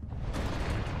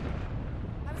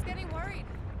 I was getting worried.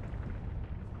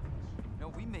 No,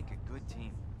 we make a good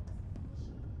team.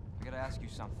 I gotta ask you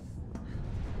something.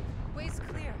 Way's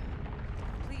clear.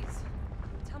 Please,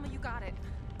 tell me you got it.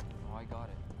 Oh, I got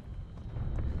it.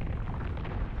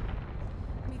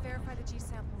 Let me verify the G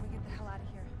sample and we get the hell out of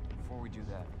here. Before we do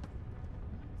that,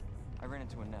 I ran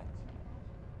into Annette.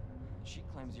 She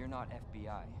claims you're not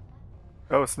FBI.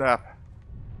 Oh, snap.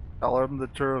 Tell him the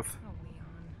truth. Oh, Leon.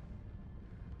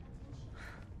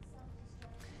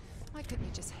 Why couldn't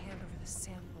you just hand over the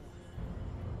sample?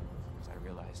 Because I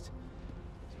realized,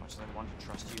 as much as I wanted to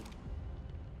trust you,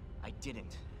 I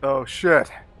didn't. Oh,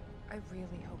 shit. I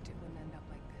really hoped it wouldn't end up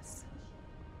like this.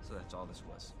 So that's all this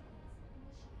was.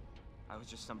 I was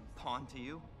just some pawn to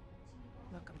you,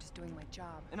 Look, I'm just doing my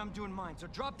job. and I'm doing mine, so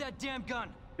drop that damn gun!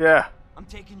 Yeah. I'm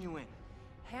taking you in.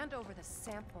 Hand over the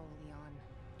sample, Leon.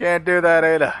 Can't do that,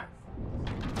 Ada.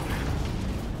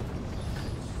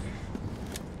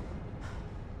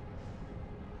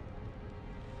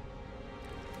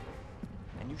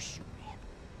 And you shoot me.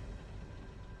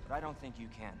 But I don't think you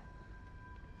can.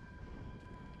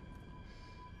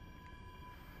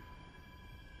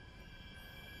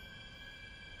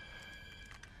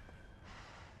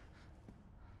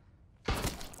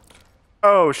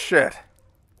 Oh, shit.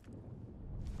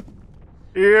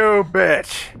 You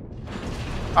bitch.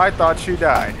 I thought she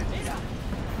died.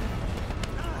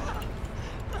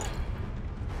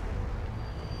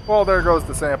 Well, there goes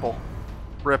the sample.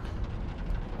 Rip.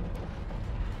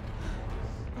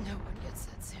 No one gets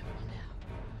that sample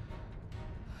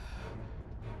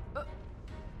now.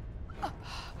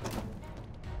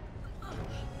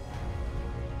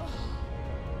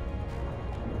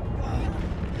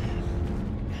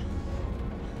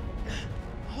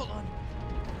 Hold on.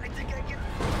 I think I can...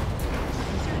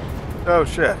 Oh,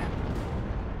 shit.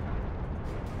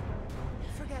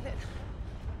 Forget it.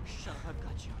 Shut up, I've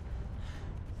got you.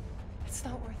 It's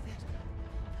not worth it.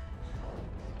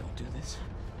 Don't do this.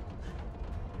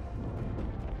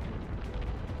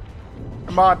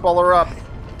 Come on, pull her up.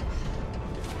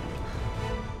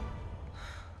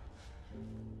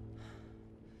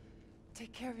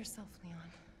 Take care of yourself, Leon.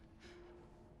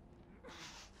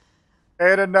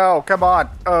 Ada, no. Come on.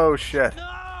 Oh, shit. No!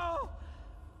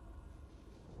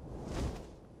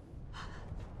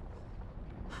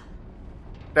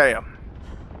 Damn.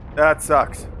 That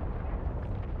sucks.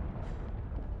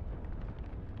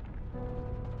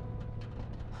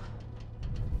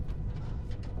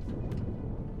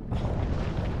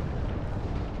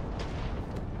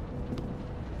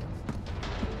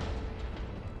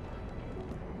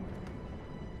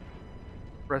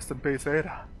 Rest in peace,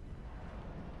 Ada.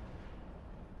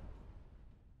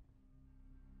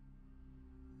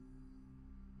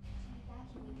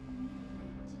 Evacuate immediately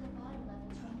to the bottom level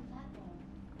train platform.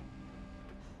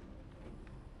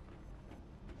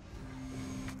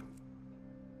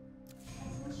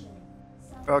 Attention.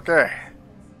 Okay.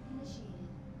 Initiated.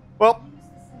 Well,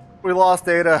 we lost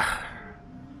Ada.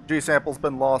 G-sample's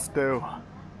been lost too.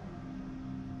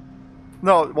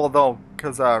 No, well, no,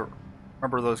 because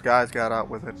remember those guys got out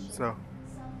with it, so.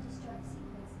 Self-destruct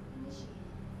sequence initiated.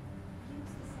 Use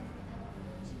the central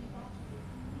elevator to evacuate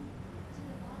immediately to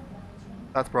the bottom level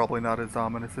train. That's probably not as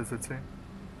ominous as it seems.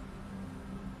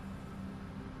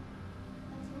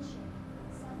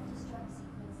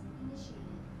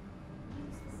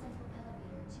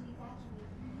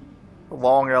 A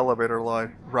long elevator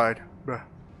ride. Can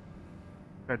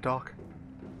I talk?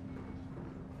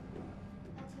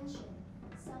 Attention.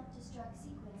 Self-destruct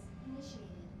sequence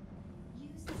initiated.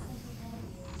 Use the central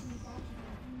elevator to evacuate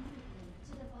immediately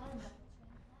to the bottom level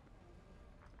train platform.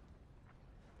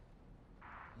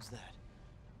 Who's that?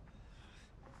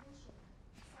 Attention.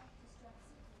 Self-destruct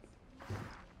sequence initiated.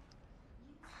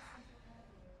 Use the central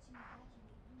elevator to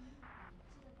evacuate immediately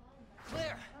to the bottom level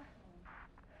Claire! train platform.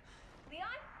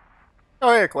 Leon?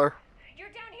 Oh, hey, Claire. You're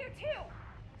down here too!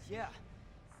 Yeah,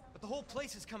 but the whole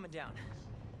place is coming down.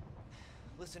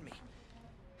 Listen to me.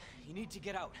 You need to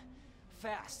get out.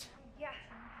 Fast. Yeah.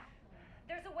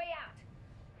 There's a way out.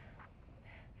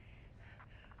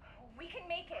 We can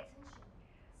make it.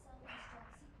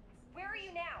 Where are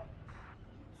you now?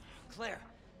 Claire,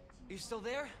 are you still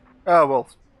there? Oh, well,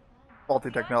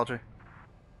 faulty technology.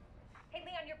 Hey,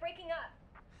 Leon, you're breaking up.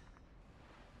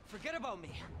 Forget about me.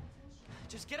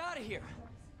 Just get out of here.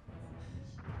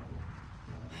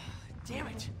 Damn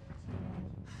it.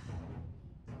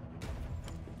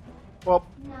 Well,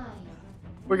 9.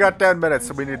 we got 10 minutes,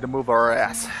 so we need to move our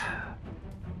ass.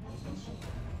 Attention.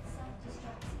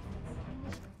 Self-destruct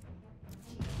sequence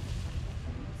initiated.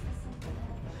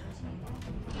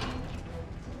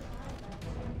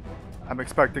 I'm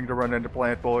expecting to run into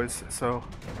Plant Boys, so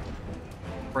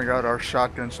bring out our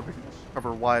shotguns so we can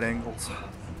cover wide angles.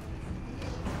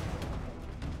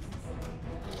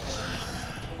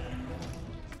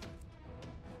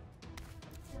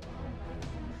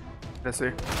 I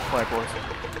see. Plant Boys.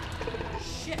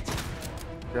 Shit!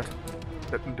 Yes.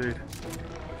 Yes, indeed.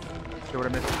 See what I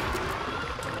mean?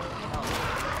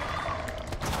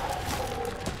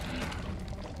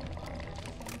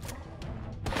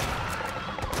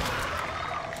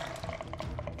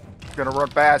 Gonna run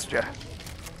past you.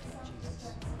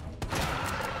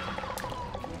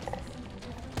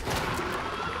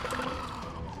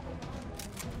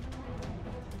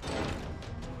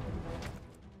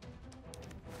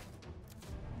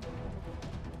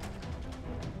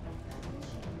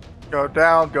 Go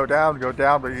down, go down, go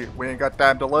down. We ain't got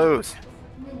time to lose.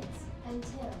 Minutes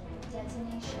until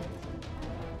detonation.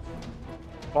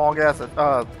 Long ass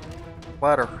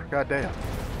ladder. God damn.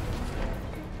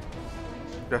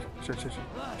 Shit. Is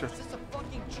this a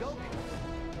fucking joke?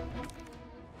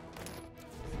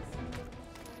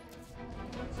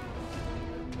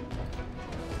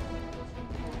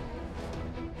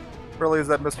 Really, is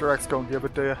that Mr. X gonna give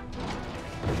it to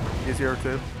you? Easier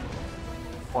too.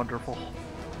 Wonderful.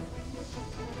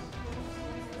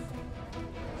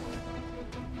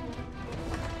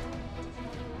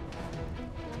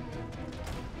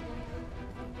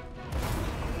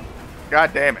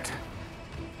 God damn it.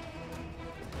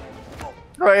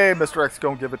 Hey, Mr. X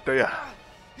gonna give it to you.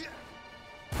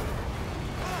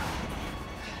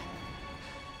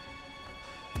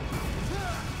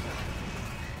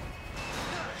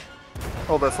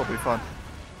 Oh, this'll be fun.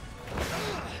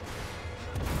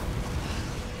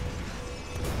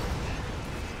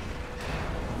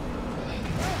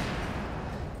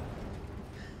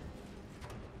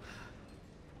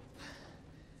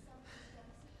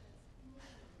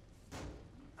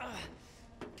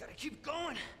 Gotta keep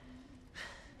going.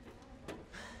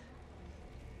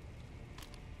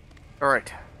 All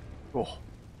right, cool.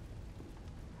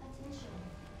 Attention.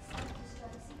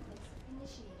 Self-destruct sequence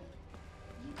initiated.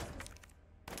 Use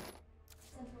the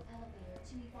central elevator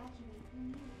to evacuate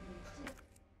immediately to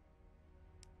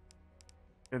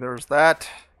Okay, there's that.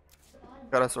 the bottom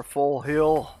Got us a full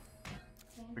heal.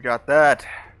 train. We got that.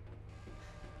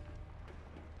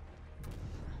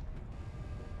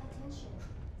 Attention.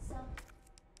 Self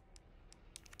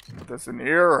Put this in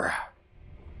here.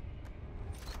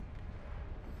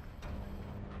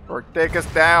 Or take us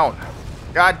down.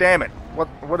 God damn it.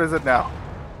 What is it now?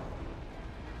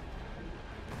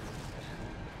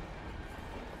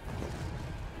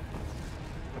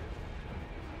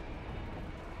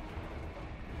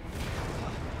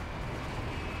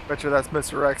 Bet you that's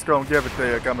Mr. X gonna give it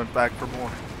to you coming back for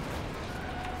more.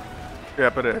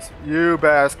 Yep, it is. You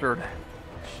bastard.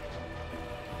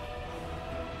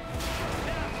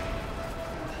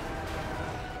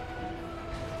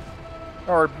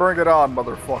 Alright, bring it on,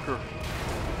 motherfucker.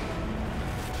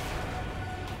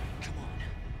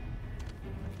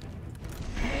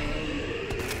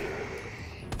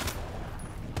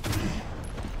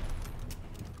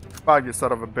 Come on, you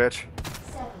son of a bitch.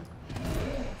 7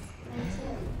 minutes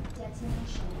until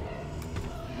detonation.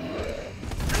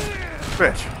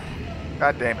 Bitch.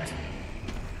 God damn it.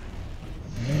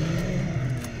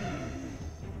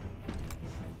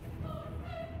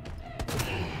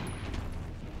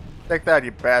 Take that,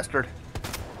 you bastard.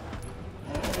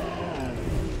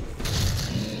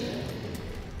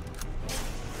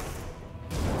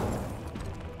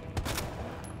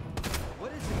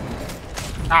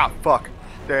 Ah, fuck.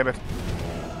 Damn it.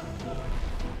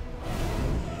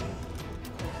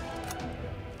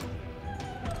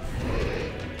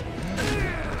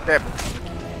 Damn.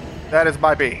 That is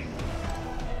my B.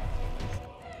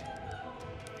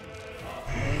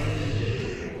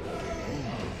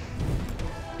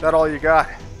 Is that all you got?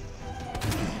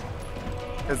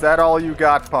 Is that all you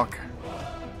got, punk?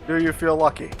 Do you feel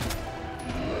lucky?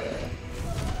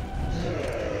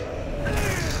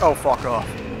 Oh, fuck off.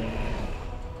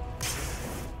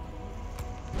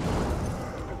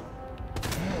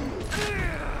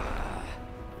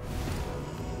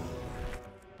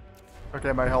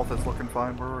 Okay, my health is looking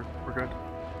fine. We're good.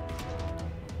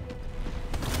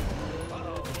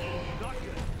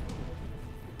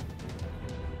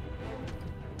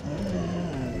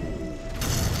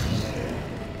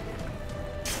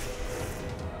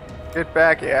 Get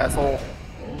back, you asshole.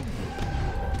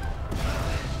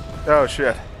 Oh,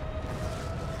 shit.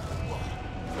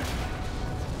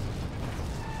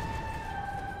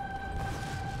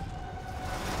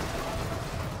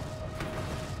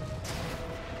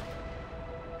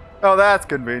 Oh, that's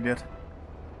convenient.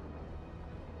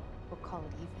 We'll call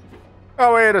it even.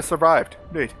 Oh, wait, it survived.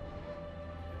 Neat.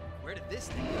 Where did this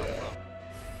thing come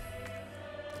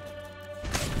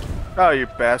from? Oh, you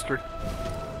bastard.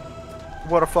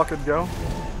 What a fucking go.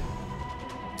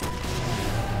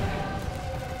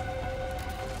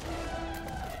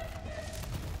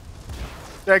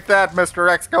 Take that, Mr.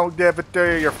 X. Gonna give it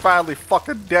to you. You're finally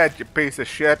fucking dead, you piece of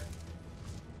shit.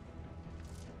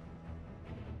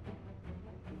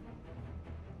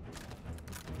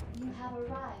 You have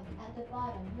arrived at the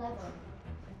bottom level.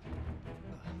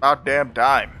 About damn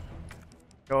time.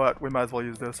 You know what? We might as well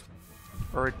use this.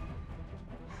 Alright.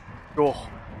 Cool.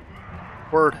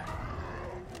 Word.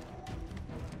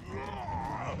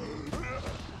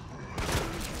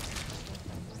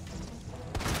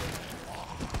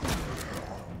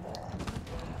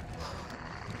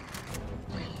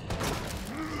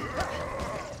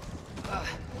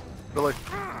 Really?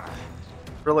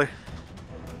 Really?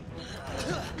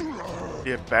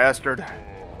 You bastard.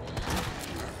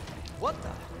 What the?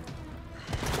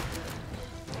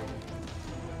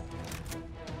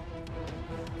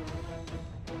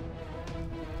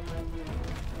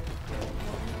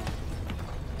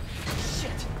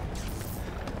 Shit!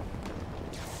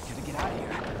 Gotta get out of here.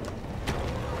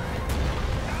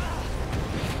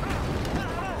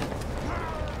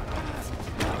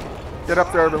 Get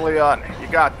up there, Leon. You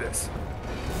got this.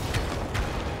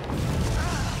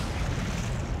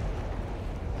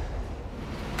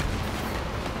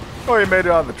 Oh, you made it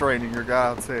on the train and you're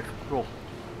got out safe. Cool.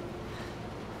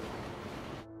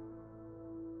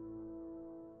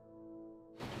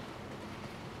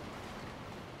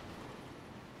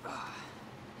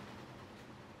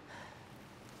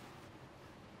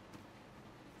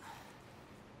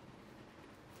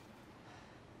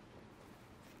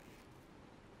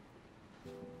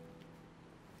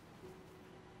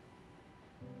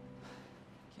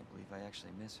 Can't believe I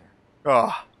actually miss her.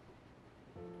 Ah.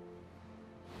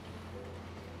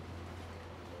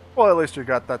 Well, at least you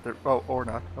got that there. Oh, or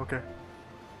not. Okay.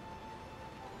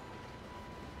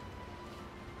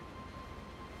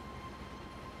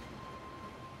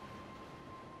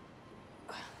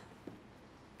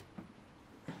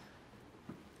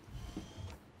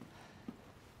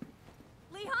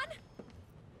 Leon?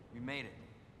 We made it.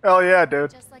 Hell yeah,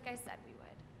 dude. Just like I said we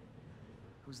would.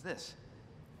 Who's this?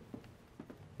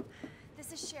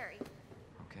 This is Sherry.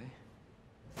 Okay.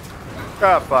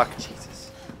 Ah, fuck.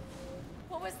 Jesus.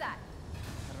 What was that?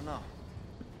 I don't know.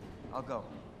 I'll go.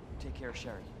 Take care of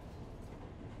Sherry.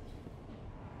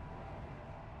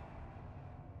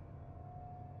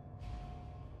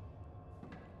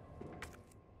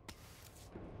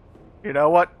 You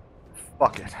know what?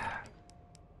 Fuck it.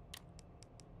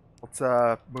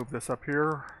 Let's move this up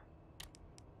here.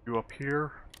 You up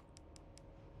here.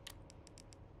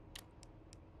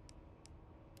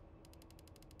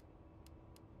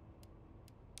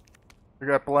 We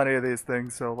got plenty of these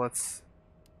things, so let's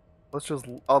just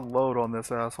unload on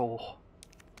this asshole.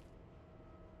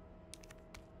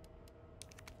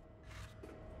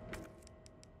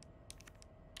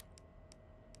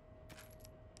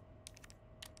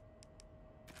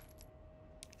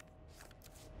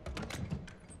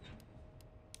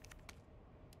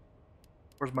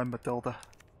 Where's my Matilda?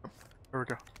 Oh, there we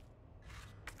go.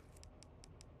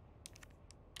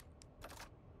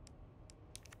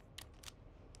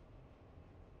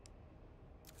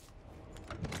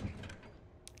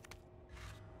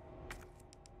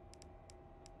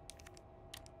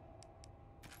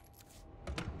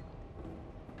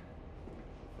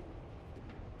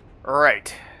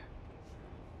 Right.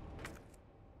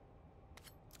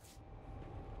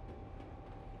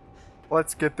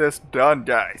 Let's get this done,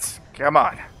 guys. Come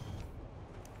on.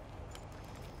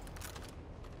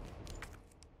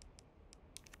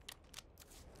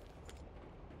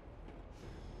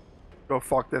 Go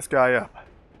fuck this guy up.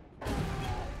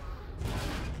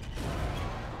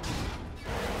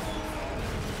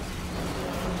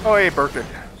 Oh, hey, Birkin.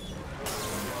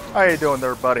 How you doing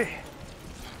there, buddy?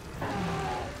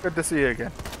 Good to see you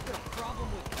again.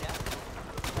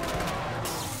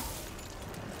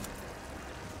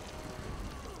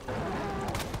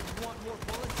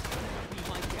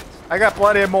 I got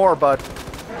plenty more, bud.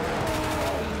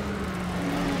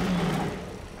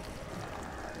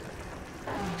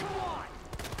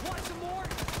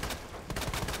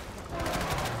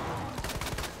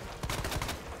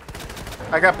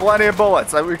 I got plenty of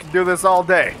bullets. We can do this all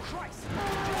day.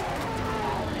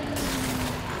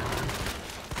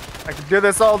 I can do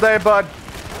this all day, bud.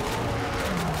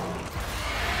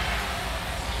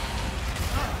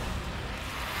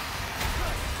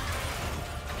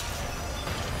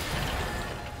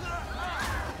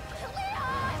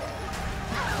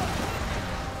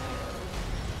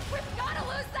 We've got to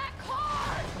lose that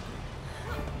car!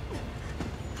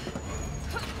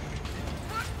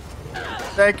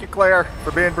 Thank you, Claire,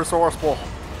 for being resourceful.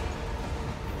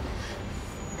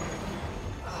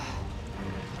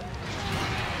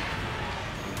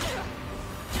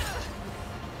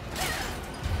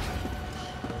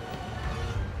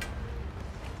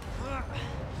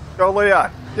 Go,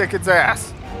 Leon. Kick its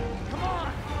ass.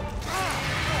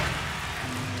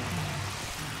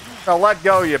 Now let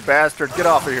go, you bastard. Get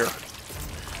off of here.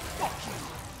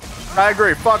 I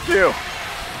agree. Fuck you.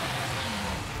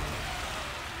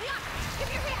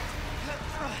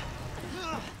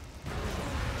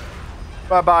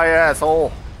 Bye-bye,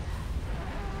 asshole.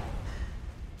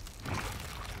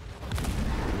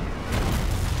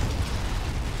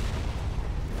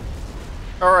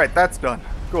 Alright, that's done.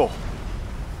 Cool.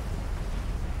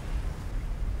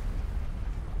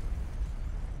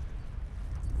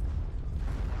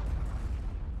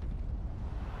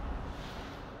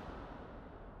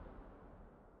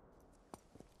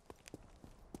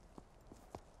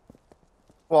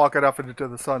 Walking up into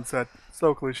the sunset.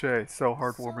 So cliche, so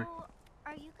heartwarming. So,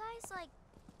 are you guys like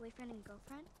boyfriend and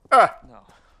girlfriend? Ah! No.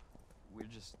 We're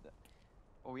just...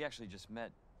 well, we actually just met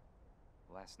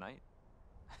last night.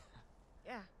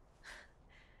 Yeah.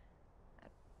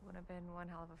 That would have been one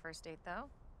hell of a first date, though.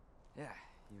 Yeah,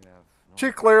 you have... no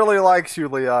She clearly likes you,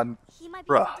 Leon. He might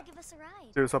be able to give us a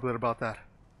ride. Do something about that.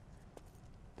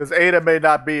 Because Ada may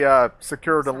not be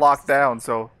secured and locked down,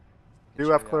 so do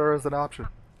have Claire as an option.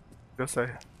 Just say.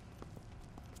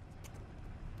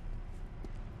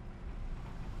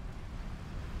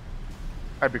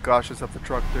 I'd be cautious of the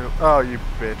truck too. Oh, you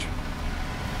bitch.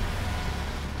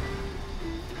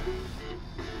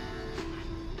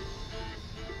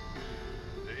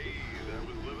 Hey, that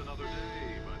was Live Another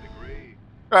Day by the Great.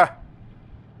 Ah.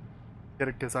 Get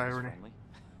it, cause irony.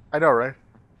 I know, right?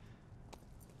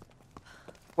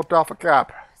 Flipped off a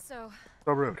cop. So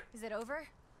rude. is it over?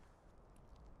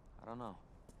 I don't know.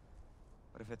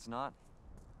 But if it's not,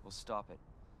 we'll stop it.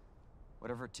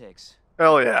 Whatever it takes.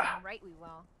 Hell yeah. Right, we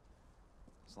will.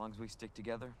 As long as we stick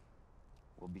together,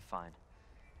 we'll be fine.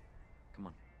 Come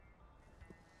on.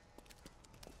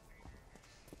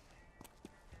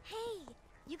 Hey,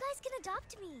 you guys can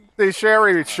adopt me. See,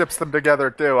 Sherry ships them together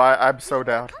too. I'm so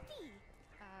down. Puppy.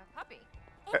 Puppy.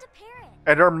 And a parrot.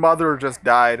 And her mother just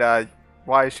died.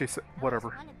 Why is she so...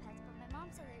 whatever. I wanted pets, but my mom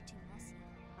said they're too messy.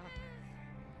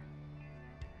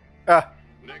 Ah.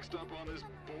 Next up on this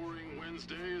boring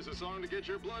Wednesday is a song to get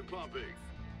your blood pumping.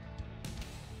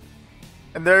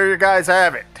 And there you guys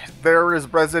have it. There is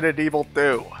Resident Evil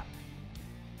 2.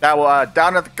 Now,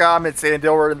 down in the comments and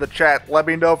over in the chat, let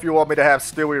me know if you want me to have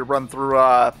Stewie run through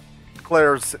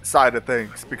Claire's side of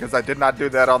things, because I did not do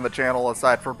that on the channel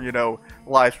aside from, you know,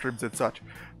 live streams and such.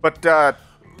 But,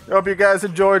 hope you guys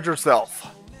enjoyed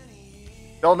yourself.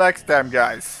 Till next time,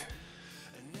 guys.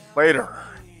 Later.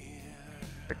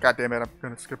 God damn it, I'm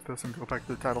gonna skip this and go back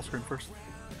to the title screen first.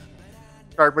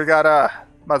 Alright, we got,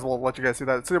 might as well let you guys see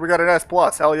that. See, we got an S+.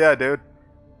 Hell yeah, dude.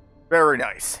 Very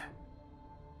nice.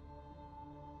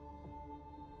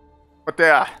 But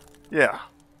yeah.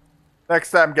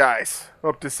 Next time, guys.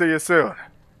 Hope to see you soon.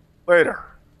 Later.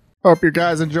 Hope you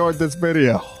guys enjoyed this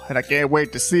video, and I can't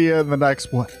wait to see you in the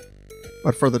next one.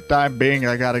 But for the time being,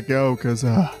 I gotta go, because,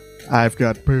 I've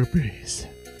got poopies.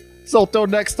 So till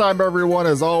next time, everyone,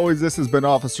 as always, this has been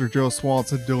Officer Joe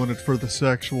Swanson doing it for the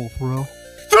sexual thrill.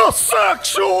 The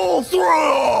sexual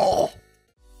thrill!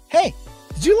 Hey,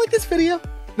 did you like this video?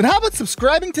 Then how about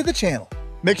subscribing to the channel?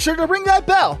 Make sure to ring that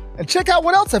bell and check out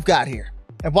what else I've got here.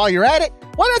 And while you're at it,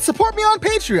 why not support me on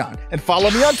Patreon and follow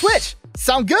me on Twitch?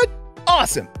 Sound good?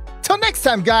 Awesome. Till next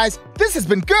time, guys, this has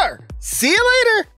been Gur. See you later.